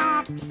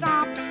 stomp,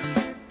 stomp.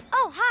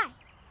 Oh, hi.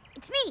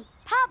 It's me,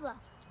 Pablo.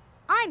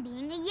 I'm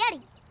being a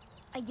Yeti.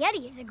 A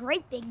Yeti is a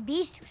great big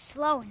beast who's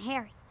slow and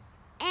hairy.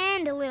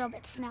 And a little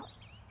bit smelly.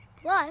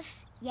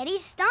 Plus, Yetis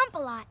stomp a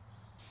lot.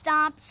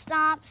 Stomp,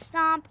 stomp,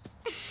 stomp.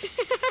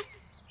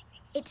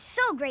 It's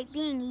so great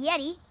being a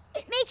Yeti,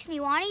 it makes me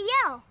want to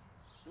yell.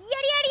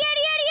 Yeti, Yeti,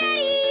 Yeti, Yeti,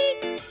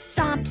 Yeti!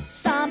 Stomp,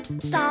 stomp,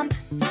 stomp.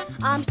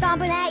 I'm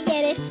stomping that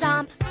Yeti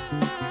stomp.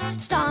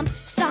 Stomp,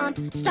 stomp,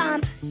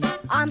 stomp.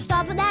 I'm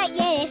stomping that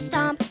Yeti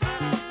stomp.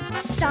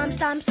 Stomp,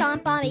 stomp,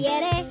 stomp on the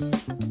Yeti.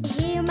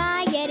 Hear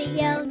my Yeti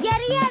yell,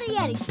 Yeti, Yeti,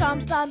 Yeti.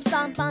 Stomp, stomp,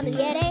 stomp on the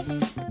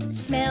Yeti.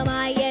 Smell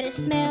my Yeti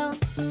smell.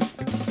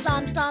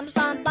 Stomp, stomp,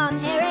 stomp, I'm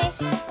hairy.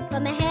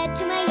 From my head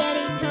to my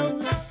Yeti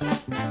toes.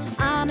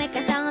 I'll make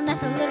a sound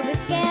that's a little bit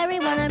scary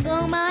when I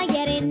blow my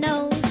Yeti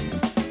nose.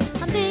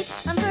 I'm big,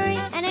 I'm furry,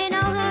 and in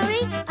no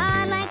hurry.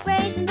 I like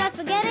raisins and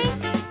spaghetti.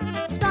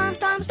 Stomp,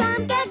 stomp,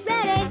 stomp, get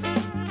ready.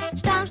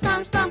 Stomp,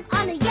 stomp, stomp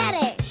on the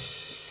Yeti.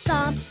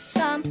 Stomp,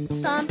 stomp,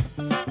 stomp.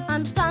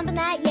 I'm stomping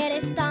that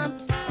Yeti stomp.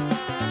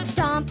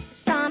 Stomp,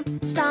 stomp,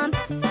 stomp.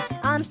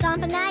 I'm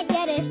stomping that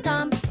Yeti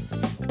stomp.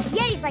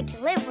 Yetis like to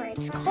live where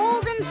it's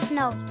cold and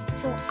snowy,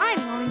 so I'm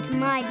going to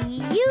my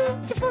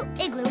beautiful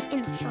igloo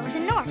in the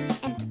frozen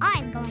north, and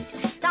I'm going to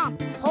stomp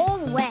the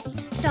whole way.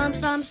 Stomp,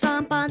 stomp,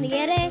 stomp on the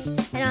Yeti,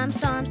 and I'm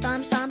stomp,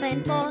 stomp,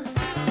 stomping forth.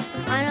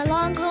 On a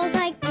long cold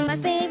hike to my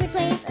favorite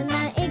place, in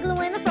that igloo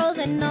in the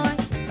frozen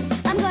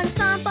north. I'm gonna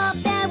stomp up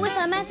there with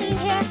my messy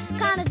hair,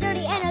 kinda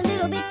dirty and a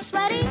little bit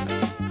sweaty.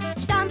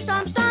 Stomp,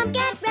 stomp, stomp,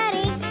 get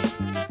ready.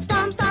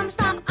 Stomp, stomp,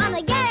 stomp on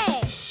the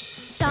Yeti.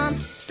 Stomp,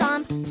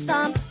 stomp,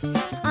 stomp.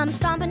 I'm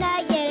stomping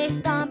that Yeti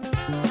stomp.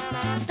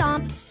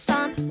 Stomp,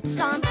 stomp,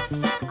 stomp.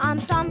 I'm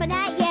stomping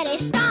that Yeti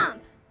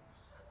stomp.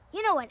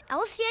 You know what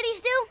else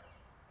Yetis do?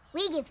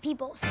 We give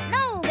people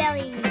snow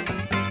bellies.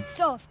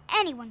 So if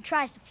anyone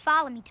tries to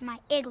follow me to my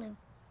igloo,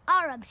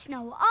 I'll rub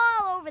snow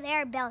all over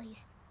their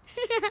bellies.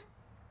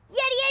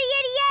 Yeti, Yeti,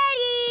 Yeti,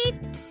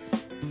 Yeti!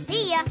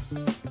 See ya.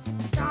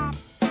 Stomp.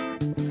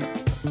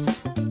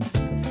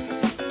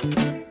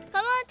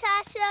 Come on,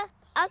 Tasha.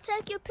 I'll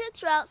take your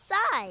picture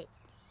outside.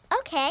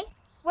 Okay,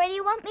 where do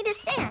you want me to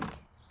stand?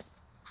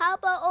 How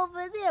about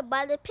over there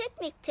by the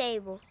picnic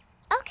table?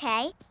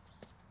 Okay.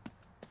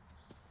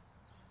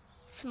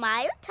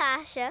 Smile,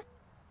 Tasha.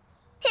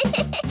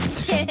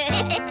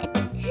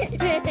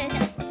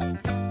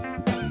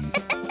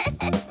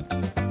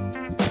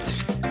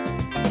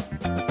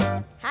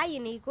 Hi,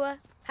 Uniqua.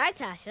 Hi,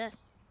 Tasha.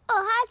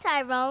 Oh, hi,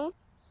 Tyrone.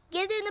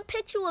 Get in a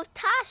picture with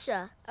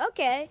Tasha.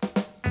 Okay.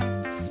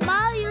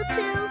 Smile, you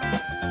two.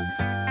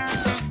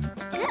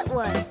 Good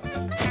one.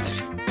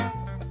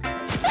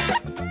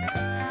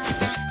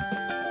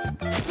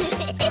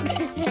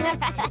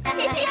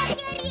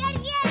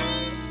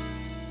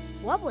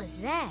 What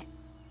was that?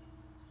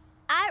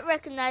 I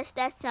recognize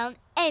that sound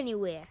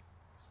anywhere.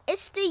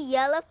 It's the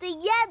yell of the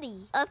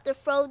Yeti of the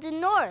frozen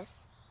north.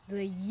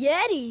 The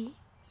Yeti?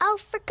 Oh,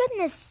 for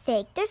goodness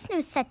sake, there's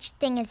no such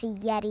thing as a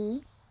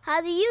Yeti.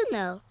 How do you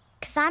know?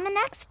 'Cause I'm an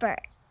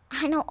expert.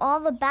 I know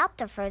all about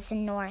the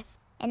frozen north.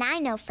 And I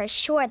know for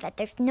sure that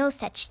there's no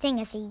such thing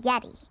as a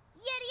Yeti.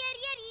 Yeti,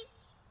 Yeti, Yeti.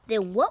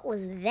 Then what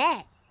was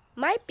that?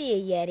 Might be a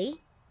Yeti.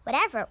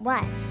 Whatever it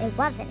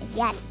wasn't a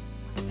Yeti.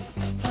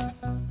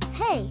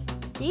 Hey,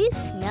 do you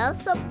smell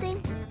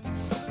something?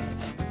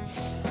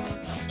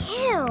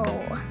 Ew.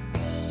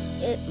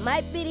 It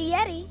might be the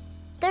Yeti.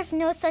 There's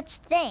no such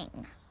thing.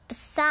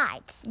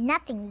 Besides,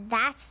 nothing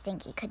that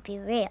stinky could be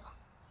real.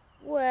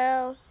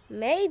 Well,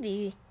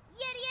 maybe.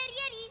 Yeti, Yeti,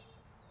 Yeti.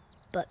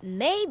 But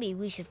maybe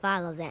we should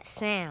follow that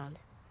sound.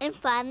 And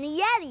find the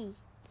Yeti.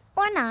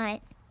 Or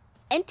not.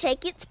 And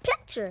take its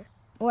picture.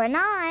 Or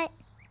not.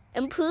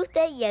 And prove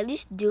that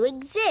Yetis do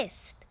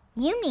exist.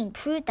 You mean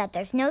prove that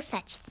there's no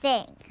such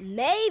thing.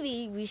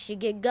 Maybe we should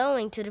get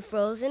going to the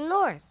frozen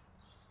north.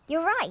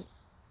 You're right.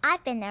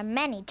 I've been there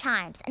many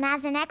times, and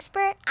as an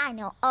expert, I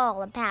know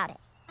all about it.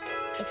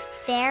 It's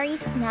very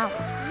snowy.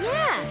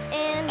 Yeah,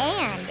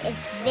 And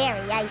it's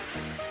very icy.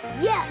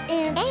 Yeah,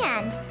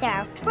 And there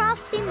are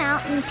frosty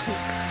mountain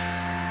peaks.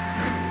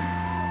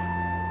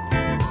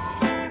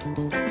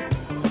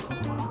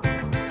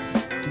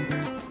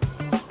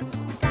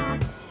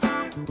 Stomp,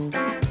 stomp,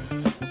 stomp.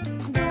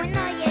 I'm doing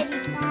the Yeti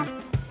stomp.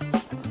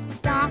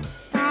 Stomp,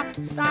 stomp,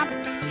 stomp.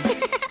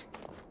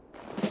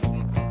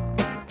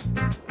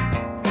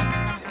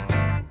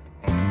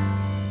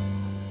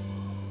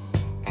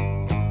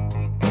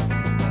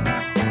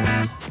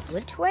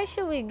 Which way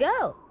should we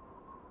go?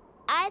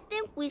 I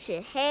think we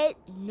should head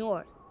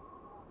north.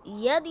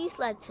 Yetis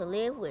like to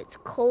live where it's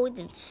cold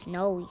and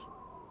snowy.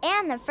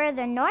 And the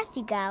further north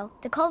you go,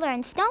 the colder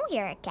and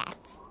snowier it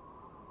gets.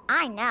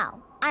 I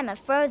know. I'm a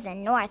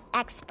frozen north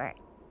expert.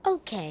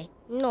 Okay,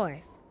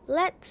 north.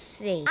 Let's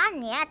see.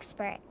 I'm the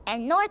expert,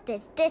 and north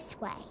is this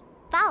way.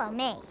 Follow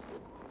me.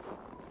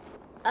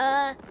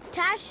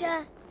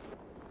 Tasha,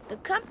 the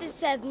compass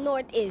says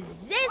north is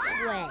this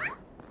way.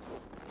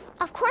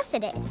 Of course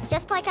it is,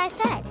 just like I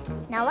said.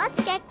 Now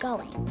let's get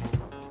going.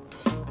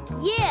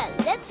 Yeah,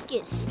 let's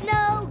get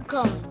snow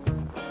going.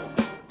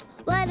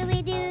 What do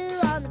we do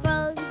on the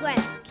frozen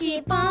ground?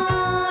 Keep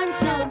on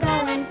snow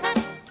going.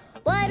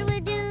 What do we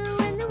do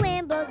when the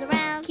wind blows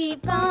around?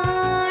 Keep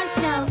on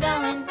snow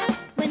going.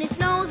 When it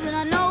snows in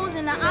our nose,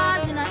 in our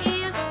eyes, in our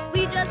ears,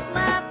 we just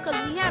laugh cause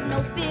we have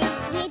no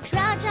fears. We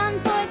trudge on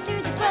forth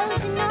through the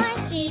frozen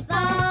north. Keep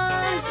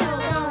on snow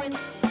going.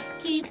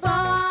 Keep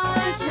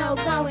on snow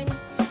going.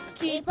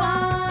 Keep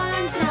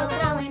on snow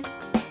going.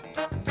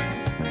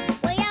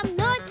 Way up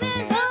north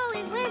there's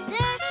always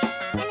winter,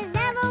 and it's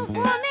never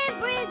warm and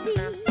breezy.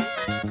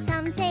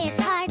 Some say it's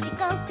hard to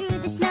go through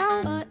the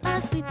snow, But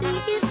us, we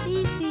think it's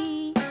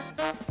easy.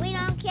 we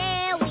don't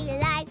care, we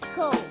like the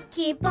cold.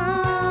 Keep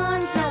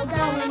on snow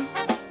going.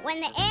 When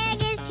the air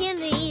gets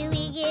chilly,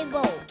 we get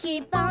bold.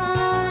 Keep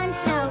on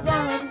snow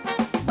going.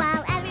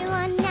 While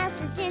everyone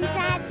else is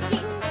inside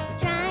sitting,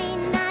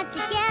 trying not to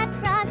get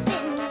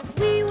frostbitten.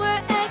 We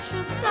wear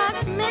extra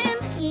socks,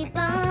 mittens. Keep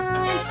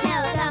on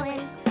snow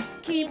going.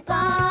 Keep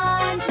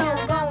on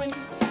snow going.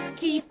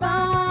 Keep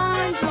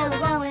on snow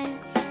going.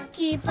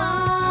 Keep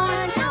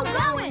on snow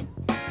going.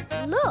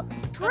 Look,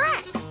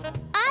 tracks.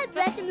 I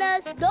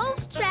recognize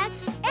those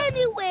tracks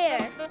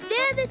anywhere.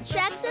 They're the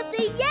tracks of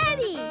the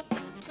Yeti.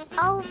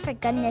 Oh, for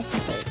goodness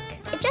sake.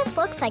 It just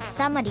looks like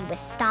somebody was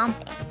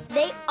stomping.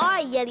 They are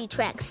Yeti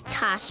tracks,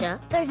 Tasha.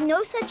 There's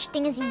no such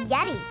thing as a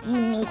Yeti,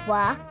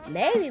 Uniqua.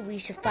 Maybe we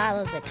should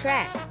follow the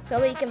tracks so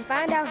we can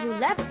find out who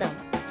left them.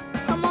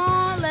 Come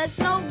on, let's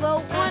snow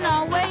go on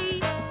our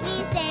way.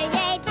 We say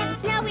yay to the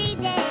snowy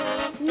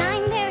day.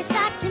 9 pair of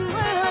socks and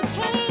we're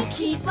okay.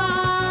 Keep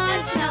on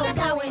snow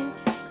going.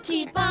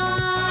 Keep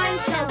on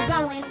snow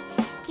going.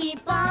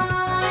 Keep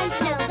on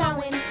snow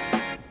going.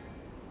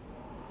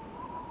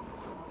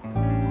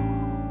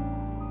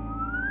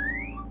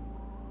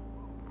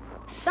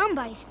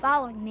 Somebody's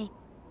following me.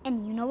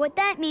 And you know what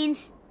that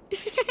means.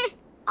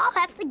 I'll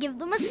have to give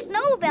them a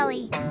snow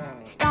belly.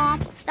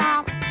 Stomp,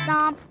 stomp,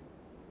 stomp.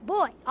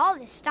 Boy, all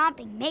this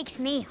stomping makes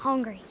me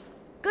hungry.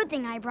 Good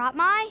thing I brought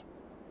my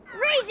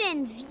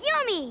raisins.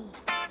 Yummy!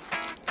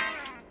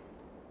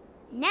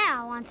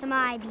 Now onto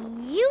my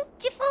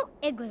beautiful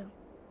igloo.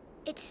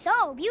 It's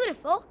so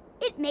beautiful,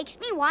 it makes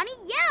me want to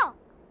yell.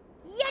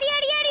 Yeti,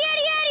 yeti, yeti,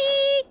 yeti, yeti!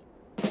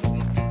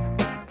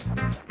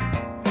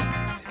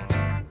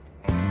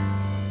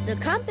 The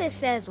compass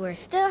says we're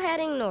still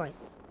heading north.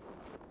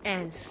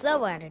 And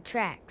so are the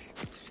tracks.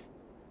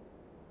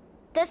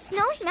 The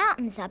snowy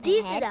mountains up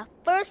These ahead. are the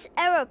first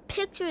ever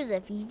pictures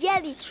of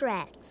Yeti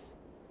tracks.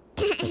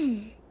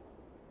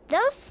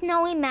 Those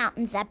snowy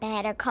mountains up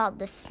ahead are called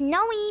the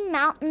Snowy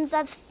Mountains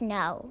of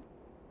Snow.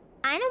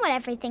 I know what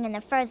everything in the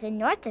frozen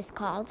north is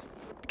called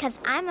because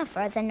I'm a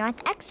frozen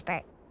north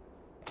expert.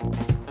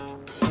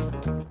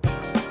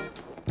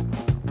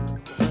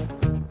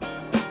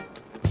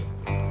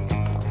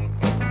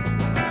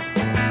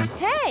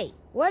 Hey,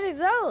 what is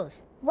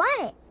those?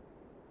 What?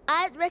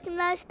 I'd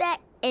recognize that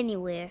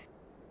anywhere.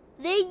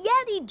 They're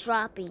Yeti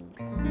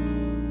droppings.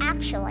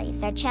 Actually,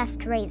 they're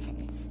just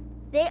raisins.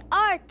 There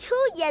are 2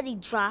 Yeti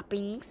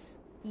droppings.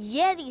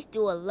 Yetis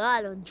do a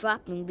lot of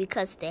dropping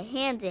because their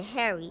hands are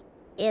hairy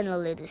and a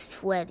little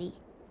sweaty.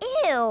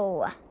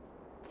 Ew.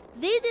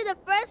 These are the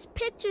first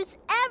pictures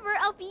ever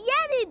of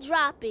Yeti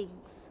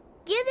droppings.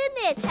 Get in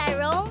there,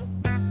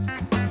 Tyrone.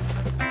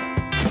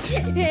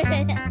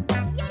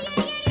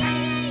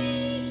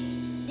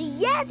 The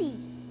Yeti.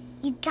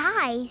 You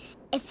guys,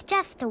 it's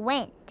just the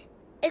wind.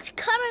 It's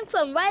coming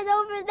from right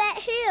over that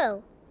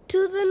hill.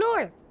 To the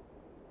north.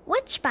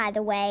 Which, by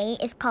the way,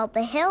 is called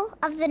the Hill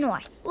of the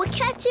North. We're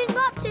catching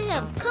up to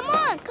him. Come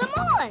on, come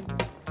on.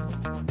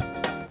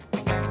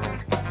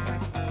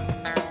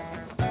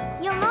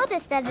 You'll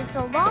notice that it's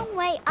a long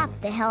way up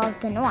the Hill of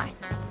the North.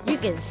 You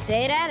can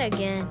say that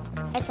again.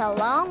 It's a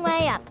long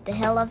way up the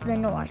Hill of the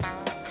North.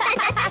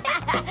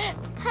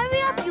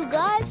 Hurry up, you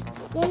guys.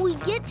 When we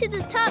get to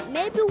the top,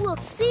 maybe we'll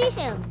see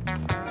him.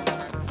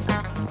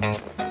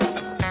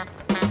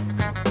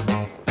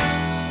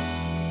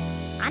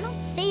 I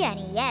don't see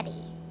any Yeti.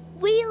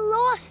 We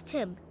lost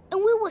him,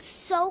 and we were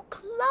so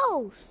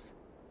close.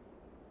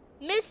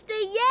 Mr.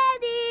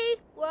 Yeti,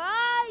 where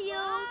are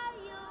you?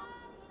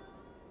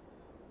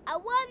 I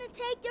want to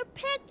take your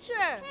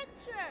picture.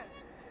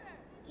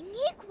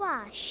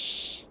 Uniqua,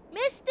 shh.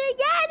 Mr.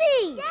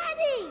 Yeti!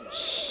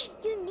 Shh,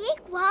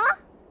 Uniqua.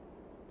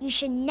 You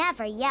should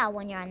never yell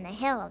when you're on the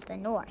Hill of the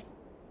North.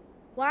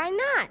 Why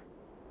not?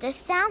 The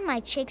sound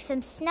might shake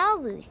some snow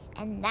loose,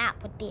 and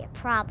that would be a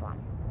problem.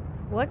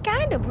 What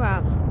kind of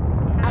problem?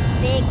 A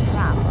big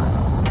problem.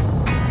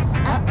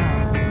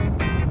 Uh-oh.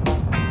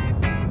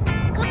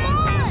 Come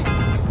on!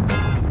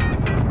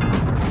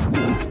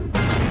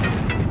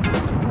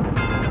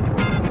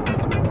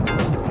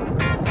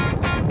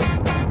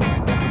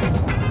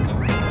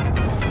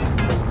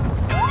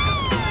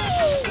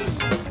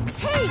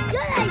 Hey,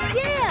 good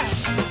idea!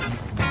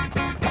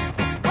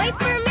 Wait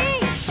for me!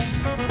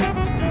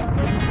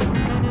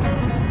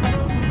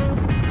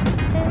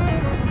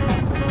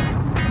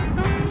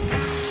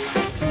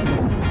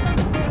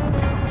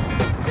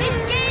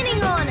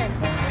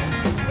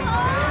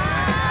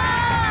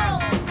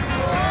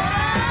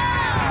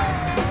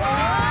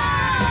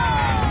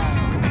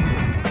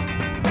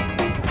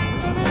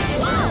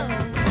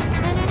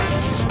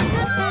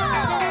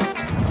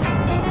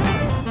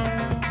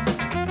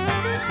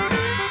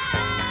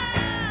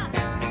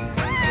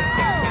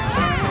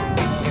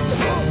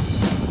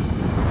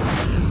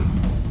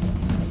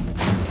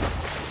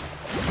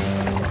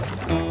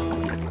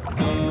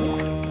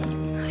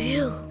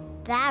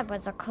 That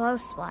was a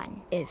close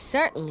one. It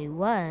certainly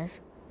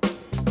was. I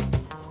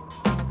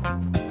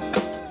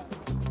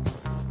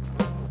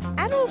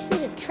don't see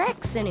the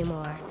tracks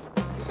anymore.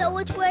 So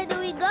which way do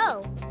we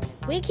go?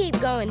 We keep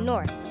going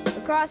north,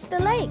 across the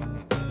lake.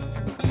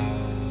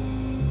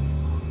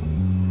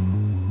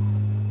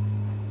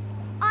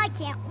 I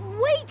can't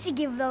wait to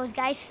give those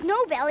guys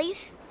snow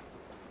bellies.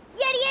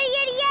 Yeti, yeti,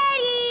 yeti,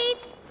 yeti!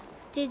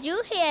 Did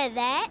you hear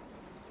that?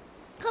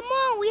 Come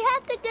on, we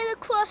have to get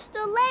across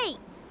the lake.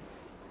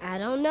 I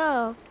don't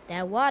know.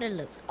 That water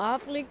looks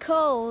awfully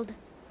cold.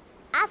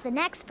 As an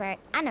expert,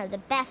 I know the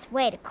best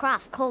way to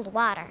cross cold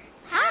water.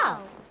 How?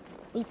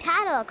 We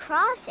paddle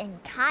across in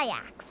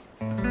kayaks.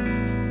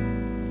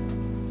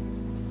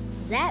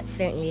 That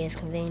certainly is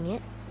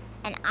convenient.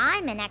 And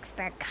I'm an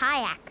expert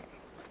kayaker.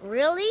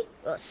 Really?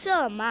 Well,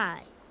 so am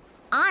I.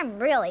 I'm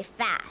really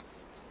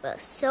fast. Well,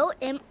 so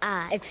am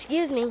I.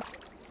 Excuse me.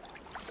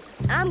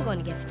 I'm going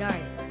to get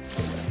started.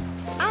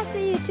 I'll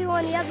see you two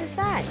on the other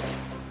side.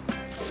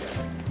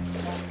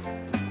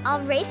 I'll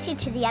race you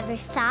to the other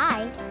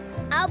side.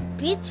 I'll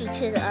beat you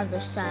to the other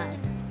side.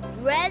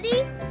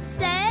 Ready,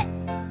 set,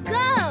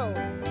 go!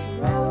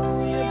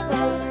 Roll your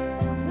boat,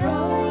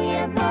 roll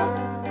your boat,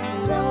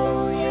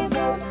 roll your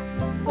boat,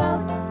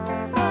 boat,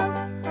 boat.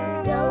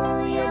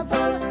 Roll your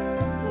boat,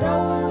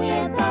 roll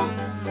your boat,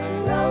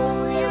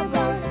 roll your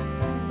boat,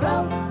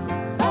 boat,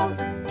 boat.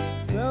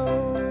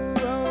 Roll,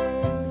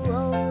 roll,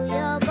 roll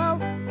your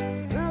boat.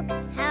 Look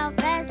how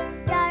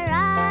fast I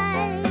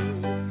ride.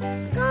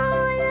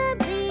 Gonna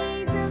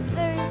be the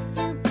first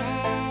to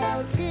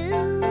paddle to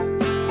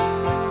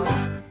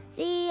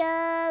the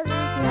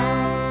other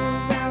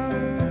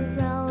side.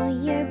 Roll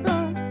your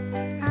boat,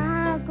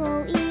 I'll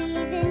go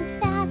even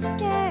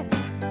faster.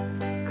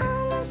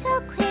 I'm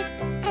so quick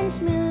and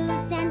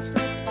smooth and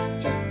slick.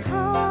 Just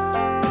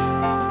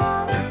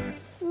call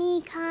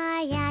me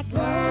kayak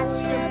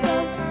master.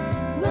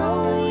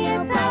 Roll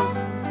your boat,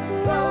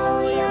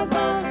 roll your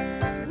boat,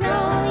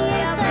 roll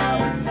your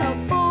boat. So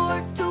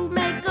for to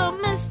make a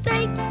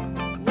mistake,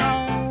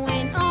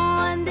 rowing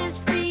on this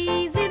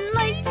freezing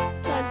lake.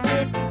 'Cause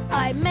if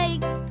I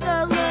make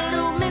a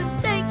little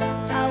mistake,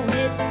 I'll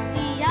hit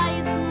the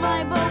ice,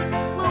 my boat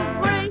will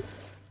break.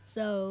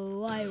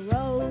 So I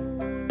row,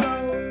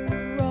 row,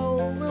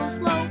 row real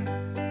slow,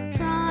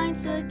 trying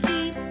to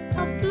keep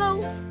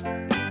afloat.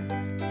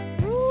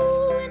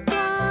 Ooh, and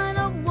kind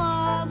of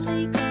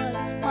wobbly 'cause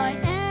my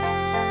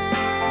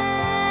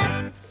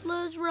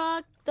antlers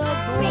rock the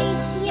boat.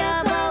 Race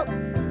your boat,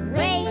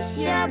 race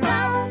your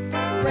boat,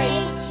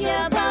 race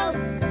your boat,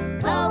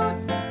 boat,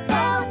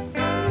 boat.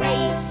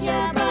 Race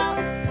your boat,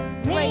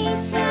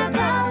 race your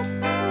boat,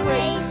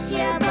 race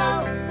your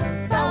boat,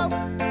 boat,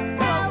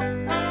 boat.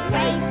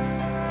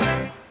 Race.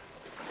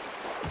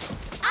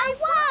 I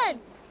won!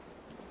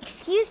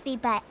 excuse me,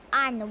 but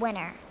I'm the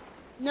winner.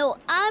 No,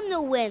 I'm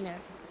the winner.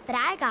 But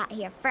I got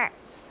here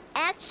first.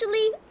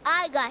 Actually,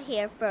 I got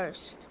here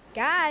first.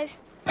 Guys,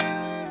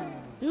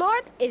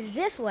 north is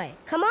this way.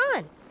 Come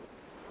on.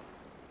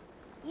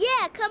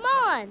 Yeah, come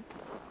on.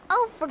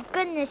 Oh, for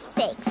goodness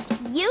sakes,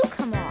 you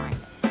come on.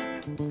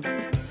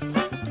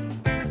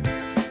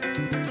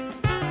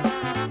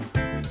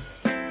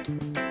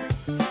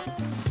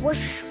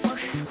 Whoosh,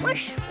 whoosh,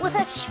 whoosh,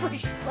 whoosh,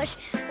 whoosh, whoosh,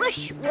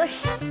 whoosh,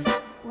 whoosh.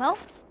 Well,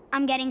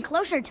 I'm getting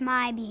closer to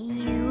my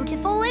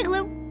beautiful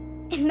igloo.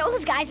 And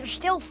those guys are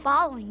still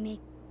following me.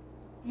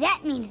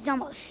 That means it's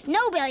almost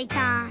snowbelly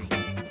time.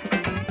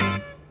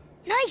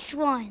 Nice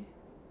one.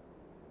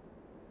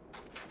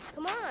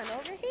 Come on,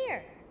 over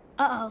here.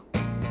 Uh-oh.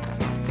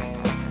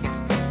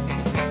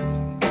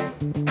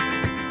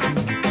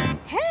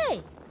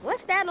 Hey,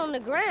 what's that on the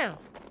ground?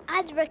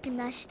 I'd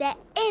recognize that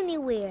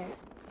anywhere.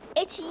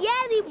 It's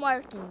Yeti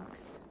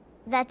markings.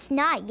 That's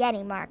not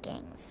Yeti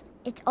markings.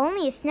 It's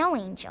only a snow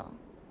angel.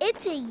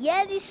 It's a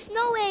Yeti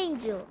snow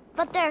angel.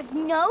 But there's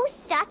no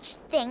such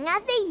thing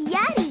as a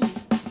Yeti.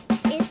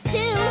 It's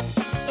two,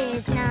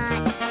 is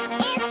not.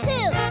 It's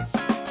two,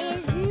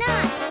 is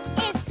not.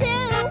 It's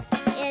two,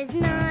 is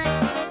not.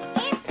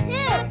 It's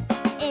two,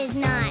 is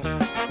not.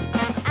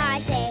 I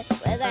say,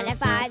 we're gonna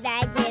find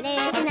that Yeti.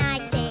 And I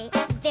say,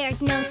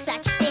 there's no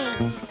such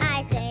thing.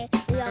 I say,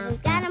 we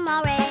almost got him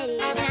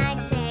already. And I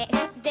say,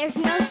 there's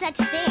no such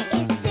thing.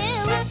 It's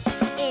two,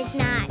 is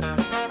not.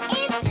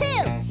 It's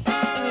two,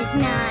 is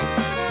not.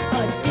 A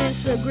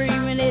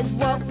disagreement is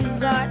what we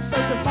got, so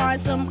to find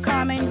some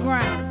common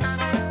ground,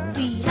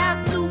 we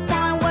have to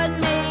find what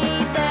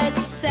made that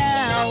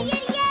sound.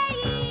 Yeti,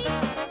 Yeti!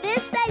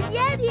 There's that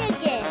Yeti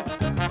again.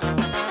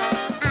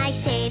 I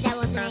say that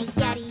wasn't a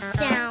Yeti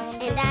sound.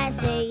 And I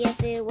say, yes,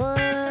 it was.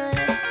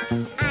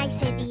 I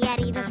say the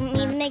Yeti doesn't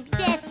even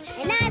exist.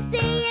 And I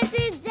say, yes,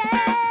 it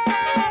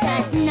does.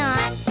 Does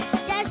not.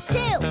 Does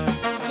two.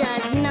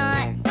 Does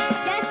not.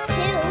 Does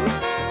two.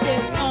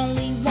 There's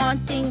only one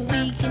thing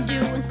we can do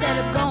instead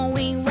of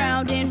going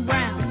round and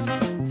round.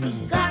 We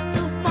got to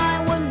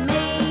find what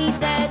made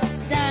that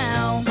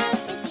sound.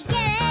 It's the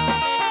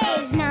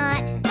Yeti. Is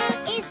not.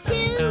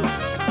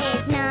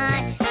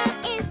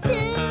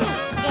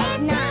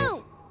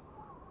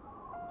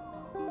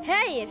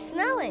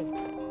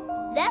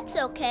 snowing. That's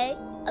okay.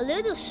 A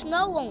little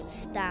snow won't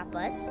stop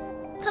us.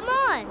 Come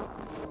on.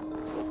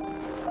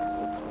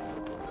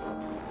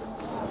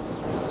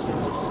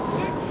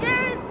 It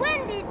sure is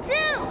windy,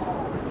 too.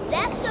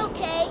 That's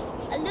okay.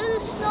 A little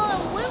snow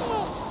and wind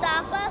won't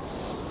stop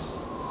us.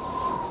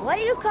 What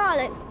do you call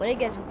it when it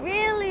gets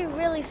really,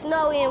 really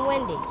snowy and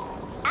windy?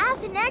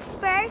 As an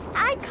expert,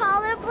 I'd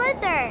call it a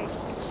blizzard.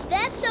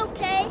 That's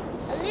okay.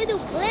 A little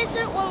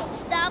blizzard won't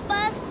stop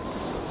us.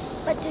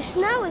 But the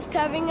snow is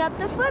covering up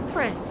the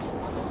footprints.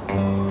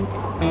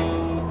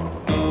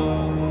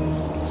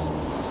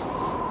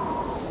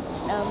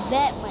 Now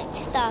that might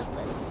stop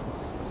us.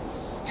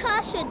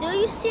 Tasha, do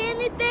you see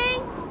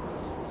anything?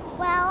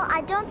 Well,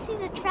 I don't see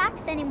the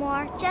tracks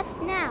anymore,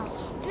 just now.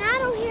 And I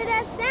don't hear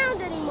that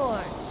sound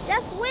anymore,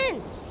 just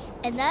wind.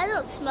 And I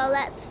don't smell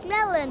that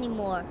smell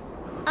anymore.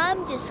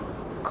 I'm just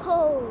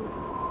cold.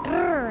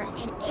 Brr,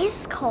 it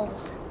is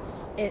cold.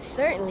 It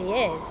certainly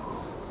is.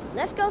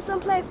 Let's go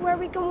someplace where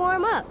we can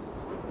warm up.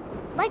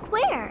 Like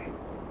where?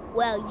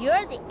 Well,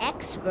 you're the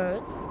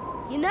expert.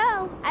 You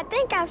know, I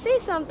think I see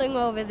something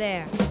over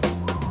there.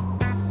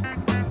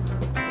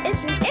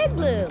 It's an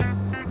igloo.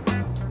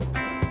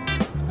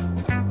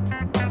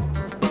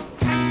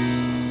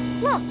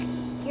 Look,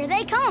 here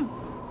they come.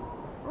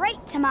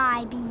 Right to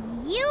my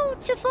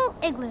beautiful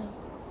igloo.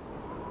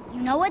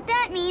 You know what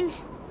that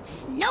means?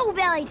 Snow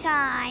belly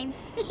time.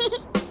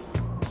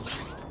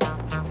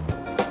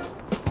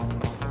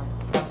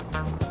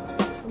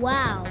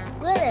 Wow,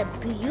 what a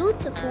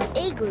beautiful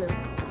igloo.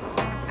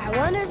 I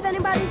wonder if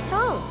anybody's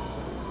home.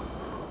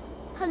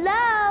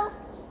 Hello?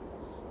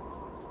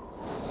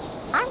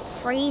 I'm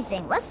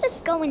freezing. Let's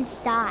just go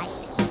inside.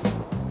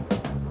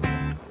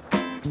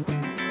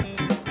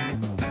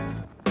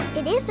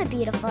 It is a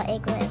beautiful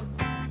igloo.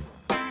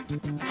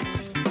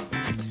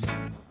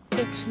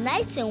 It's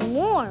nice and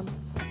warm.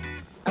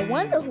 I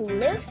wonder who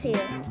lives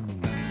here.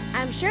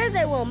 I'm sure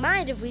they won't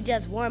mind if we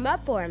just warm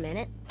up for a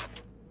minute.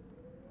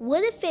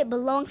 What if it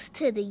belongs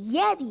to the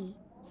Yeti?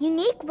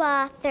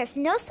 Uniqua, there's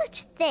no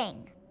such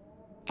thing.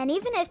 And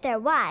even if there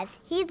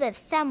was, he lives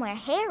somewhere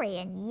hairy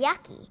and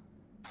yucky.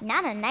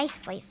 Not a nice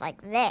place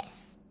like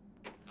this.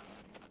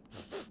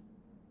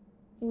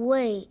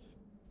 Wait.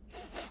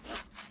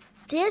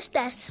 There's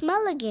that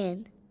smell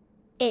again.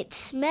 It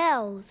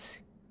smells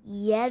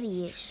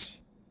Yeti-ish.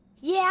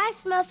 Yeah, I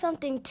smell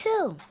something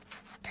too.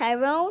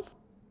 Tyrone,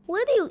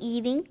 what are you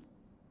eating?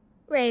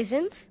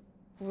 Raisins.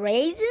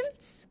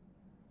 Raisins?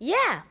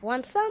 Yeah,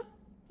 want some?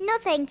 No,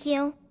 thank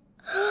you.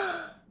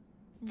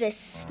 The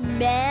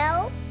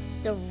smell,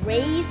 the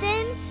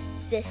raisins,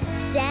 the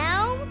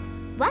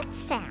sound. What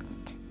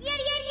sound?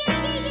 Yeti, yeti,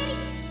 yeti, yeti,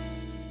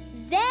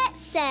 yeti. That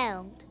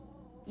sound.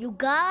 You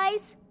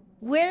guys,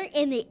 we're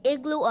in the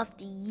igloo of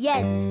the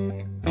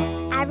Yeti.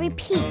 I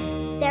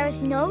repeat, there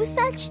is no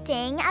such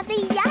thing as a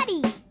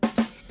Yeti.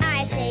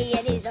 I say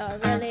Yetis are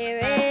really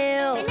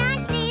real. And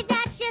I say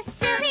that's just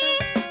silly.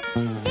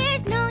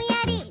 There's no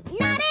Yeti,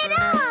 not at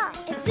all.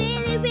 It's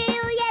really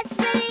real, yes,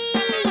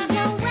 really.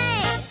 No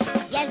way.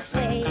 Yes,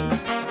 way.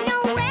 No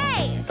way.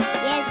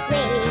 Yes,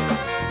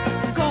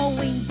 way.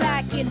 Going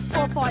back and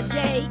forth all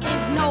day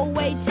is no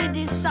way to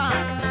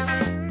decide.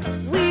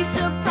 We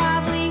should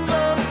probably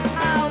look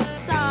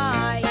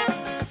outside.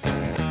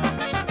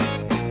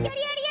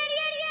 Yeti, yeti, yeti,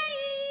 yeti,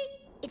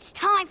 yeti. It's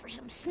time for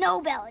some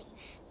snow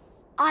bellies.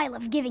 I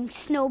love giving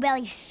snow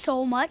bellies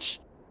so much,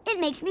 it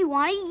makes me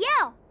want to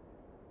yell.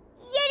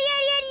 Yeti,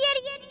 yeti, yeti,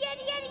 yeti, yeti,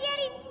 yeti, yeti,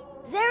 yeti.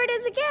 There it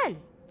is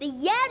again. The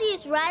Yeti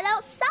is right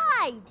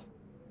outside.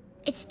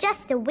 It's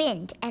just the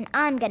wind, and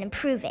I'm gonna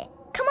prove it.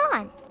 Come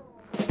on.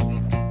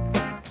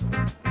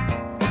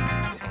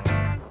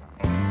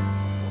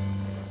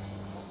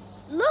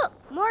 Look,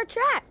 more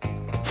tracks.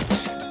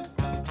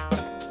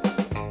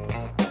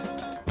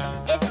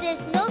 If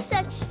there's no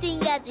such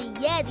thing as a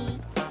Yeti,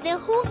 then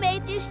who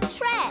made these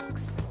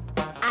tracks?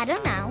 I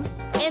don't know.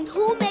 And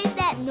who made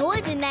that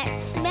noise and that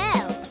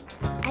smell?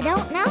 I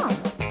don't know.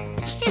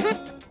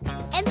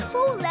 And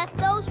who left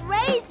those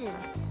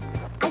raisins?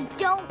 I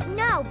don't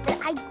know, but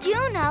I do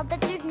know that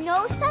there's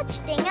no such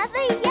thing as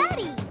a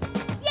Yeti.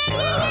 Yeti,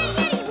 yeti,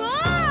 yeti,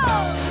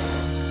 whoa!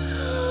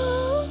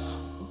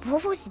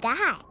 What was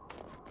that?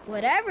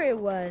 Whatever it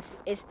was,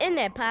 it's in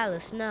that pile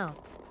of snow.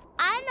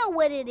 I know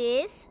what it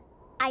is.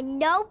 I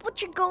know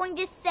what you're going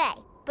to say,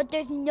 but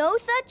there's no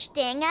such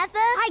thing as a...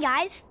 Hi,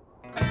 guys.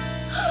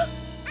 Ah!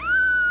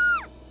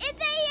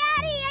 It's a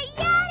Yeti! A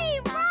Yeti!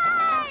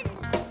 Run!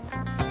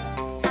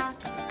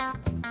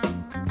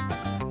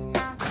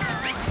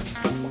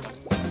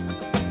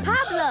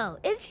 Pablo,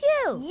 it's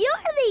you.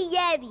 You're the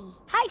Yeti.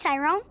 Hi,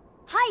 Tyrone.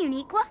 Hi,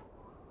 Uniqua.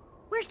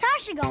 Where's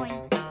Tasha going?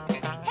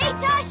 Hey,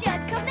 Tasha,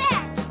 come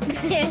back!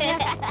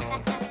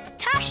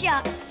 Tasha,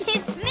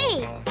 it's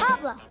me,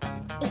 Pablo.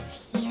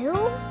 It's you?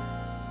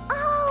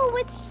 Oh,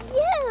 it's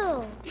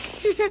you!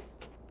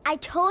 I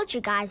told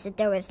you guys that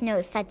there was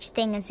no such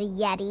thing as a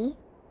Yeti.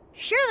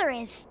 Sure there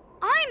is.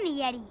 I'm the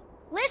Yeti.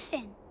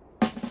 Listen.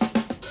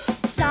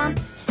 Stomp,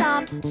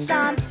 stomp,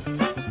 stomp.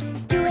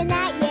 Doing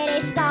that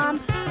Yeti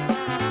stomp.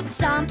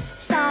 Stomp,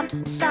 stomp,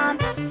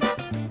 Stomp.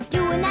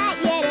 Doing that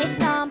Yeti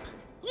stomp.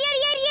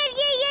 Yeti.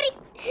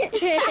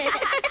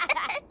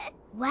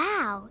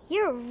 Wow,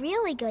 you're a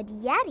really good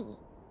Yeti.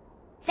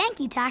 Thank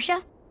you,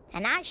 Tasha.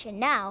 And I should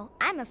know,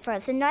 I'm a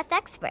frozen north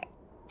expert.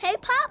 Hey,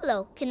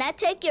 Pablo, can I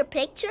take your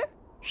picture?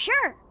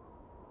 Sure.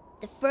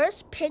 The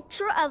first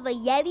picture of a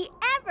Yeti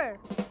ever.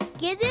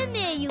 Get in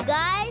there, you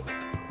guys.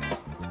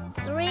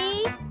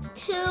 3,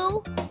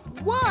 2,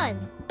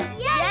 1.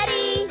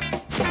 Yeti!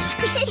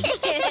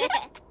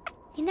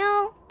 You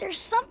know, there's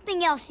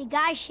something else you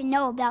guys should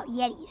know about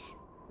Yetis.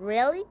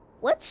 Really?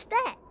 What's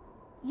that?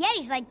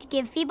 Yetis like to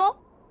give people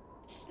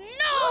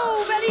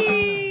snow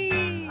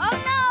bellies! Oh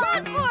no!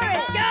 Run for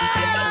it! Go!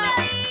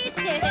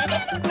 Snow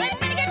bellies! I'm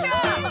gonna get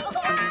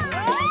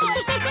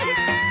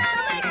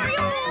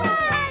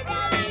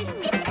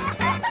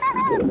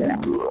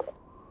you!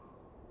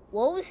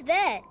 What was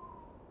that?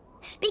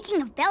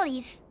 Speaking of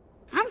bellies,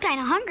 I'm kind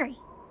of hungry.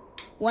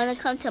 Wanna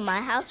come to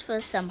my house for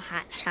some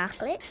hot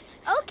chocolate?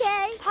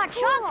 Okay. Hot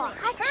chocolate.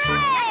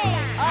 Hooray!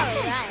 All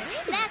right,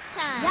 snack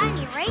time. Got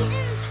any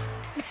raisins?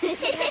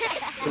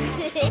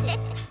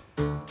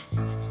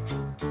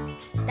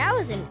 That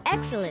was an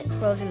excellent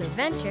frozen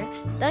adventure,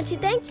 don't you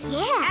think?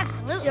 Yeah,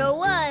 absolutely. Sure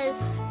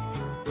was.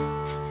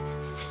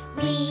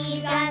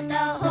 We got the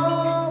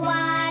whole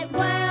wide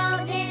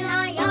world in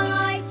our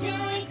yard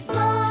to explore.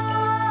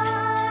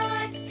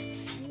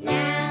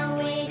 Now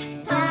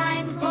it's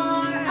time for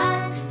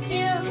us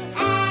to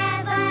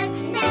have a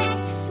snack.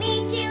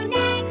 Meet you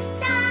next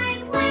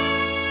time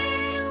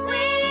when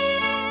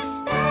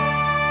we're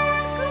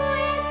back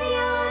with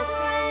your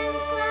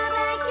friends, the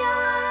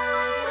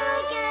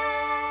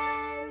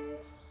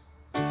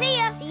Backyardigans. See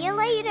ya. See you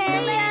later.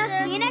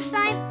 See you next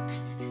time.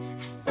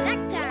 Snack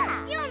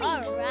time. Yummy.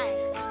 All right.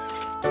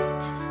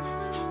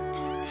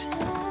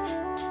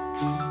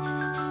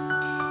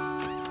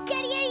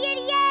 Yeti, yeti,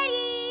 yeti,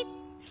 yeti.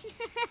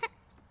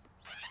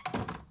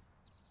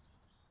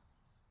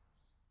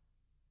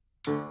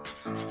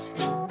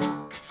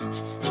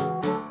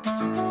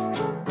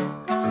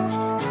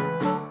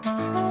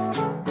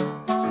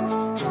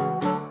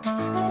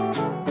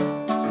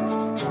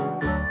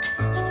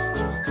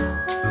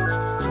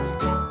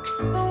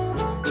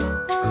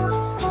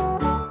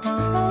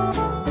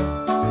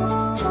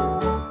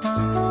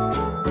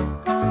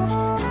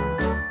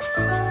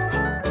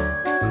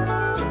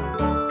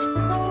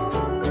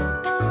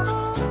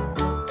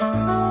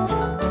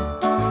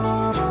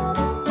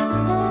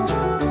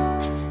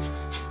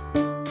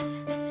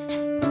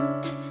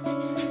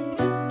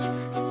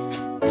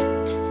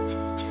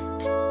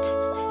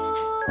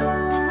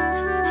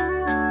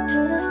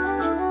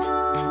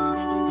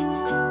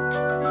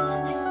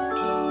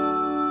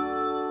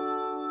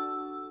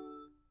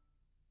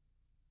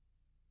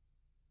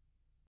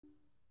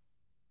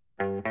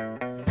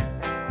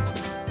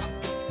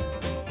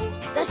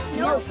 The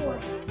Snow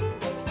Fort.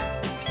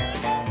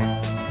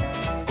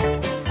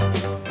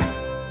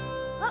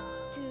 Hop,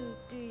 2,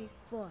 3,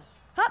 4.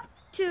 Hop,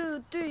 2,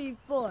 3,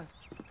 4.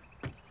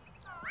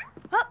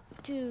 Hop,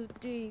 2,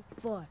 3,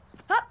 4.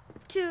 Hop,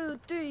 2,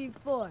 3,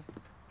 4.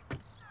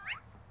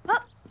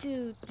 Hop,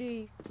 2,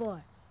 3,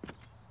 4.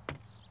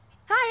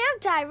 Hi, I'm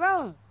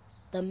Tyrone,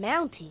 the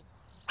Mountie.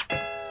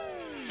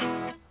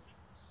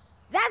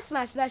 That's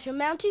my special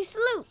Mountie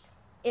salute.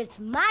 It's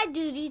my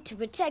duty to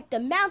protect the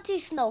Mountie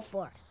Snow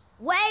Fort,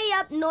 way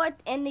up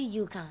north in the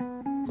Yukon.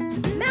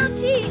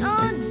 Mountie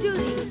on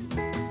duty.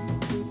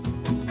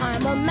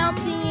 I'm a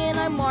Mountie and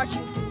I'm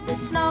marching through the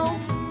snow.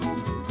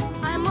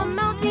 I'm a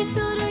Mountie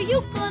to the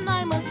Yukon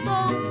I must go.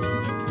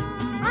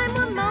 I'm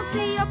a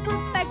Mountie of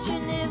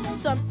perfection. If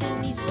something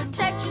needs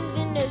protection,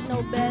 then there's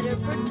no better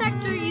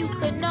protector you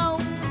could know.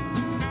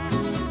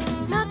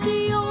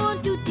 Mountie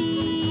on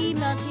duty,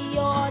 Mountie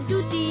on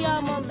duty.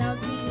 I'm a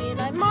Mountie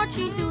and I'm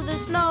marching through the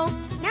snow.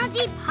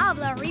 Mountie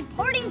Pablo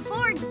reporting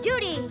for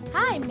duty.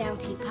 Hi,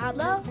 Mountie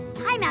Pablo.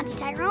 Hi, Mountie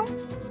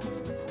Tyrone.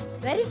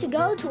 Ready to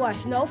go to our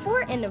snow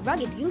fort in the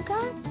rugged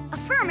Yukon?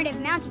 Affirmative,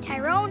 Mountie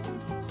Tyrone.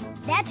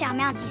 That's how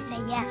Mounties say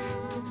yes.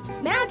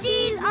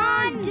 Mounties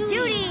on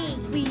duty.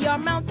 We are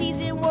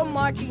Mounties and we're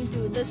marching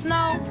through the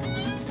snow.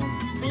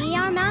 We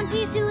are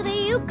Mounties to the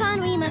Yukon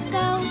we must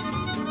go.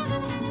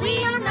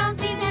 We are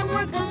Mounties and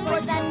we're good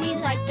sports and we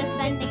like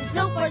defending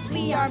snow forts.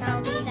 We are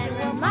Mounties and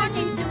we're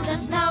marching through the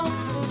snow.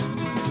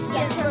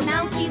 Yes, we're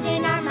Mounties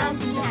in our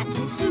Mountie hats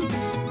and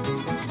suits.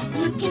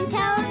 You can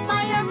tell us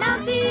by our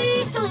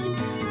Mountie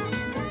salutes.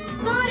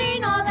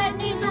 Loading all that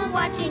needs and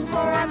watching for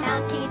our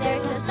Mountie.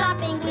 There's no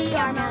stopping. We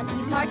are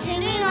Mounties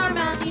marching in our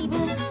Mountie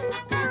boots.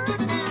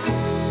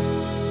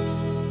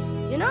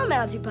 You know,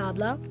 Mountie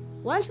Pablo,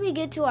 once we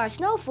get to our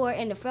snow fort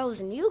in the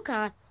frozen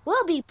Yukon,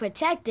 we'll be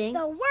protecting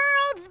the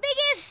world's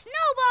biggest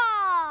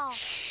snowball.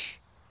 Shh.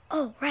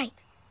 Oh, right.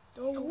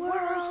 The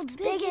world's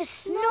biggest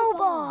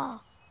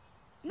snowball.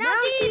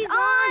 Mounties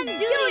on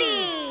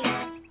duty.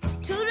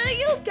 To the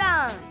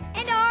Yukon.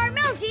 And our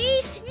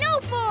Mountie Snow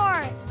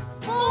Fort.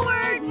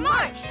 Forward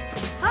march.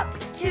 Hop,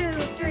 2,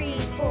 3,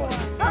 4.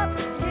 Hop,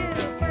 2,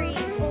 3,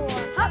 4.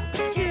 Hop,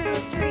 2,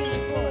 3,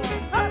 4.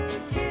 Hop,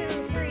 2,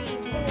 3,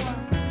 4.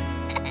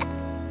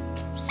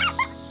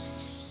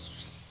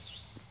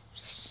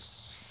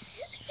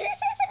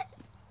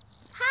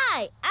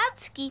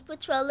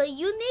 Patroller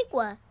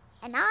Uniqua.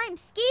 And I'm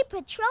Ski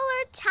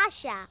Patroller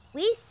Tasha.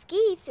 We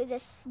ski through the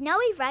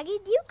snowy,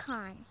 rugged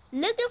Yukon.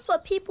 Looking for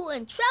people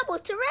in trouble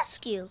to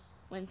rescue.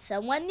 When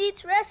someone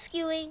needs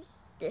rescuing,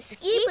 the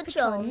Ski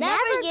Patrol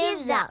never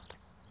gives up.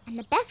 And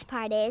the best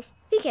part is,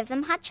 we give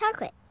them hot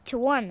chocolate to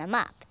warm them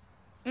up.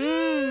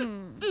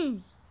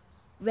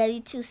 Ready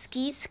to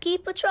ski, Ski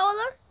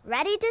Patroller?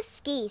 Ready to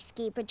ski,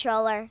 Ski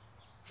Patroller.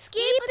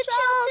 Ski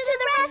Patrol to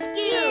the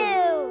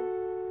rescue!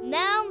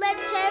 Now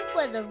let's head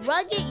for the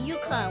rugged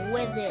Yukon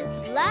where there's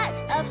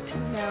lots of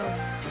snow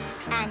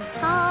and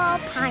tall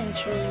pine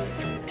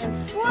trees and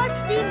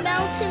frosty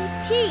mountain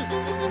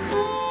peaks.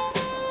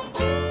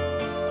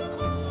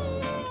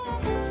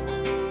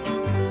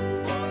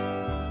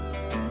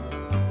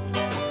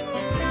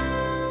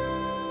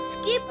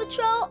 Ski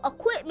Patrol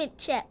equipment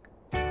check.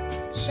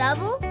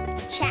 Shovel?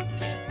 Check.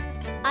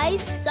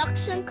 Ice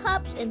suction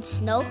cups and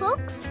snow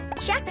hooks?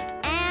 Check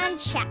and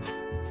check.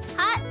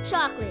 Hot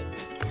chocolate?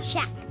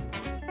 Check.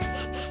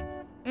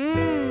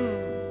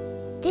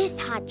 This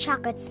hot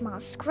chocolate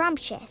smells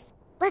scrumptious.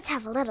 Let's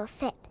have a little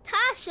sip.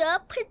 Tasha,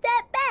 put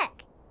that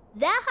back.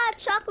 That hot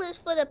chocolate is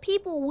for the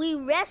people we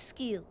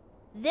rescue.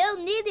 They'll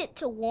need it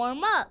to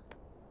warm up.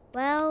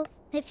 Well,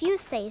 if you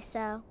say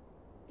so.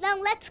 Now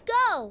let's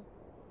go.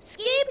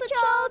 Ski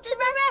Patrol to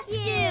the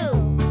rescue!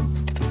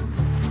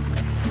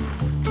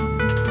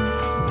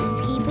 The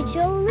Ski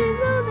Patrol is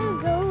on the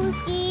go,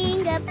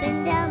 skiing up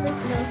and down the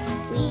snow.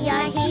 We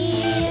are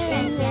here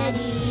and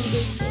ready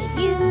to save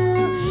you.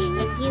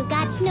 If you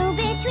got snow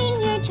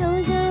between your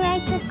toes or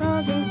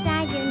icicles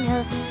inside your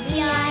nose,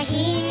 we are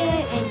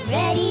here and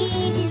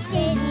ready to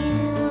save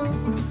you.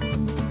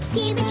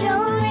 Ski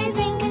Patrol is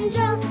in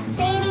control,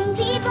 saving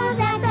people,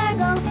 that's our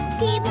goal.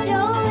 Ski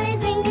Patrol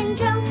is in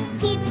control,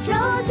 Ski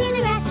Patrol to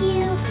the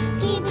rescue.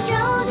 Ski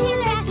Patrol to the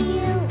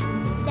rescue.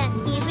 The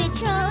Ski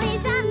Patrol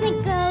is on the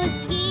go,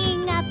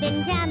 skiing up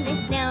and down the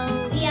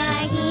snow. We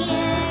are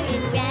here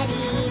and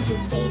ready to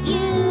save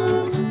you.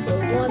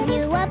 We'll warm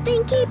you up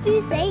and keep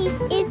you safe.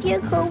 If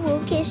you're cold,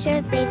 we'll kiss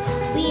your face.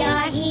 We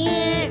are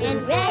here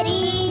and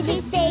ready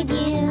to save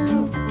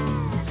you.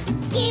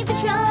 Ski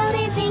Patrol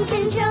is in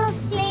control,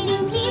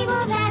 saving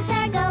people, that's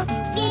our goal.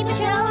 Ski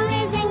Patrol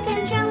is in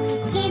control,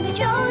 Ski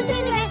Patrol to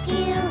the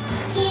rescue.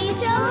 Ski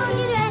Patrol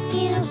to the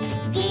rescue.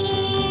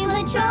 Ski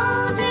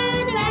Patrol to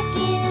the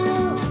rescue.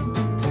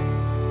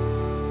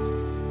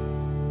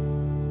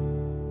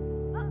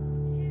 Up,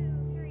 2,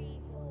 3,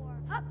 4.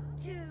 Up,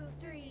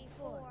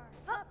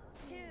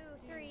 2,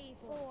 3,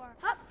 4.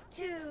 Up,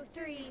 2,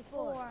 3,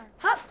 4.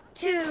 Up,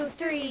 2,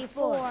 3,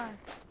 4.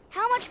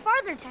 How much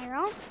farther,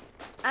 Tyrone?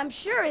 I'm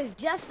sure it's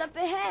just up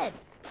ahead.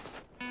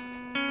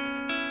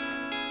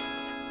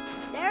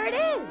 There it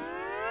is.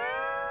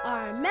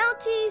 Our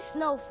Mountie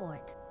Snow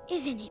Fort.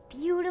 Isn't it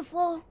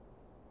beautiful?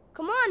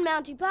 Come on,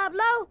 Mountie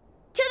Pablo.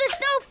 To the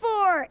snow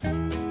fort!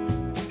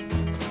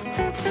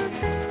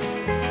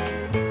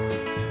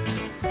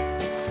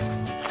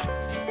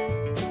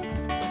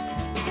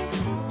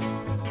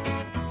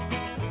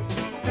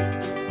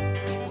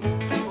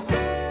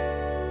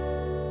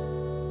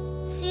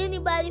 See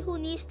anybody who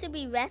needs to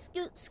be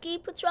rescued, Ski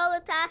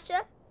Patroller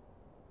Tasha?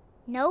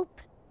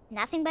 Nope,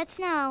 nothing but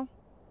snow.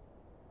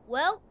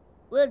 Well,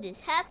 we'll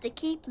just have to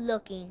keep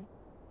looking.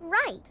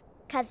 Right,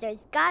 'cause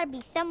there's gotta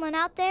be someone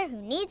out there who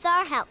needs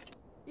our help.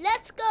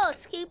 Let's go,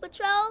 Ski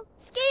Patrol!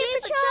 Ski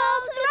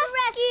Patrol to the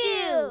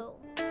rescue!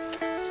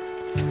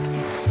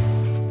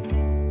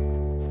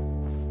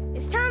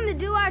 It's time to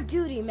do our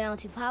duty,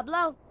 Mountie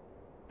Pablo.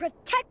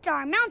 Protect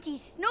our Mountie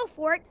snow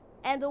fort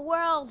And the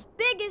world's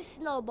biggest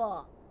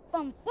snowball.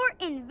 from fort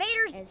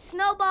invaders And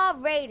snowball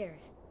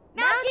raiders.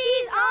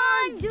 Mounties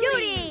on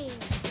duty!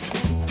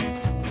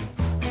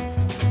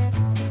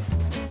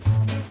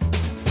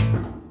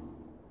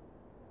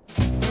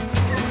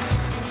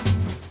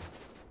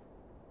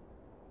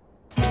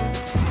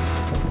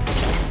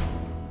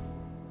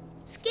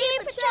 Ski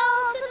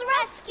Patrol to the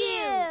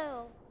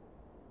rescue!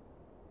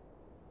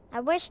 I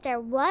wish there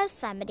was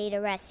somebody to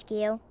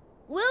rescue.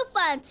 We'll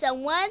find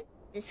someone.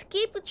 The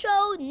Ski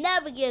Patrol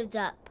never gives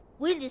up.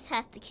 We just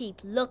have to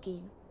keep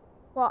looking.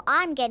 Well,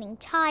 I'm getting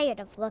tired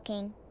of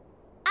looking.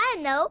 I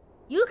know.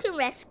 You can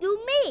rescue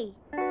me.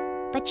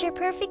 But you're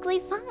perfectly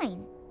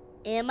fine.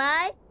 Am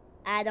I?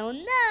 I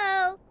don't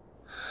know.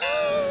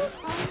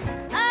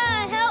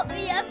 Ah, help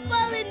me. I'm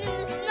falling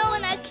in the snow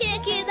and I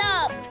can't get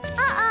up.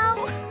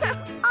 Uh-oh.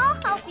 I'll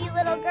help you,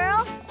 little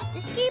girl. The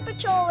Ski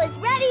Patrol is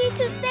ready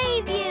to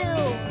save you.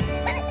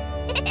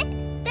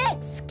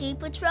 Thanks, Ski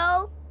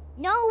Patrol.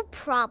 No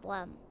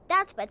problem.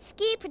 That's what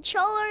Ski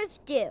Patrollers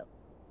do.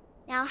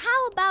 Now,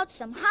 how about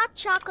some hot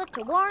chocolate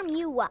to warm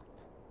you up?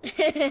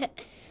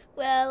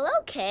 Well,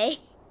 okay.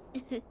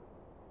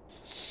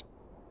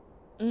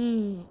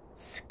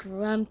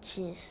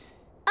 Scrumptious.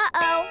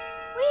 Uh-oh.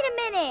 Wait a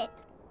minute.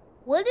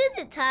 What is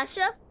it,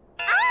 Tasha?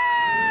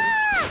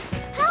 Ah!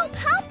 Help,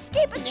 help,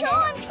 Ski Patrol.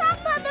 I'm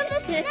trapped under the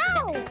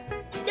snow.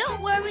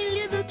 Don't worry,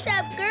 little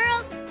trap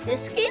girl. The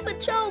Ski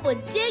Patrol will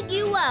dig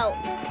you out.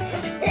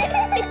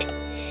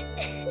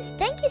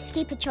 Thank you,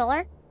 Ski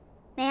Patroller.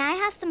 May I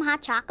have some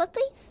hot chocolate,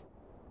 please?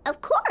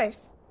 Of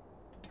course.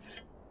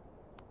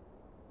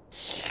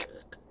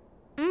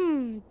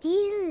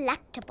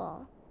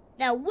 Delectable.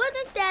 Now,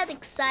 wasn't that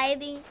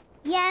exciting?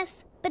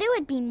 Yes, but it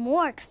would be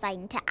more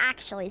exciting to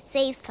actually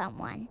save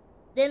someone.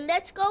 Then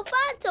let's go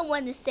find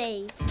someone to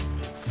save.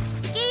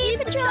 Ski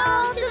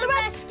Patrol to the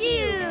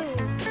rescue!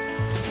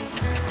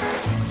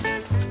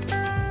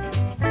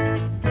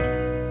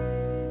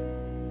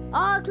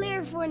 All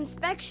clear for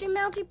inspection,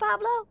 Mountie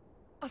Pablo?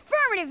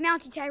 Affirmative,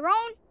 Mountie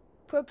Tyrone.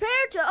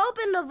 Prepare to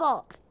open the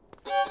vault.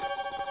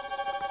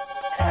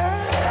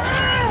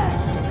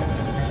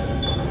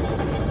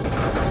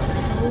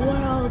 The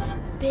world's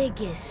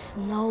biggest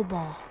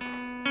snowball.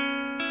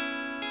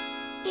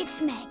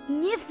 It's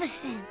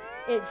magnificent.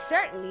 It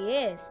certainly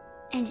is.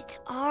 And it's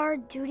our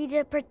duty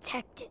to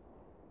protect it.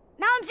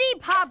 Mountie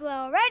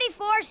Pablo, ready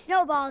for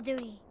snowball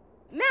duty.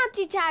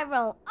 Mountie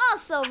Tyrone,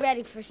 also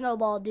ready for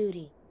snowball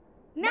duty.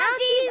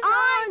 Mounties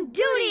on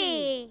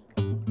duty!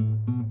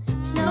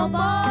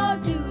 Snowball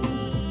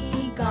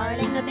duty,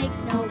 guarding a big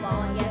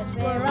snowball. Yes,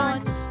 we're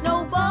on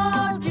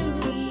snowball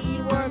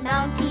duty. We're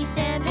Mounties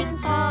standing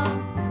tall.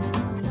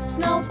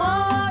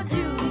 Snowball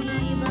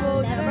duty,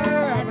 we'll never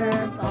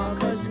ever fall,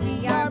 'cause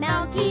we are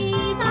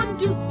Mounties on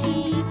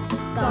duty,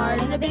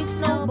 guarding a big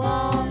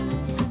snowball.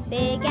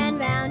 Big and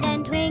round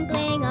and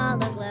twinkling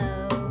all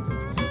aglow.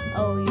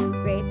 Oh, you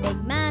great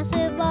big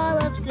massive ball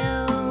of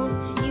snow.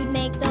 You'd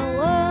make the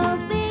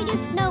world's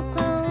biggest snow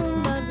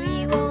cone, but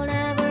we won't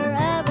ever,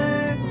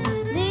 ever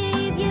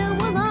leave you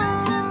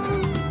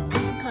alone.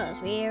 'Cause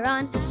we're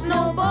on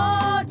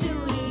Snowball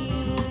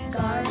duty,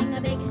 guarding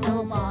a big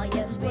snowball.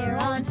 Yes, we're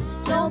on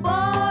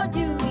snowball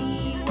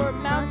duty. We're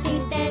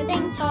Mounties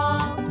standing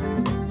tall.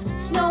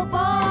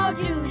 Snowball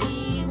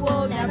duty,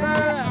 we'll never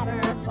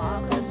ever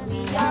fall, 'cause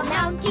we are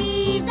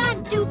Mounties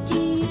on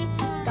duty,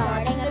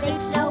 guarding a big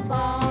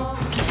snowball.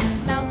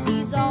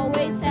 Mounties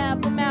always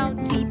have a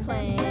Mountie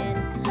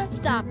plan,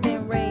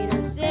 stopping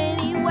raiders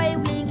any way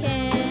we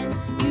can.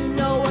 You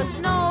know a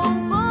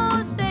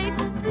snowball's safe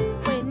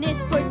when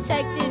it's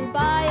protected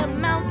by a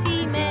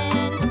Mountie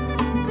man.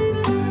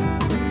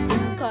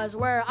 'Cause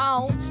we're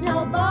on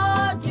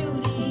snowball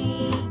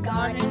duty,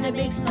 guarding a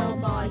big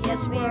snowball.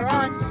 Yes, we're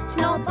on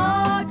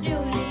snowball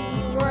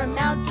duty. We're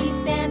Mounties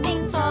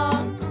standing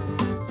tall.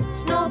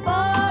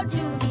 Snowball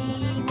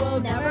duty, we'll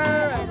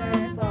never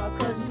ever fall,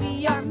 'cause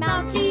we are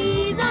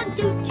Mounties on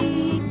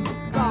duty,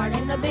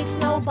 guarding a big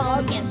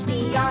snowball. Yes,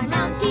 we are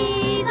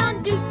Mounties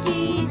on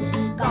duty,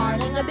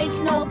 guarding a big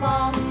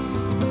snowball.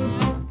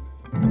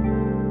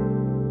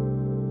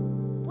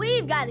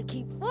 We've got to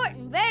keep fort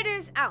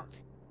invaders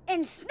out.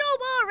 And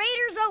snowball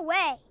raiders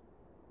away.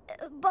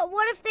 But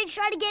what if they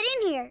try to get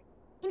in here?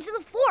 Into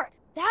the fort?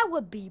 That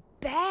would be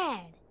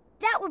bad.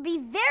 That would be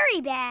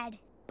very bad.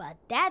 But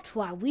that's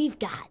why we've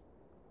got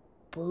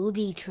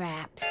booby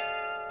traps.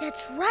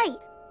 That's right.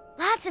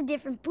 Lots of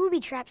different booby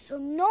traps so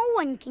no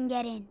one can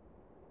get in.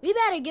 We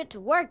better get to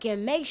work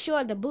and make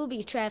sure the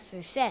booby traps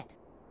are set.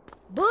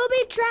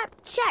 Booby trap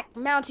check,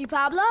 Mountie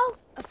Pablo.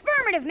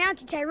 Affirmative,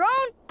 Mountie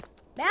Tyrone.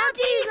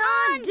 Mounties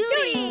on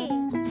duty.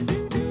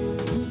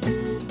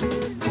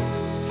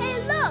 Hey,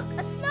 look,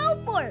 a snow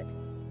fort.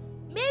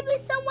 Maybe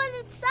someone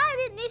inside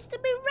it needs to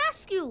be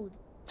rescued.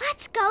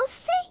 Let's go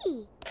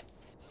see.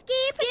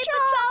 Ski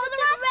Patrol to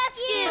the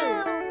rescue!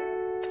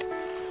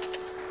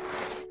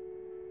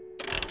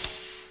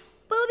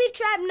 Booby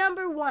trap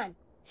number 1,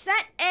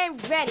 set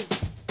and ready.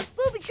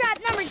 Booby trap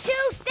number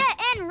 2, set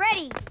and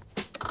ready.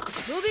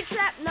 Booby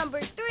trap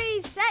number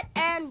 3, set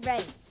and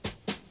ready.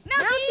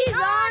 Mounties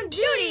on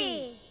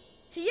duty!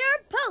 To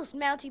your post,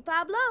 Mountie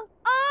Pablo.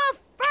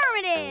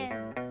 Affirmative!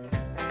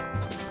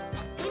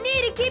 We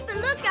need to keep a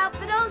lookout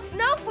for those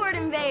snow fort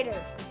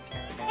invaders.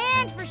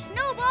 And for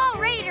snowball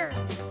raiders.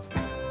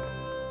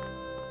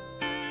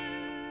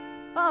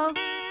 Uh-oh.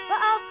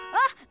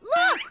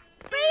 Look!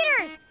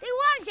 Raiders! They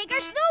want to take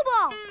our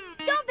snowball!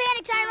 Don't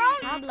panic,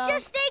 Tyrone. Pablo.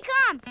 Just stay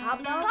calm.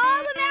 Pablo.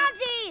 Call the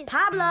Mounties.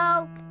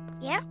 Pablo.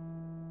 Yeah?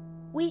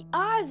 We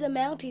are the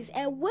Mounties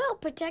and will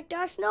protect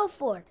our snow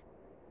fort.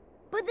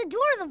 But the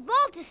door to the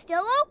vault is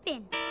still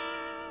open.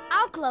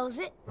 I'll close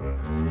it.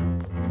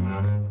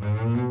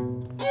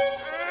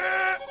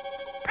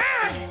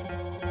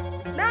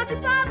 Mountie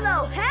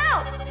Pablo,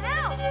 help!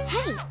 Help!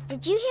 Hey,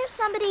 did you hear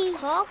somebody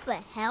call for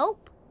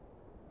help?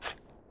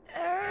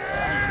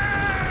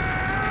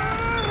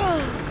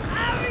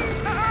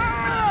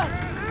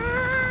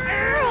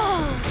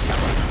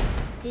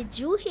 Did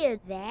you hear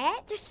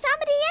that? There's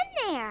somebody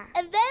in there.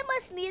 And they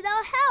must need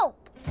our help.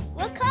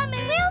 We're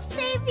coming. We'll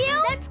save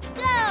you. Let's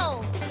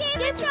go. Ski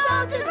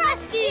Patrol to the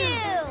rescue.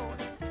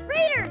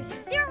 Raiders!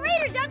 There are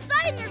raiders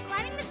outside and they're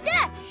climbing the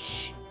steps.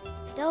 Shh!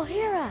 They'll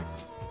hear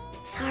us.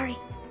 Sorry,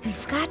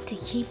 we've got to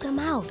keep them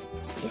out.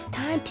 It's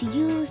time to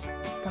use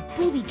the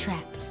booby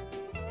traps.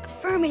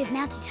 Affirmative,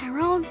 Mountie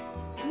Tyrone.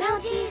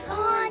 Mounties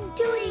on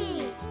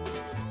duty.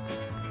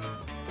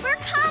 We're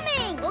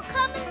coming. We'll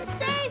come and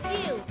save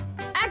you.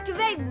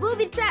 Activate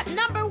booby trap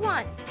number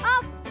 1.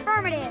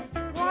 Affirmative.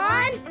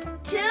 1,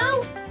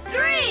 2,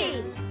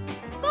 3.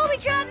 Booby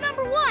trap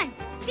number 1,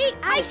 the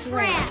ice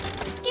ramp.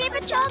 Ski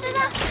patrol to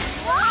the...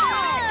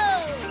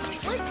 Whoa!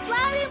 We're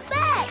sliding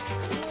back.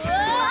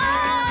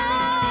 Whoa!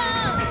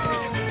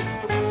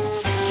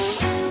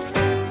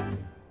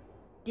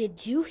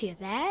 Did you hear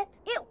that?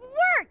 It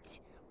worked.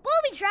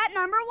 Booby trap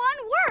number 1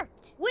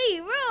 worked. We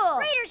rule.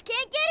 Raiders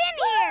can't get in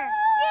here.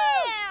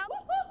 Yeah.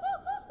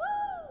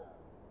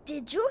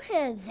 Did you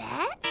hear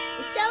that?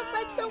 It sounds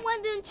like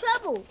someone's in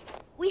trouble.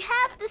 We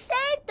have to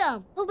save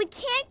them. But we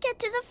can't get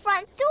to the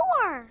front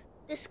door.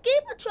 The ski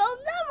patrol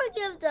never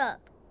gives up.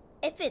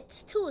 If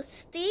it's too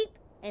steep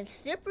and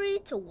slippery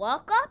to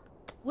walk up,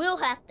 we'll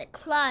have to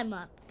climb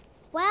up.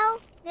 Well,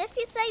 if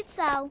you say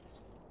so.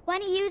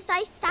 Want to use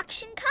ice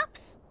suction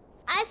cups?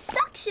 Ice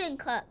suction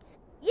cups.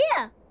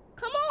 Yeah,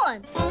 come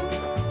on.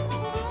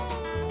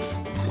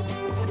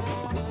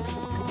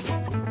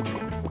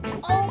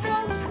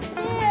 Almost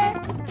there.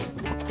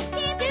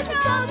 Ski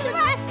patrol to the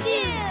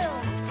rescue.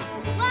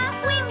 Wow,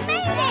 we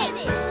made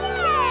it.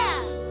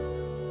 Yeah.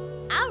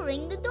 I'll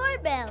ring the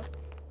doorbell.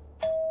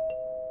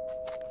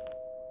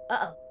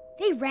 Uh-oh.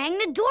 They rang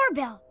the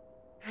doorbell.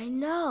 I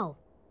know.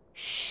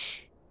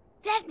 Shh.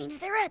 That means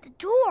they're at the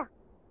door.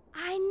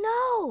 I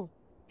know.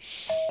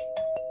 Shh.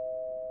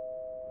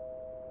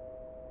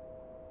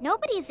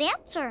 Nobody's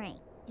answering.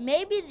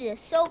 Maybe they're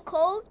so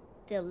cold,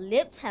 their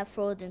lips have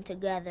frozen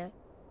together.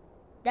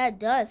 That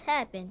does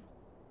happen.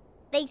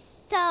 They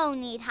so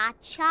need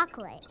hot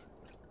chocolate.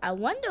 I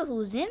wonder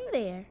who's in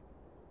there.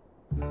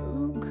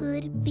 Who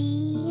could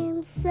be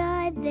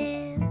inside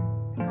there?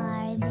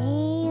 Are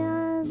they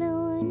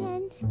alone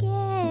and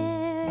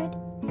scared?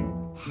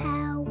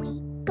 How we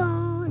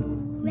gonna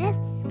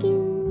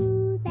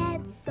rescue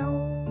that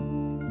soul?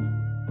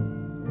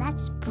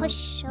 Let's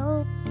push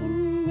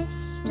open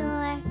this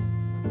door.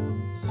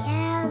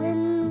 Yeah,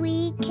 then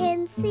we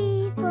can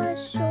see for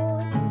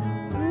sure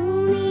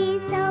who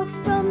needs help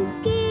from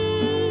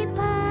Ski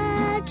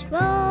Patrol.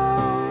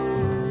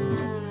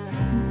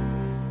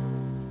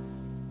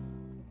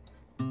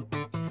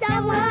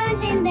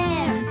 Someone's in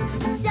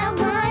there,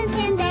 someone's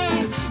in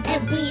there.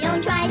 If we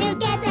don't try to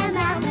get them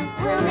out,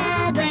 we'll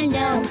never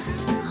know.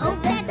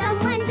 Hope that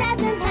someone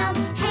doesn't pout.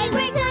 Hey,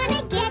 we're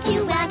gonna get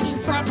you out.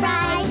 Poor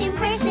frightened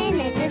person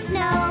in the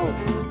snow.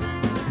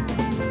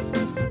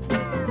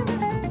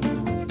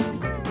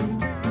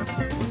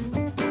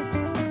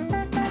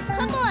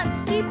 Come on,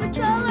 ski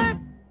patroller,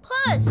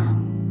 push.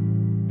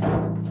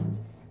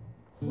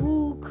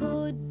 Who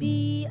could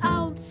be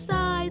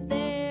outside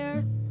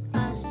there?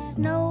 A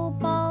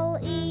snowball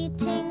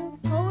eating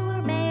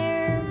polar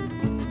bear.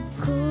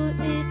 Could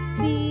it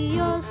be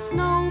a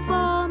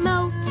snowball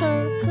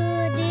melter?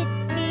 Could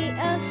it be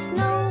a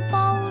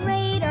snowball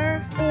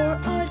raider? Or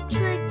a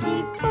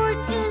tricky fort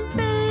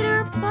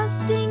invader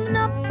busting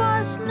up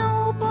our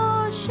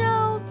snowball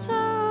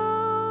shelter?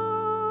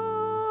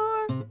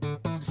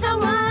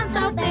 Someone's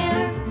up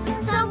there,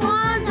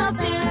 someone's up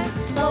there.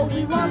 But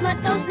we won't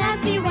let those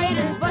nasty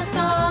raiders bust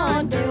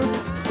on through.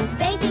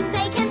 They think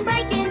they can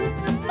break in,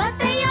 but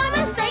they are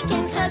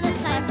mistaken, 'cause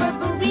it's time for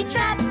booby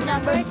trap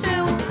number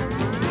 2.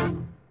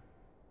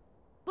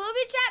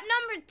 Booby trap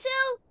number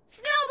 2,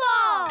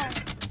 snowball.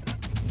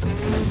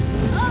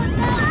 Oh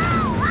no!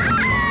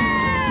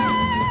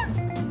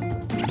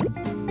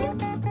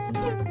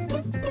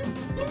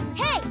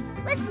 Hey,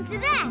 listen to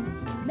that.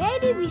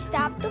 Maybe we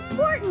stopped the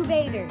fort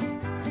invaders.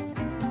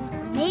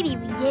 Maybe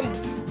we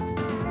didn't.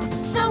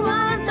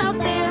 Someone's up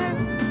there,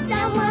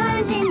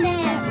 someone's in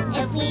there.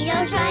 If we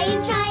don't try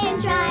and try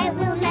and try,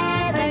 we'll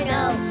never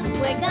know.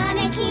 We're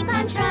gonna keep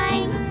on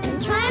trying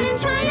and trying and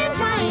trying and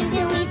trying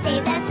till we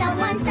save that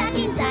someone stuck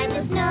inside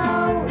the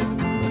snow.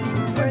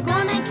 We're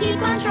gonna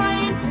keep on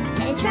trying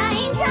and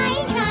trying,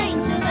 trying, trying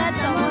till that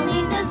someone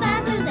leaves as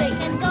fast as they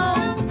can go.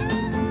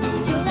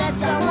 Till that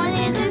someone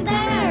isn't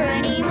there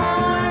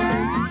anymore.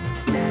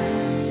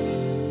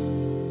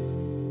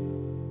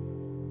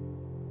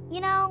 You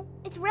know,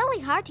 it's really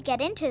hard to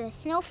get into the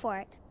snow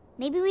fort.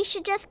 Maybe we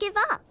should just give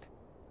up.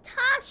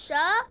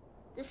 Tasha,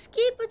 the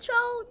ski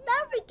patrol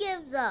never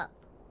gives up.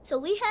 So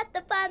we have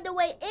to find a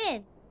way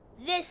in.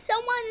 There's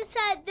someone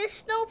inside this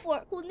snow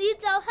fort who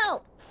needs our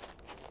help.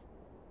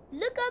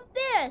 Look up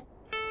there.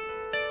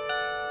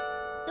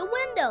 The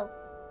window.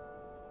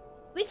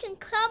 We can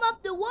climb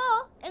up the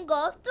wall and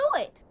go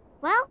through it.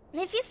 Well,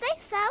 if you say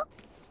so.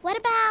 What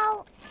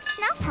about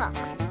snow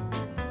hooks?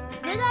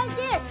 Good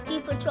idea, ski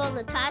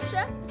patroller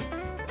Tasha.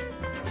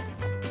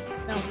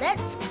 Now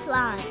let's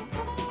climb.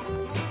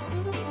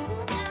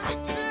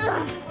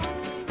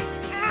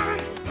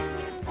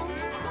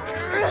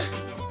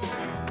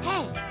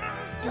 Hey,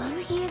 do you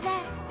hear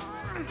that?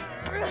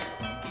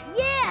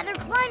 Yeah, they're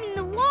climbing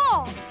the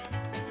walls.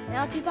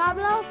 Mountie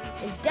Pablo,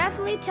 it's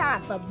definitely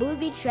time for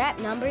booby trap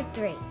number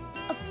 3.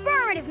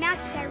 Affirmative,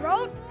 Mountie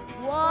Tyrone.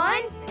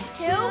 1,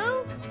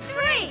 2,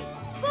 3.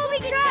 Booby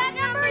trap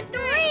number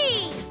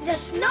 3. The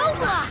snow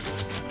blocks.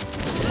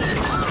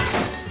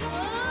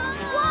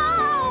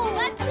 Whoa!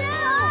 Watch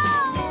out!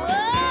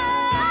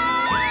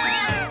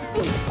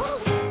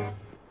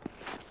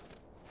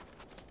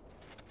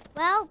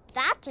 Well,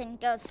 that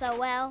didn't go so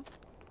well.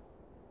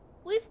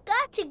 We've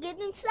got to get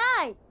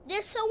inside.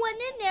 There's someone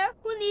in there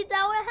who needs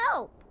our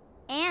help.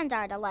 And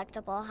our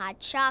delectable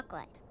hot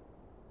chocolate.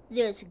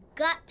 There's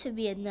got to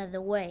be another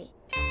way.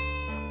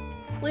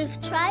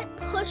 We've tried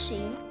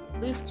pushing,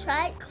 we've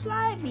tried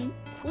climbing,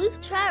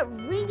 we've tried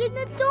ringing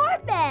the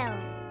doorbell.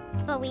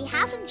 But we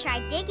haven't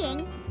tried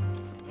digging.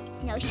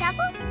 Snow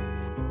shovel?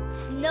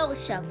 Snow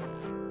shovel.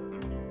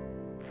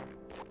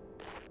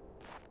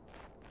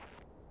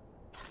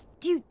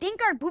 Do you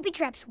think our booby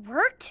traps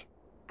worked?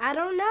 I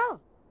don't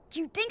know. Do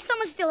you think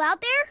someone's still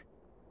out there?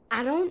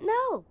 I don't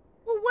know.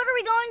 Well, what are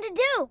we going to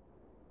do?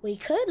 We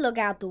could look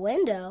out the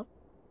window.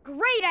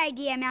 Great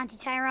idea, Mountie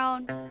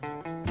Tyrone.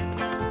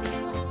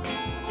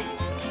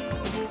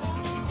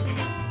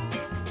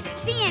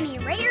 See any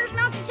raiders,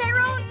 Mountie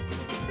Tyrone?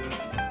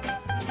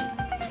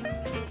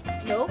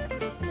 Nope,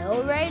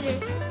 no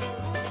raiders.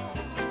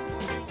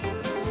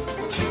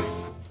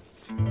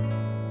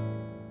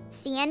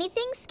 See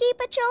anything, Ski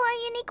Patrol or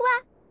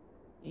Uniqua?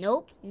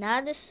 Nope,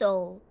 not a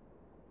soul.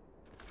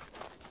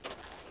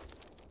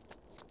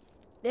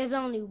 There's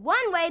only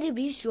one way to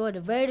be sure the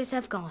raiders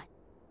have gone.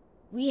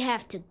 We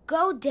have to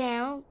go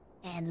down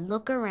and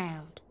look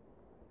around.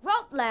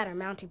 Rope ladder,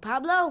 Mountie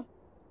Pablo.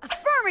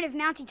 Affirmative,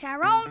 Mountie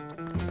Tyrone.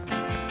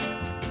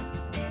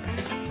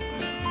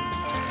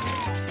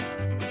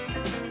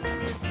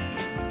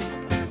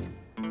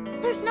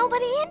 There's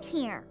nobody in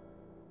here.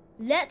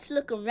 Let's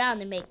look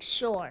around and make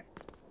sure.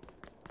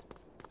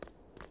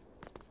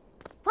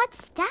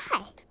 What's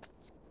that?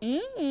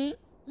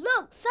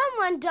 Look,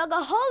 someone dug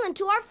a hole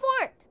into our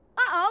fort.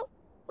 Uh-oh.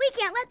 We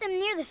can't let them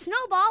near the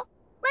snowball.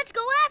 Let's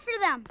go after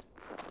them.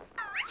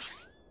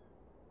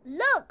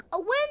 Look, a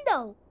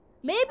window.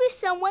 Maybe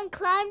someone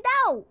climbed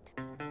out.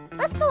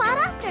 Let's go out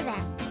after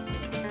them.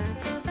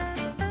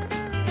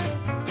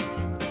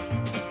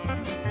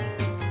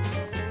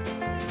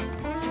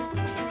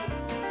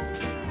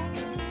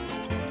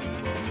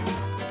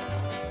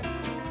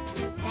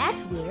 That's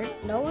weird.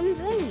 No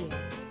one's in here.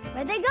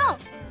 Where'd they go?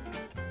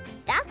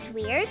 That's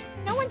weird.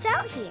 No one's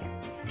out here.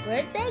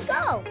 Where'd they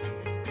go?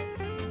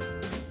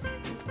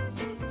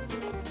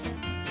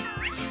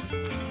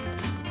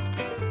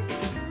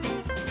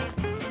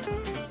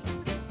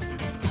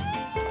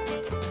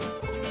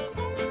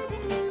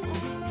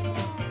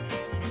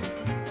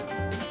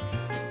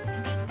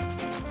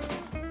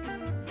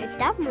 There's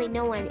definitely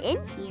no one in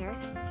here.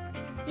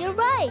 You're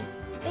right.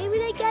 Maybe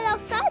they got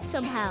outside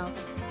somehow.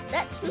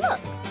 Let's look.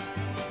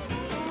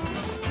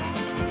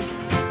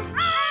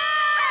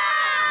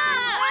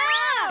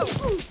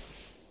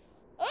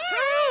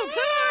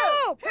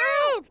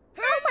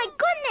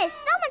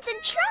 Someone's in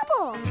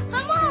trouble!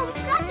 Come on,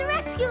 we've got to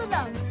rescue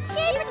them!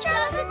 Ski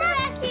Patrol to the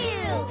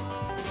rescue!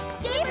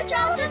 Ski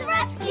Patrol to the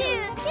rescue!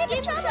 Ski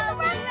Patrol to the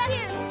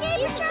rescue!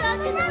 Ski Patrol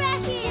to the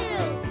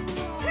rescue!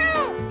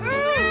 Help!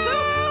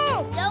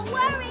 Help! Don't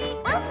worry,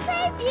 we'll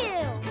save you!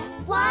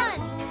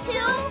 1, 2,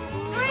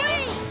 3!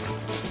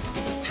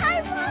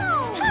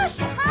 Tyrone!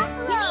 Tasha!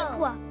 Pablo!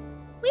 Uniqua!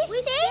 We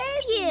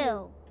saved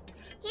you!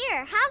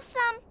 Here, have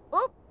some.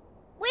 Oh,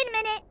 wait a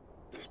minute.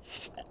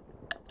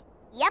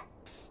 Yep,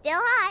 still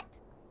hot.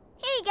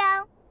 Here you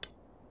go.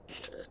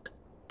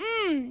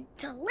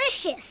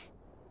 Delicious.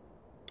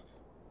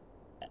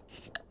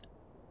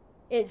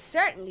 It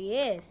certainly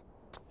is.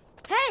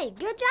 Hey,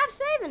 good job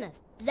saving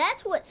us.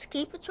 That's what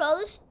ski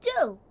patrollers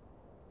do.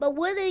 But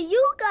what are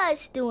you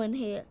guys doing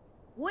here?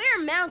 We're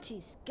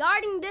Mounties,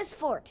 guarding this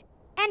fort.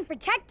 And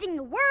protecting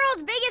the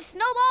world's biggest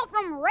snowball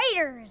from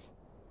raiders.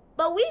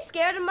 But we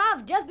scared them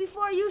off just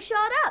before you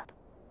showed up.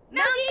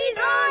 Mounties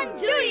on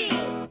duty!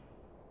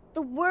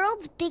 The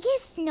world's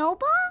biggest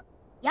snowball?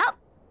 Yup.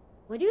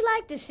 Would you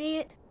like to see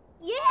it?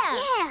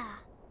 Yeah.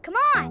 Come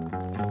on.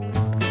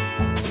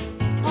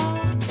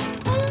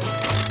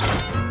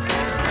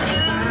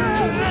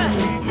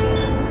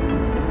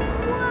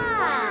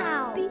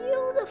 Wow.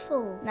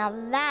 Beautiful. Now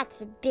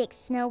that's a big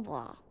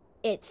snowball.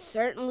 It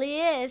certainly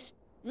is.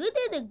 You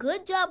did a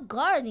good job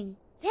guarding.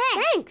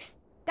 Thanks.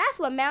 That's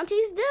what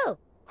Mounties do.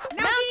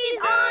 Mounties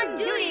on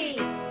duty!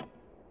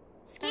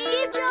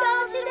 Ski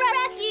Patrol to the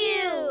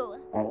rescue!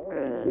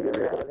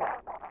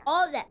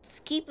 All that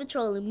ski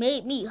patrolling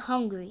made me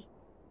hungry.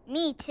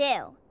 Me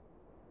too.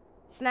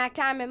 Snack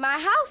time at my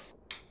house?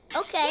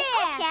 Okay.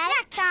 Yeah,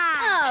 snack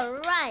time! All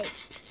right.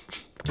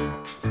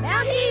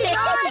 Mounties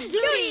on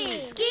duty!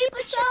 Ski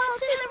Patrol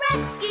to the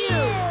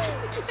rescue!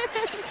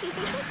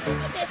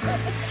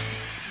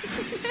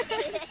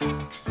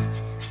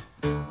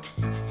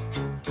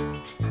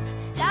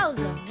 That was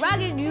a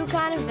rugged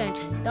Yukon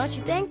adventure, don't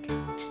you think?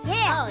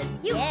 Yeah,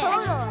 you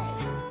Totally.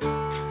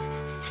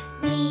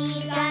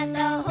 We got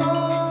the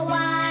whole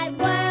wide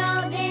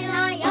world in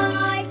our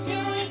yard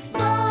to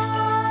explore.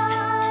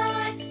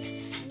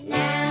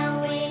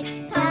 Now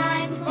it's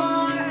time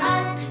for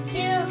us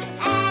to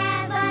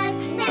have a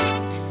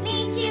snack.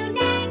 Meet you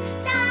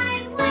next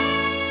time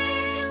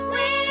when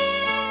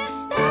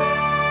we're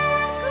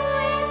back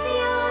with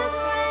your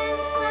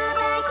friends, the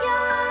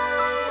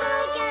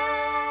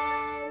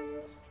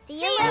Backyardigans.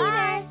 See you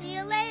later. See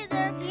you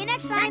later. See you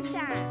next time.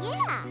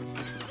 Yeah.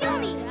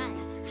 Yummy.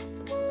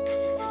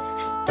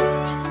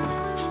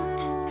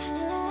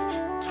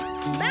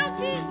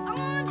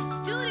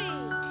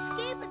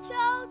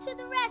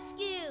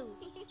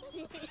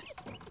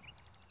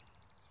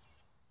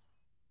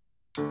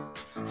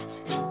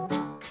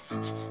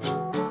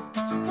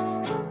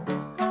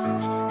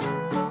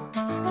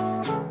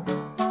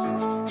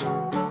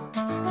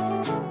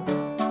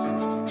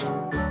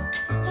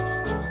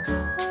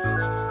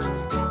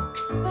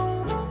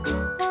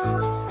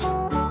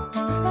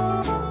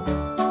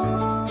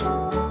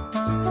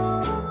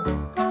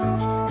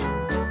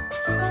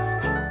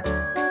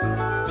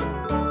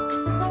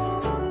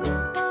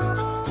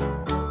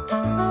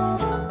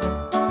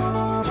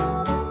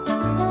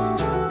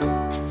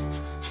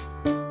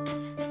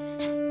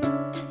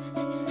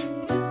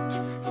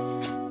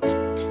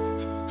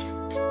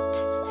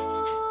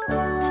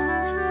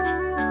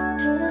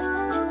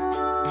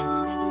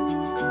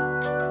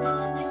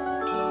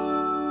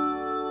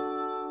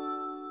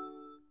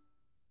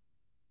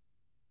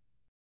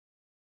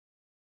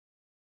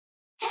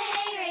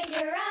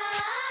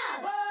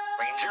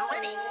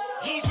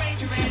 He's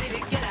Ranger ready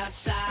to get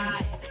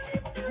outside,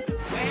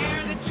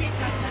 where the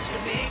treetops touch the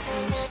big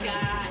blue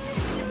sky.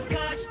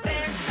 'Cause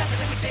there's nothing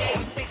like a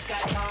big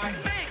sky park.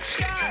 Big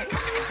sky!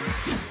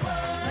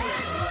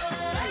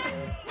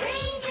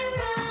 Ranger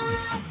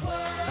Rob!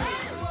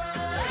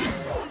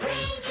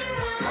 Ranger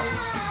Rob!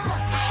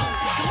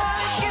 Come on,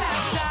 let's get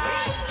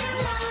outside.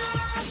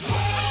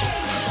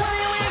 What are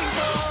you waiting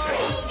for?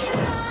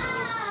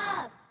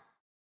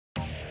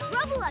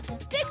 Trouble at the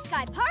Big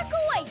Sky Park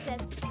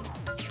Oasis.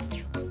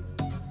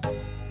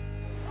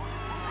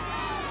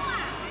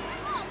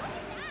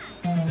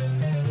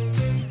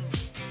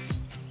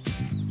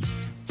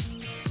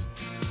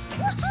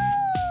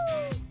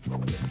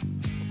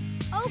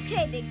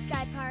 Okay, Big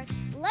Sky Park,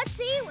 let's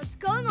see what's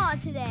going on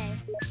today.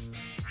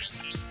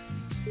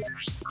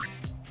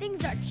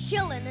 Things are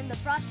chillin' in the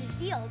frosty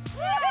fields.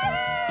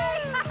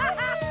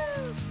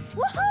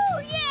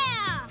 Woohoo!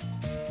 Yeah!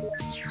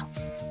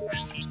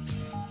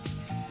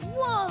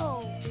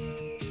 Whoa!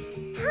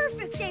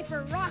 Perfect day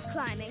for rock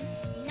climbing.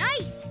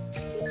 Nice!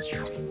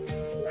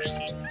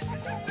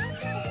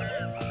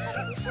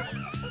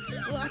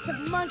 Lots of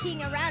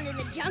monkeying around in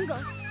the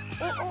jungle.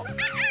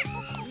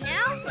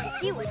 Now, let's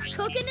see what's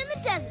cooking in the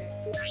desert.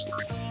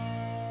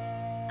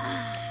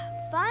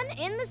 Fun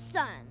in the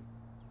sun.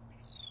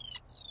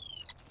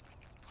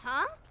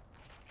 Huh?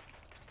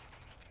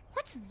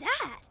 What's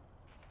that?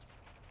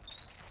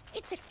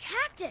 It's a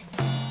cactus.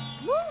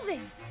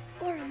 Moving.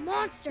 Or a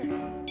monster.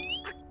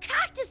 A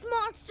cactus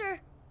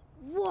monster.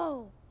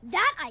 Whoa,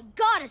 that I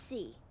gotta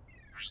see.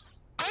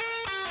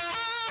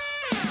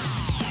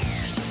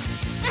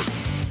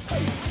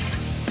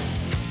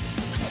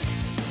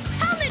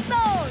 Helmet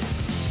mode!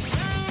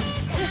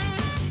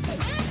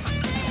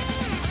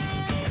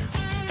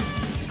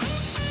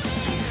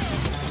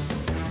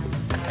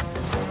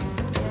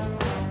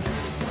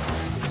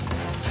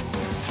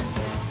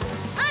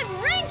 I'm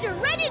Ranger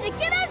ready to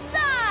get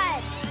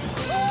outside!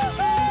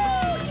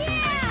 Woohoo!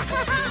 Yeah!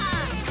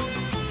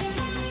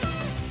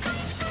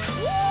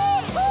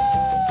 Woohoo!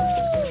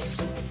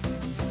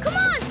 Come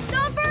on,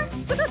 Stomper!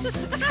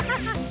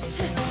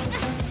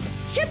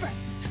 Chipper!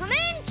 Come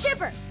in,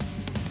 Chipper!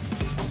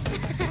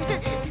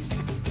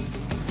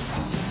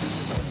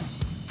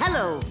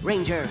 Hello,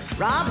 Ranger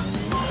Rob.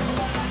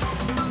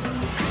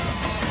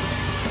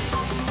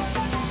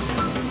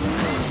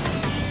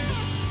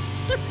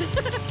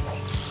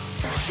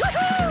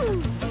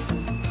 Woohoo!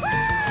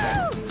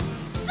 Woo!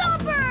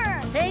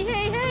 Stomper! Hey,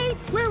 hey, hey!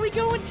 Where are we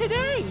going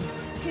today?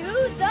 To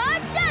the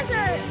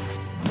desert!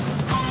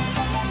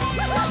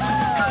 Woohoo!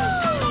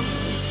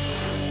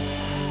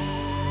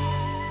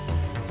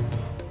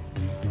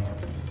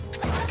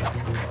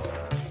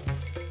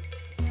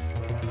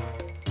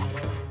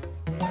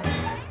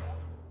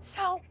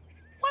 So,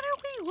 what are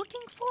we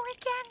looking for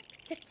again?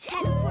 The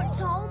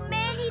 10-foot-tall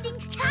man-eating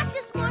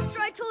cactus monster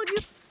I told you.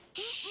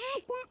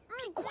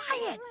 Be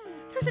quiet!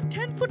 There's a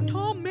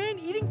 10-foot-tall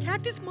man-eating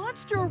cactus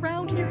monster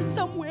around here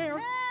somewhere.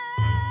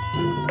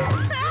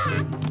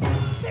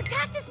 Their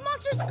cactus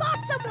monster's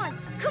got someone!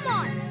 Come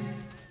on!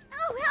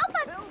 Oh, help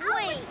us!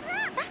 Wait,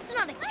 that's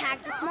not a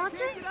cactus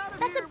monster.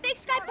 That's a Big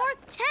Sky Park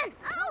tent.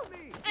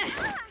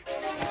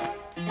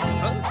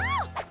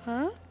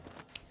 Huh?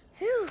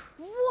 Phew.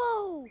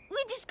 Whoa!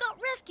 We just got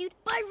rescued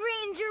by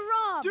Ranger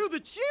Rob. Do the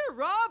cheer,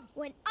 Rob!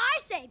 When I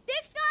say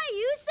Big Sky,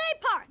 you say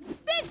Park.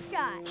 Big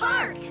Sky.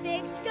 Park.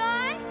 Big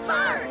Sky.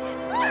 Park.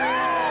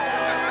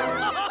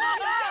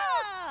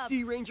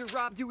 See Ranger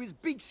Rob do his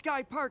Big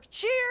Sky Park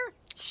cheer?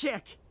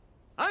 Check.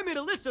 I made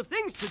a list of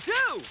things to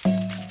do.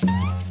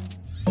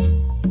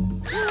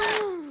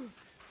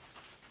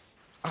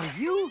 Are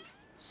you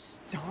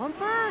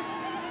Stomper?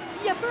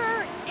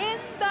 Yipper in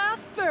the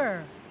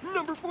fur.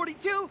 Number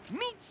 42,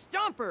 meet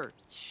Stomper.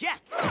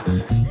 Check.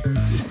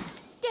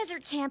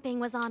 Desert camping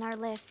was on our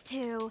list,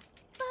 too.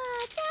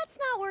 But that's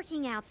not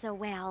working out so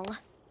well.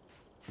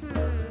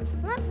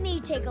 Let me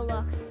take a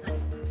look.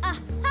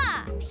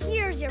 Aha!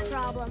 Here's your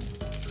problem.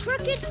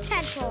 Crooked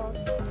tent poles.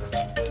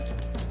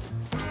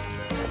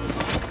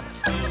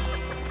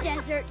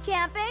 Desert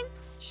camping?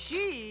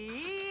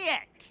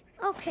 Check.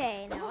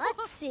 Okay, now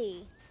let's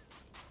see.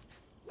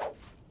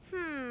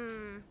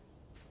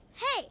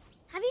 Hey,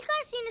 have you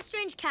guys seen a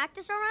strange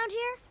cactus around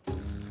here?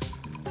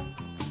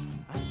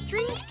 A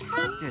strange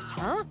cactus,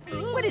 huh?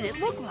 What did it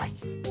look like?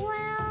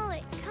 Well,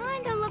 it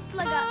kind of looked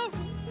like a...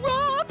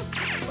 Rob!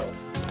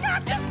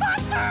 Cactus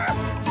monster!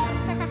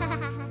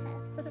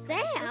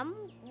 Sam,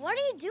 what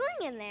are you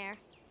doing in there?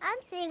 I'm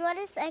seeing what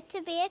it's like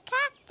to be a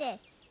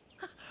cactus.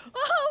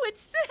 Oh,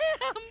 it's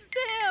Sam!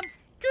 Sam!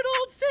 Good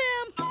old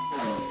Sam!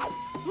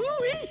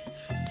 Ooh-wee!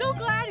 So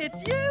glad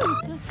it's you!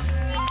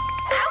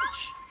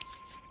 Ouch!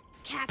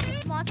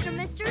 Cactus monster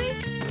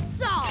mystery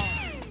solved.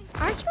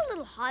 Aren't you a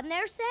little hot in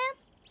there, Sam?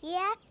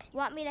 Yep.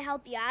 Want me to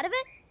help you out of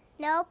it?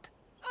 Nope.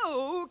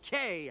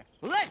 Okay,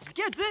 let's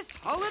get this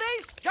holiday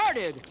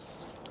started.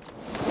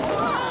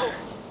 Whoa!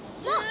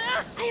 Look,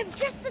 I have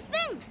just the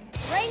thing.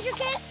 Ranger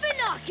Kid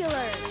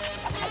binoculars.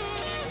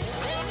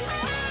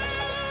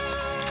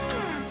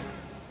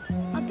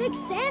 A big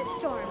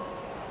sandstorm.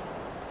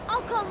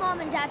 I'll call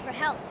Mom and Dad for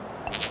help.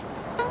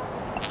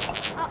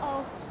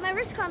 Uh-oh, my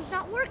wrist comm's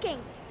not working.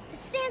 The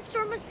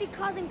sandstorm must be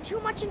causing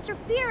too much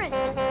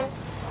interference.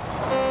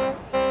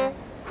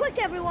 Quick,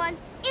 everyone,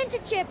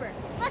 into Chipper.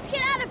 Let's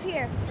get out of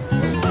here.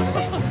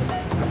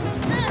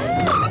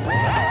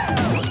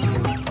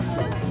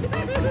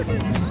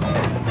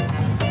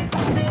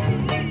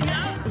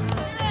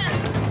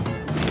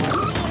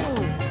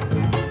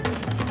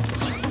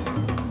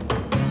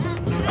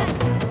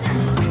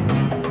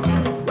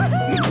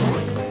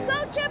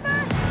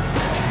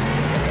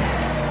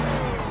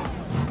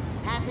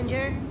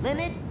 Passenger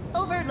limit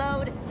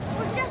overload.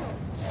 We're just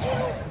too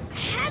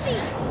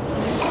heavy.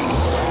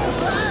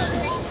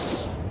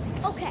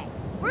 Okay,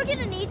 we're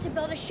gonna need to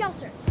build a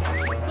shelter.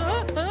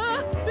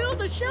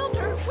 Build a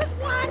shelter? With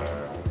what?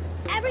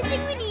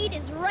 Everything we need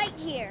is right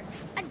here.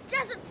 A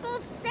desert full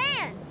of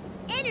sand.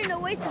 And an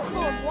oasis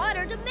full of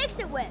water to mix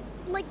it with.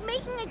 Like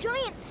making a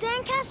giant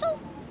sandcastle?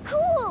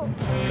 Cool!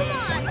 Come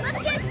on,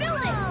 let's get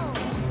building!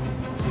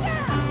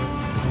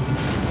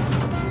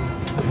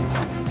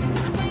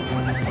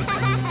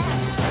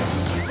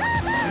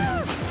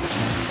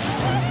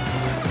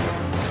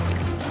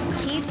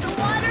 Keep the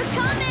water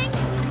coming!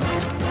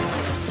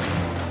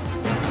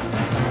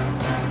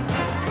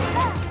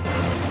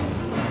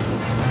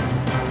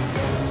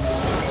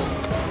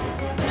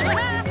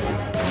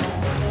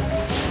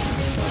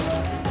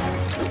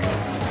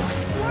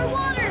 More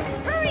water!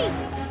 Hurry!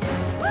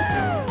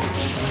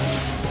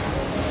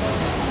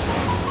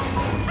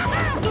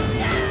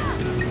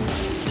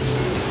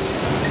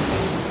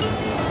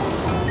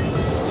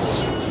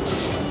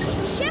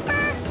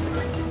 Chipper!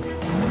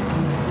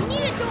 We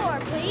need a door,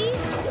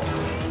 please.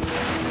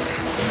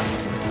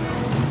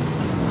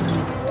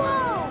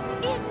 Whoa!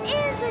 It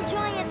is a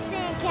giant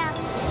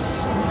sandcastle.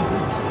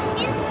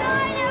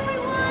 Inside,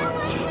 everyone!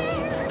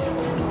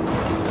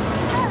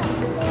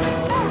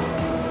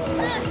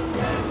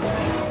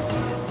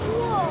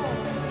 Whoa!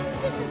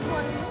 This is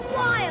one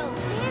wild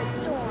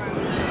sandstorm.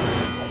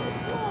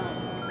 Whoa!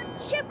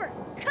 Chipper!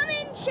 Come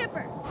in,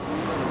 Chipper!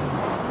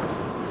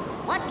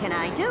 What can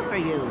I do for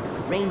you,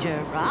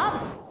 Ranger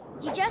Rob?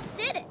 You just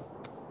did it.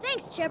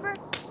 Thanks, Chipper.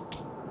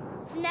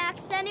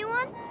 Snacks,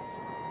 anyone?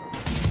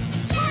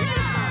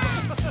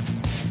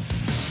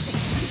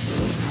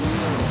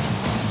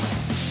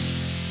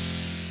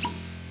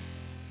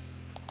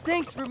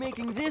 Thanks for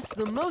making this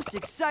the most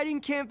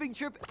exciting camping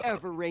trip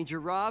ever, Ranger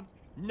Rob.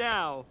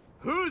 Now,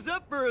 who's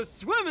up for a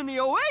swim in the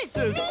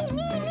oasis?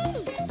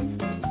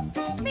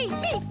 Me!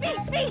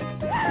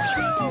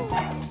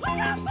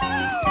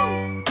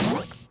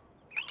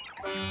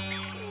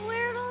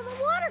 Where'd all the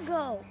water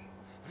go?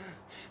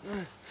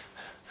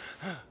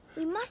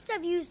 We must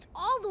have used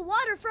all the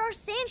water for our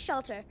sand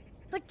shelter.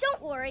 But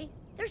don't worry,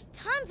 there's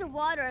tons of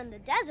water in the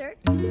desert.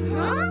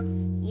 Huh?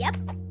 Yep.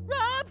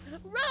 Rob!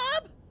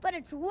 But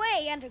it's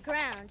way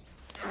underground.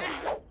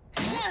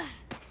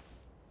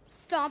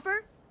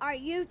 Stomper, are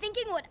you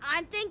thinking what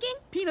I'm thinking?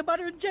 Peanut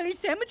butter and jelly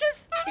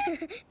sandwiches?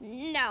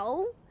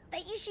 No.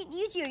 That you should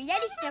use your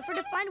Yeti sniffer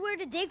to find where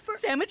to dig for...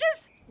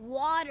 Sandwiches?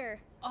 Water.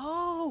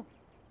 Oh.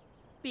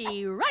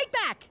 Be right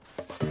back.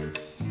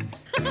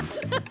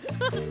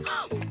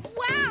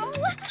 Wow!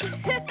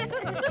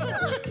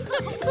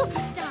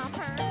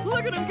 Stomper.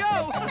 Look at him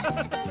go!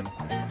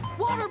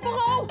 Water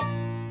below!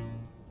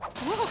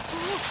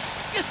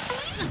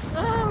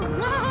 Oh,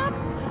 Rob!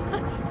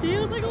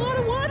 Feels like a lot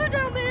of water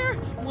down there.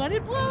 When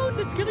it blows,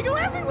 it's gonna go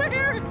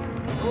everywhere.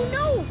 Oh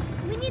no!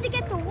 We need to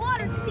get the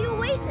water to the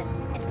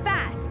oasis, and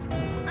fast.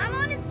 I'm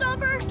on it,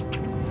 Stomper.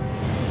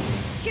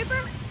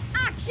 Chipper,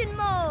 action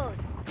mode.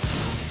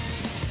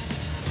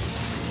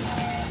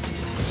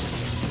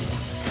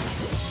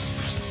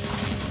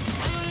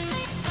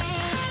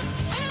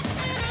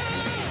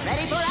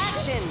 Ready for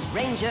action,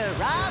 Ranger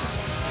Rob.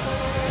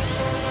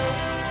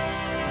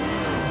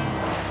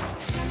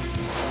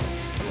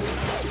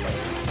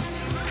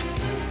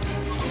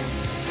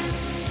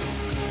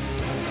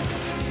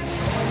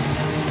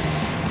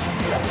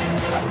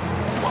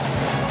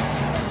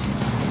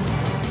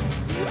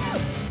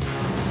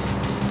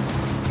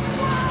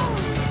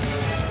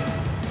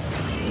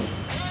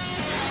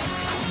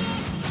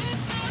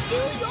 Do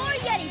your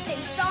Yeti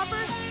thing,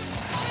 Stomper.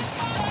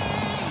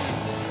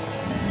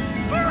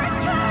 Here it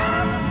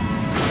comes!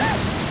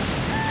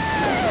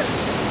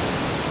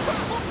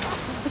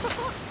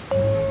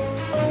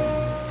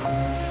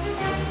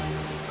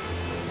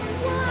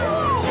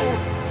 Whoa!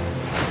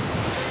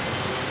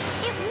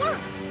 It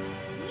worked!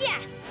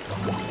 Yes!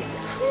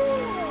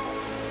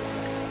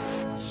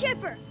 Cool!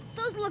 Chipper,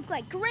 those look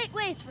like great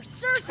waves for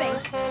surfing.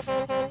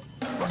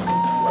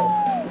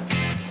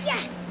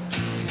 Yes!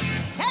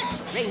 Catch,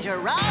 Ranger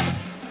Rob.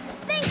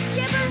 Thanks,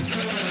 Chipper!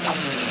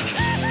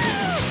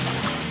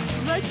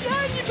 Right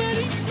behind you,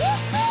 buddy.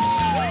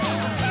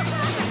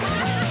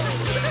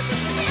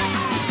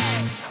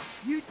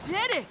 You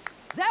did it!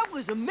 That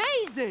was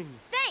amazing!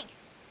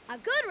 Thanks! A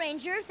good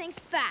ranger thinks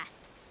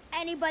fast.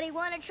 Anybody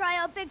want to try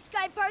out Big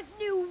Sky Park's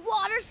new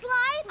water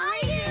slide? I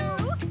do!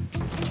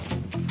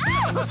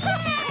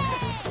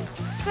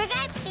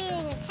 Forgot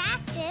being a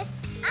cactus.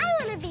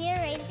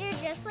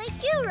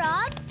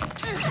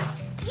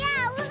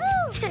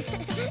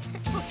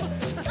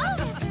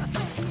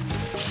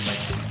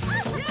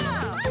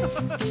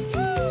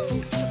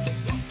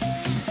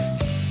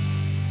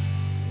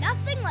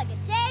 nothing like a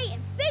day in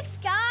Big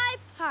Sky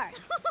Park.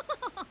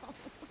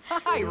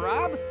 Hi,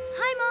 Rob.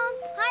 Hi, Mom.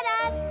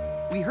 Hi,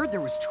 Dad. We heard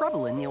there was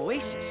trouble in the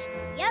oasis.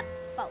 Yep,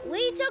 but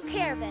we took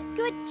care of it.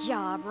 Good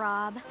job,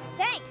 Rob.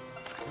 Thanks.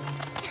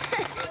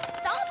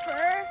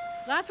 Stomper.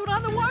 Last one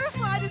on the water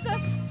slide is a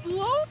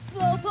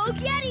Slowpoke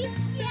Yeti.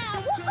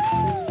 Yeah,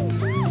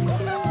 woohoo!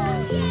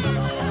 Yeah.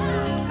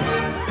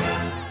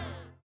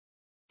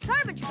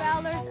 Garbage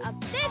Growlers of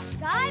Big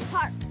Sky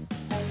Park.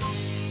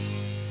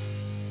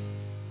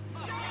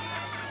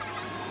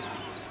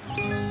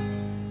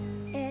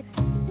 It's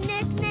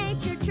Nick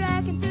Nature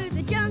trekking through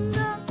the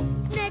jungle.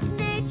 It's Nick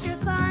Nature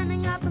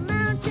climbing up a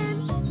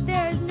mountain.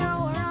 There's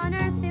nowhere on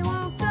earth they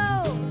won't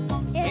go.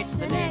 It's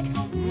the Nick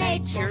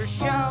Nature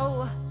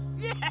Show.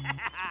 Yeah!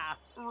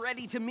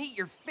 Ready to meet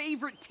your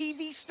favorite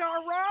TV star,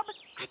 Rob?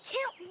 I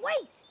can't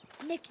wait!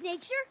 Nick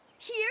Nature,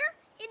 here,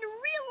 in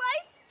real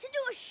life, to do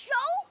a show?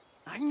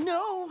 I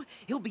know.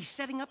 He'll be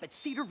setting up at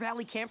Cedar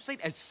Valley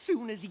Campsite as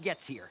soon as he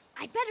gets here.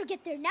 I better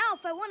get there now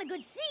if I want a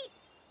good seat.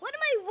 What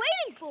am I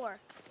waiting for?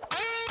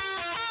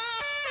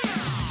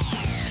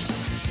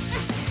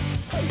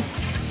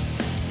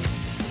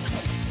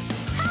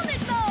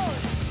 Helmet mode!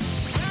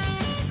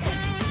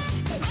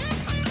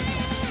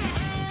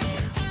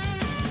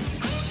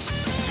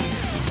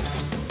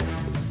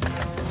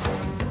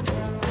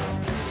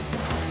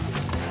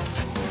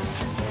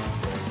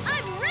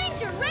 I'm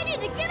Ranger ready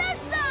to get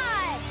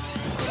outside!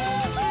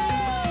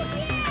 Woo-hoo!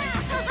 Yeah!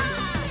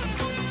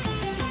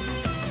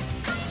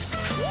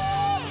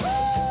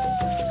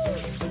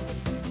 Woo-hoo!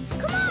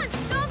 Come on,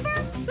 Stomper!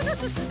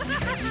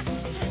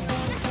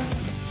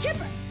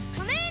 Chipper!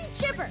 Come in,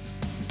 Chipper!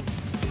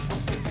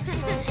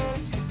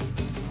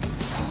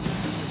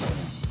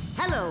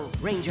 Hello,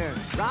 Ranger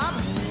Rob.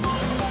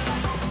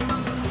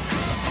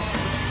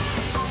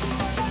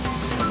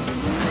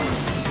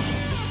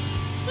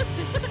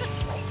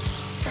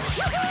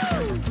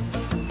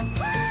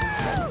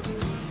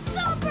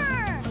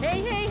 Stomper!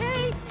 Hey, hey,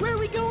 hey! Where are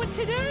we going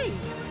today?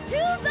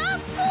 To the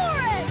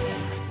forest!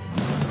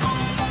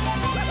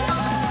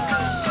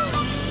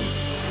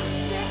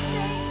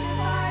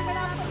 Climbing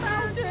up a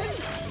mountain.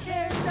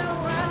 There's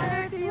nowhere on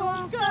earth he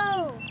won't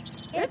go.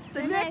 It's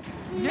the Nick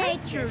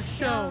Nature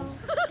Show.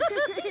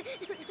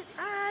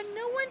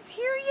 No one's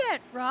here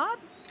yet, Rob.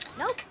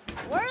 Nope,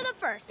 we're the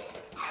first.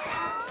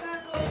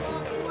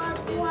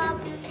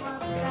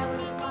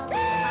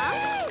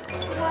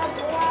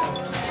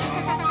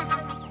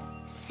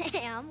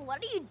 Sam,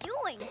 what are you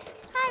doing?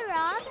 Hi,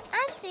 Rob.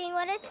 I'm seeing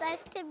what it's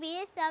like to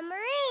be a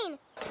submarine.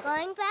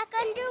 Going back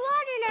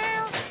underwater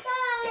now.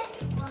 Bye.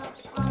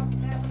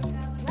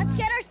 Let's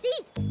get our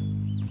seats.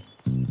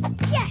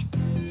 Yes!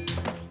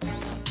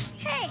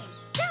 Hey,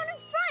 down in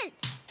front!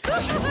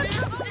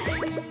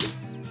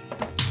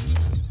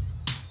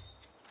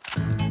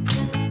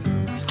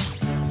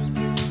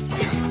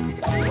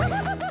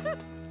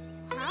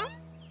 Huh?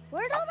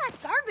 Where'd all that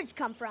garbage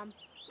come from?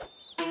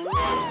 You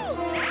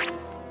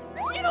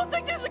don't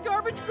think there's a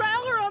garbage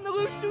growler on the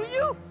loose, do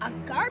you? A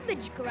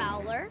garbage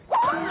growler?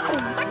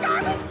 A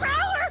garbage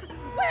growler!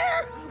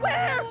 Where? I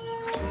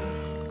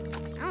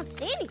don't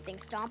see anything,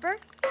 Stomper.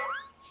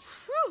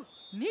 Phew,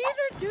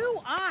 neither do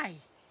I.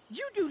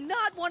 You do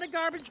not want a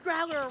garbage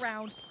growler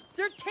around.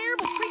 They're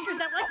terrible creatures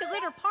that like to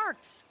litter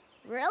parks.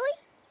 Really?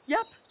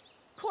 Yep.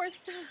 Of course,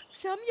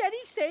 some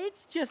Yetis say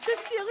it's just a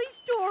silly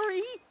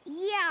story.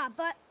 Yeah,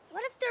 but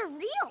what if they're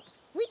real?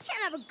 We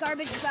can't have a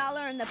garbage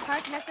growler in the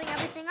park messing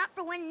everything up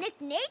for when Nick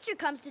Nature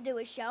comes to do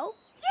his show.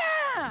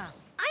 Yeah!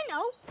 I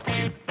know.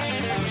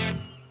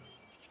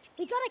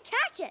 We gotta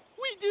catch it.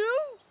 We do?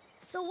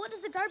 So what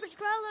does a garbage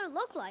growler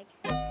look like?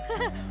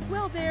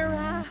 Well, they're,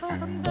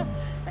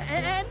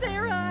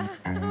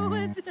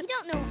 You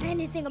don't know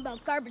anything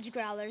about garbage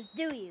growlers,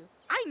 do you?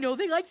 I know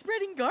they like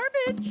spreading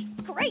garbage.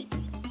 Great!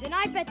 Then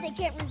I bet they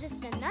can't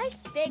resist a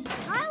nice big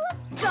pile of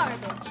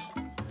garbage.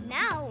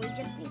 Now we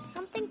just need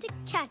something to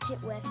catch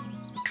it with.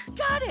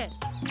 Got it!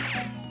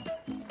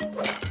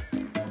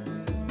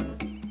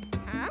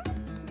 Huh?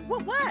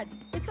 What?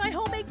 It's my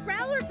homemade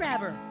growler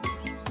grabber.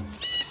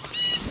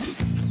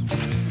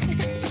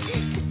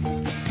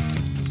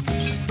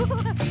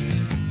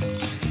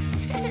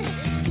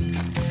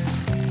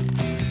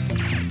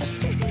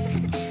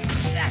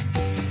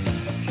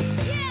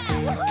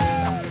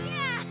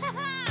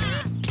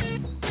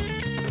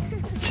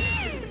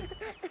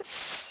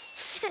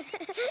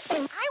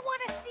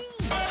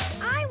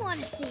 I want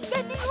to see.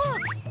 Let me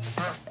look.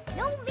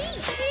 No, me.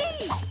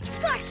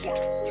 Gotcha.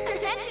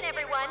 Attention,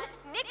 everyone.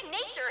 Nick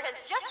Nature has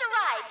just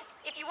arrived.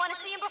 If you want to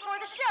see him before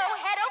the show,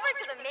 head over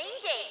to the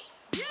main gates.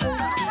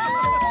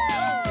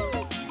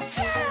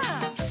 Yeah!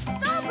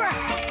 Stomper!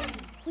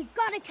 We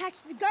gotta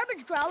catch the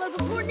garbage growler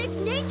before Nick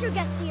Nature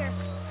gets here.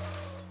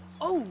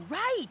 Oh,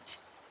 right.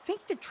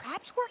 Think the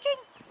trap's working?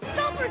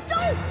 Stomper,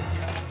 don't!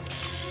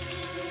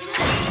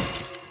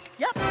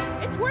 Yep,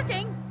 it's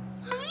working.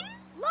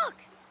 Look!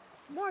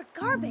 More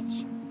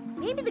garbage.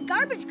 Maybe the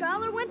garbage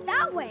growler went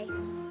that way.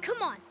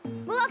 Come on,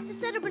 we'll have to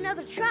set up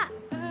another trap.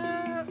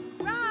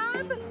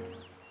 Rob?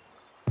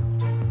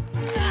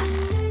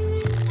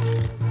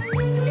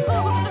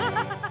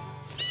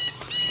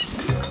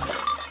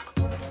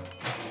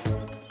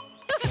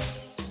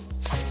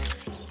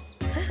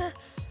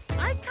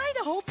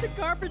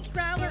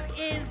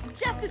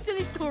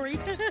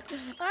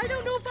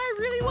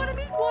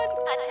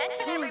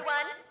 Attention,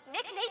 everyone!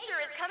 Nick Nature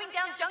is coming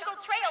down Jungle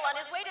Trail on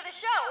his way to the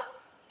show.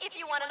 If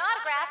you want an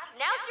autograph,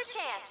 now's your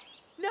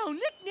chance. Now,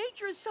 Nick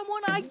Nature is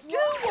someone I do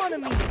want to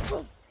meet.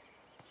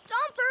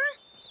 Stomper,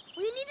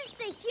 we need to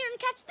stay here and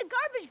catch the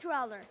garbage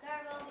growler.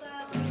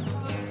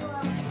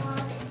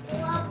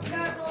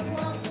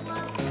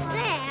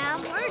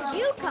 Sam, where'd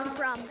you come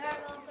from?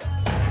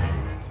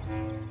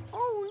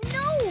 Oh,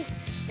 no!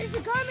 There's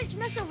a garbage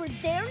mess over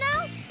there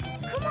now?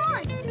 Come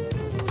on!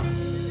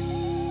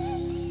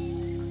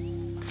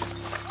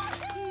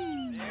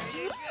 There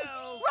you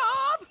go!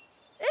 Rob!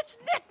 It's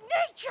Nick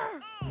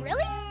Nature!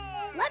 Really?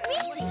 Let me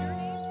see.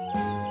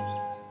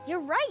 You're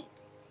right.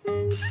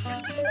 Oh,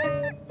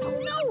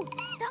 no!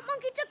 That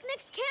monkey took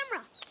Nick's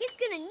camera. He's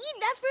gonna need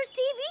that for his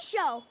TV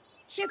show.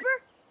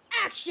 Chipper,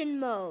 action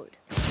mode.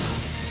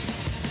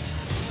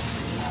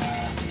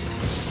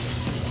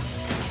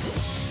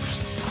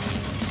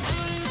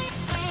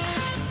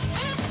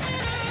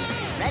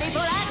 Ready for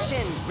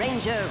action,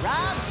 Ranger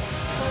Rob.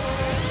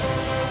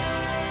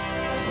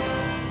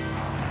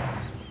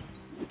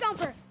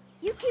 Stomper,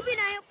 you keep an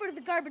eye out for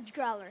the garbage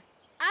growler.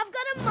 I've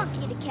got a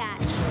monkey to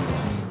catch.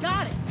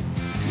 Got it.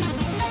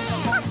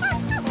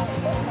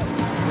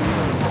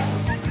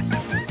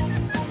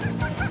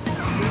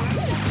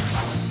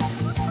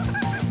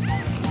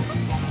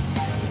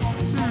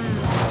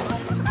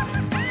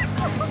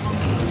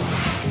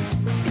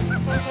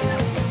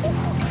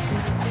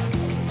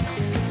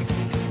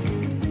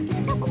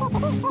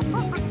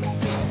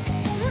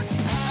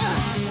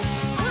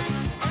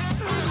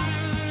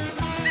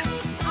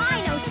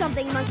 I know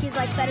something monkeys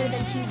like better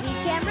than TV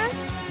cameras.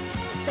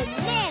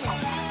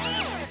 Bananas!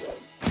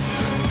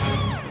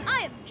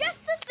 I have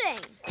just the thing.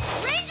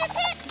 Ranger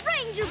Kit,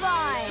 Ranger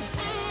Vibe!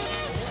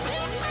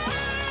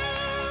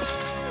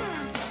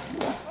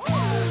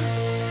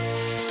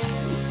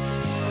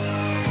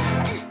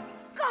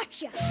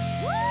 Gotcha!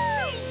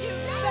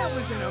 That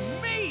was an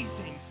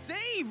amazing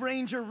save,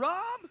 Ranger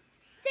Rob.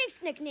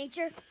 Thanks, Nick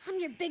Nature. I'm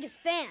your biggest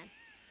fan.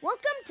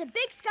 Welcome to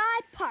Big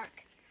Sky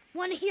Park.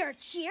 Want to hear a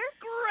cheer?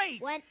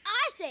 Great! When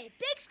I say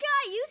Big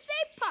Sky, you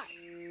say Park.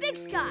 Big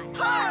Sky.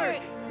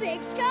 Park!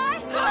 Big Sky.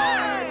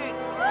 Park!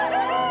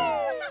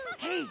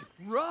 Hey,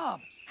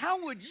 Rob, how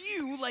would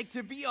you like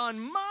to be on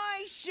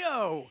my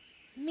show?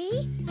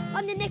 Me?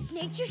 On the Nick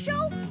Nature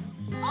Show?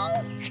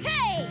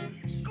 Okay!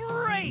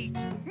 Great!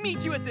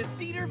 Meet you at the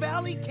Cedar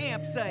Valley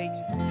campsite.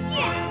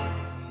 Yes!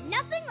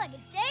 Nothing like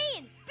a day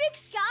in Big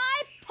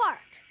Sky Park.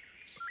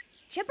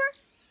 Chipper?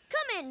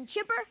 Come in,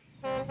 Chipper.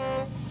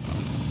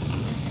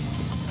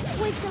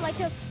 Wait till I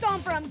tell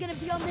Stomper I'm gonna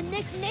be on the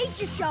Nick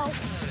Nature Show.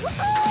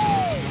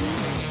 Woohoo!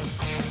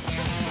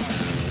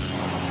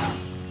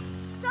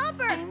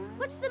 Stomper,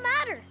 what's the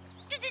matter?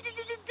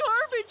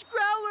 Garbage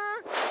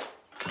growler!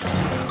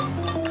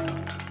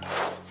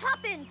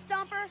 Hop in,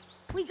 Stomper.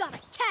 We gotta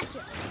catch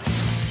it.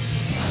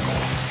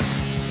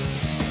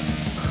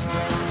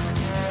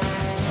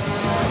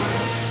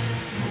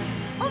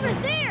 Over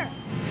there!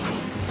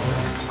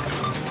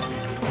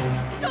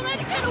 Don't let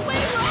it get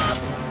away, Rob!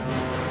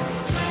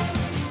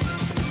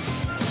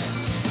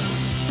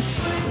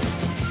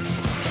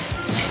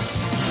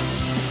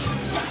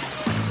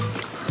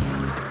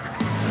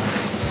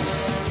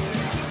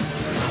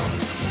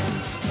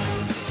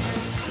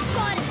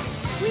 Got it!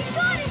 We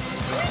got it!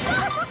 We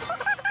got it!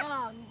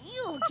 Oh,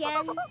 you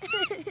again.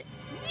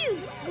 You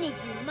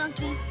sneaky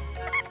monkey.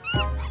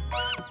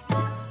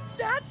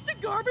 That's the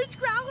garbage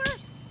growler?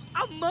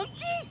 A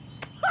monkey?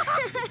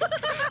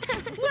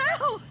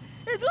 Wow!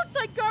 It looks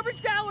like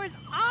garbage growlers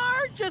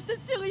are just a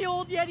silly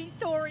old Yeti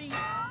story.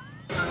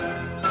 I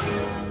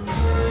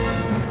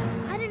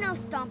don't know,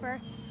 Stomper.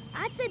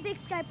 I'd say Big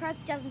Sky Park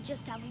doesn't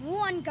just have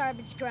one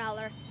garbage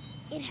growler.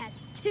 It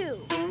has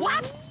two.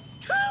 What?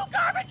 2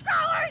 garbage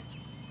growlers?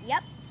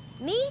 Yep,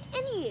 me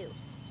and you.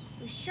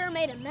 We sure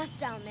made a mess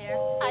down there.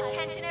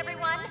 Attention,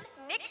 everyone!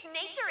 Nick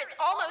Nature is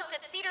almost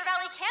at Cedar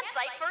Valley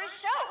campsite for his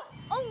show.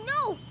 Oh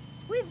no!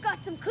 We've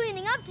got some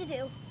cleaning up to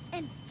do,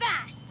 and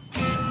fast.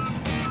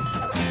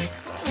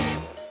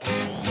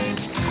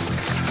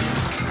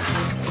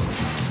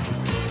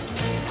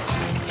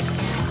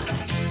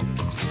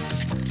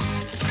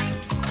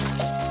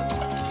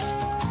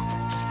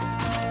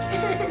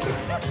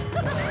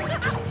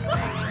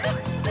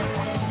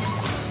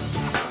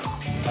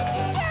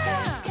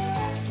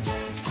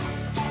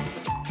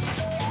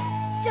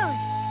 Done.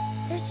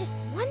 There's just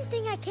one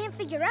thing I can't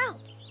figure out.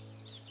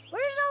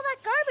 Where did all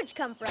that garbage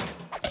come from?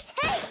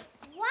 Hey!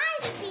 Why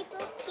do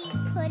people keep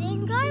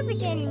putting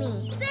garbage in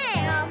me?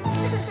 Sam!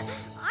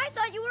 I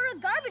thought you were a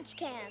garbage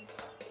can.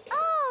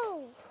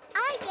 Oh,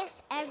 I guess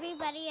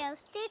everybody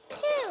else did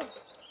too.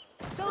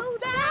 So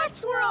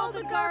that's where all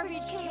the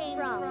garbage came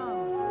from.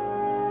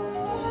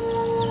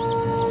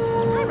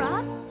 Hi,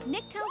 Rob.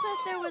 Nick tells us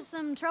there was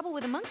some trouble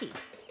with a monkey.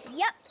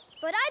 Yep,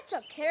 but I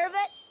took care of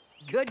it.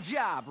 Good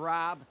job,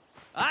 Rob.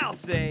 I'll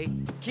say,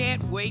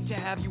 can't wait to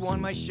have you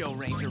on my show,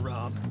 Ranger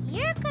Rob.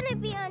 You're gonna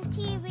be on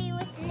TV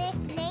with Nick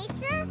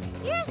Nature?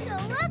 You're so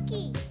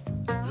lucky.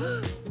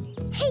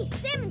 Hey,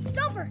 Sam and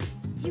Stomper,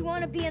 Do you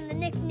want to be in the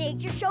Nick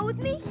Nature Show with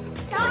me?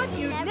 Thought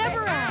you'd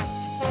never asked.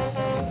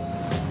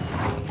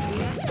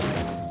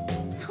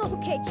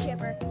 Okay,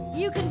 Chipper.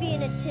 You can be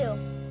in it too.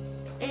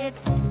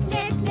 It's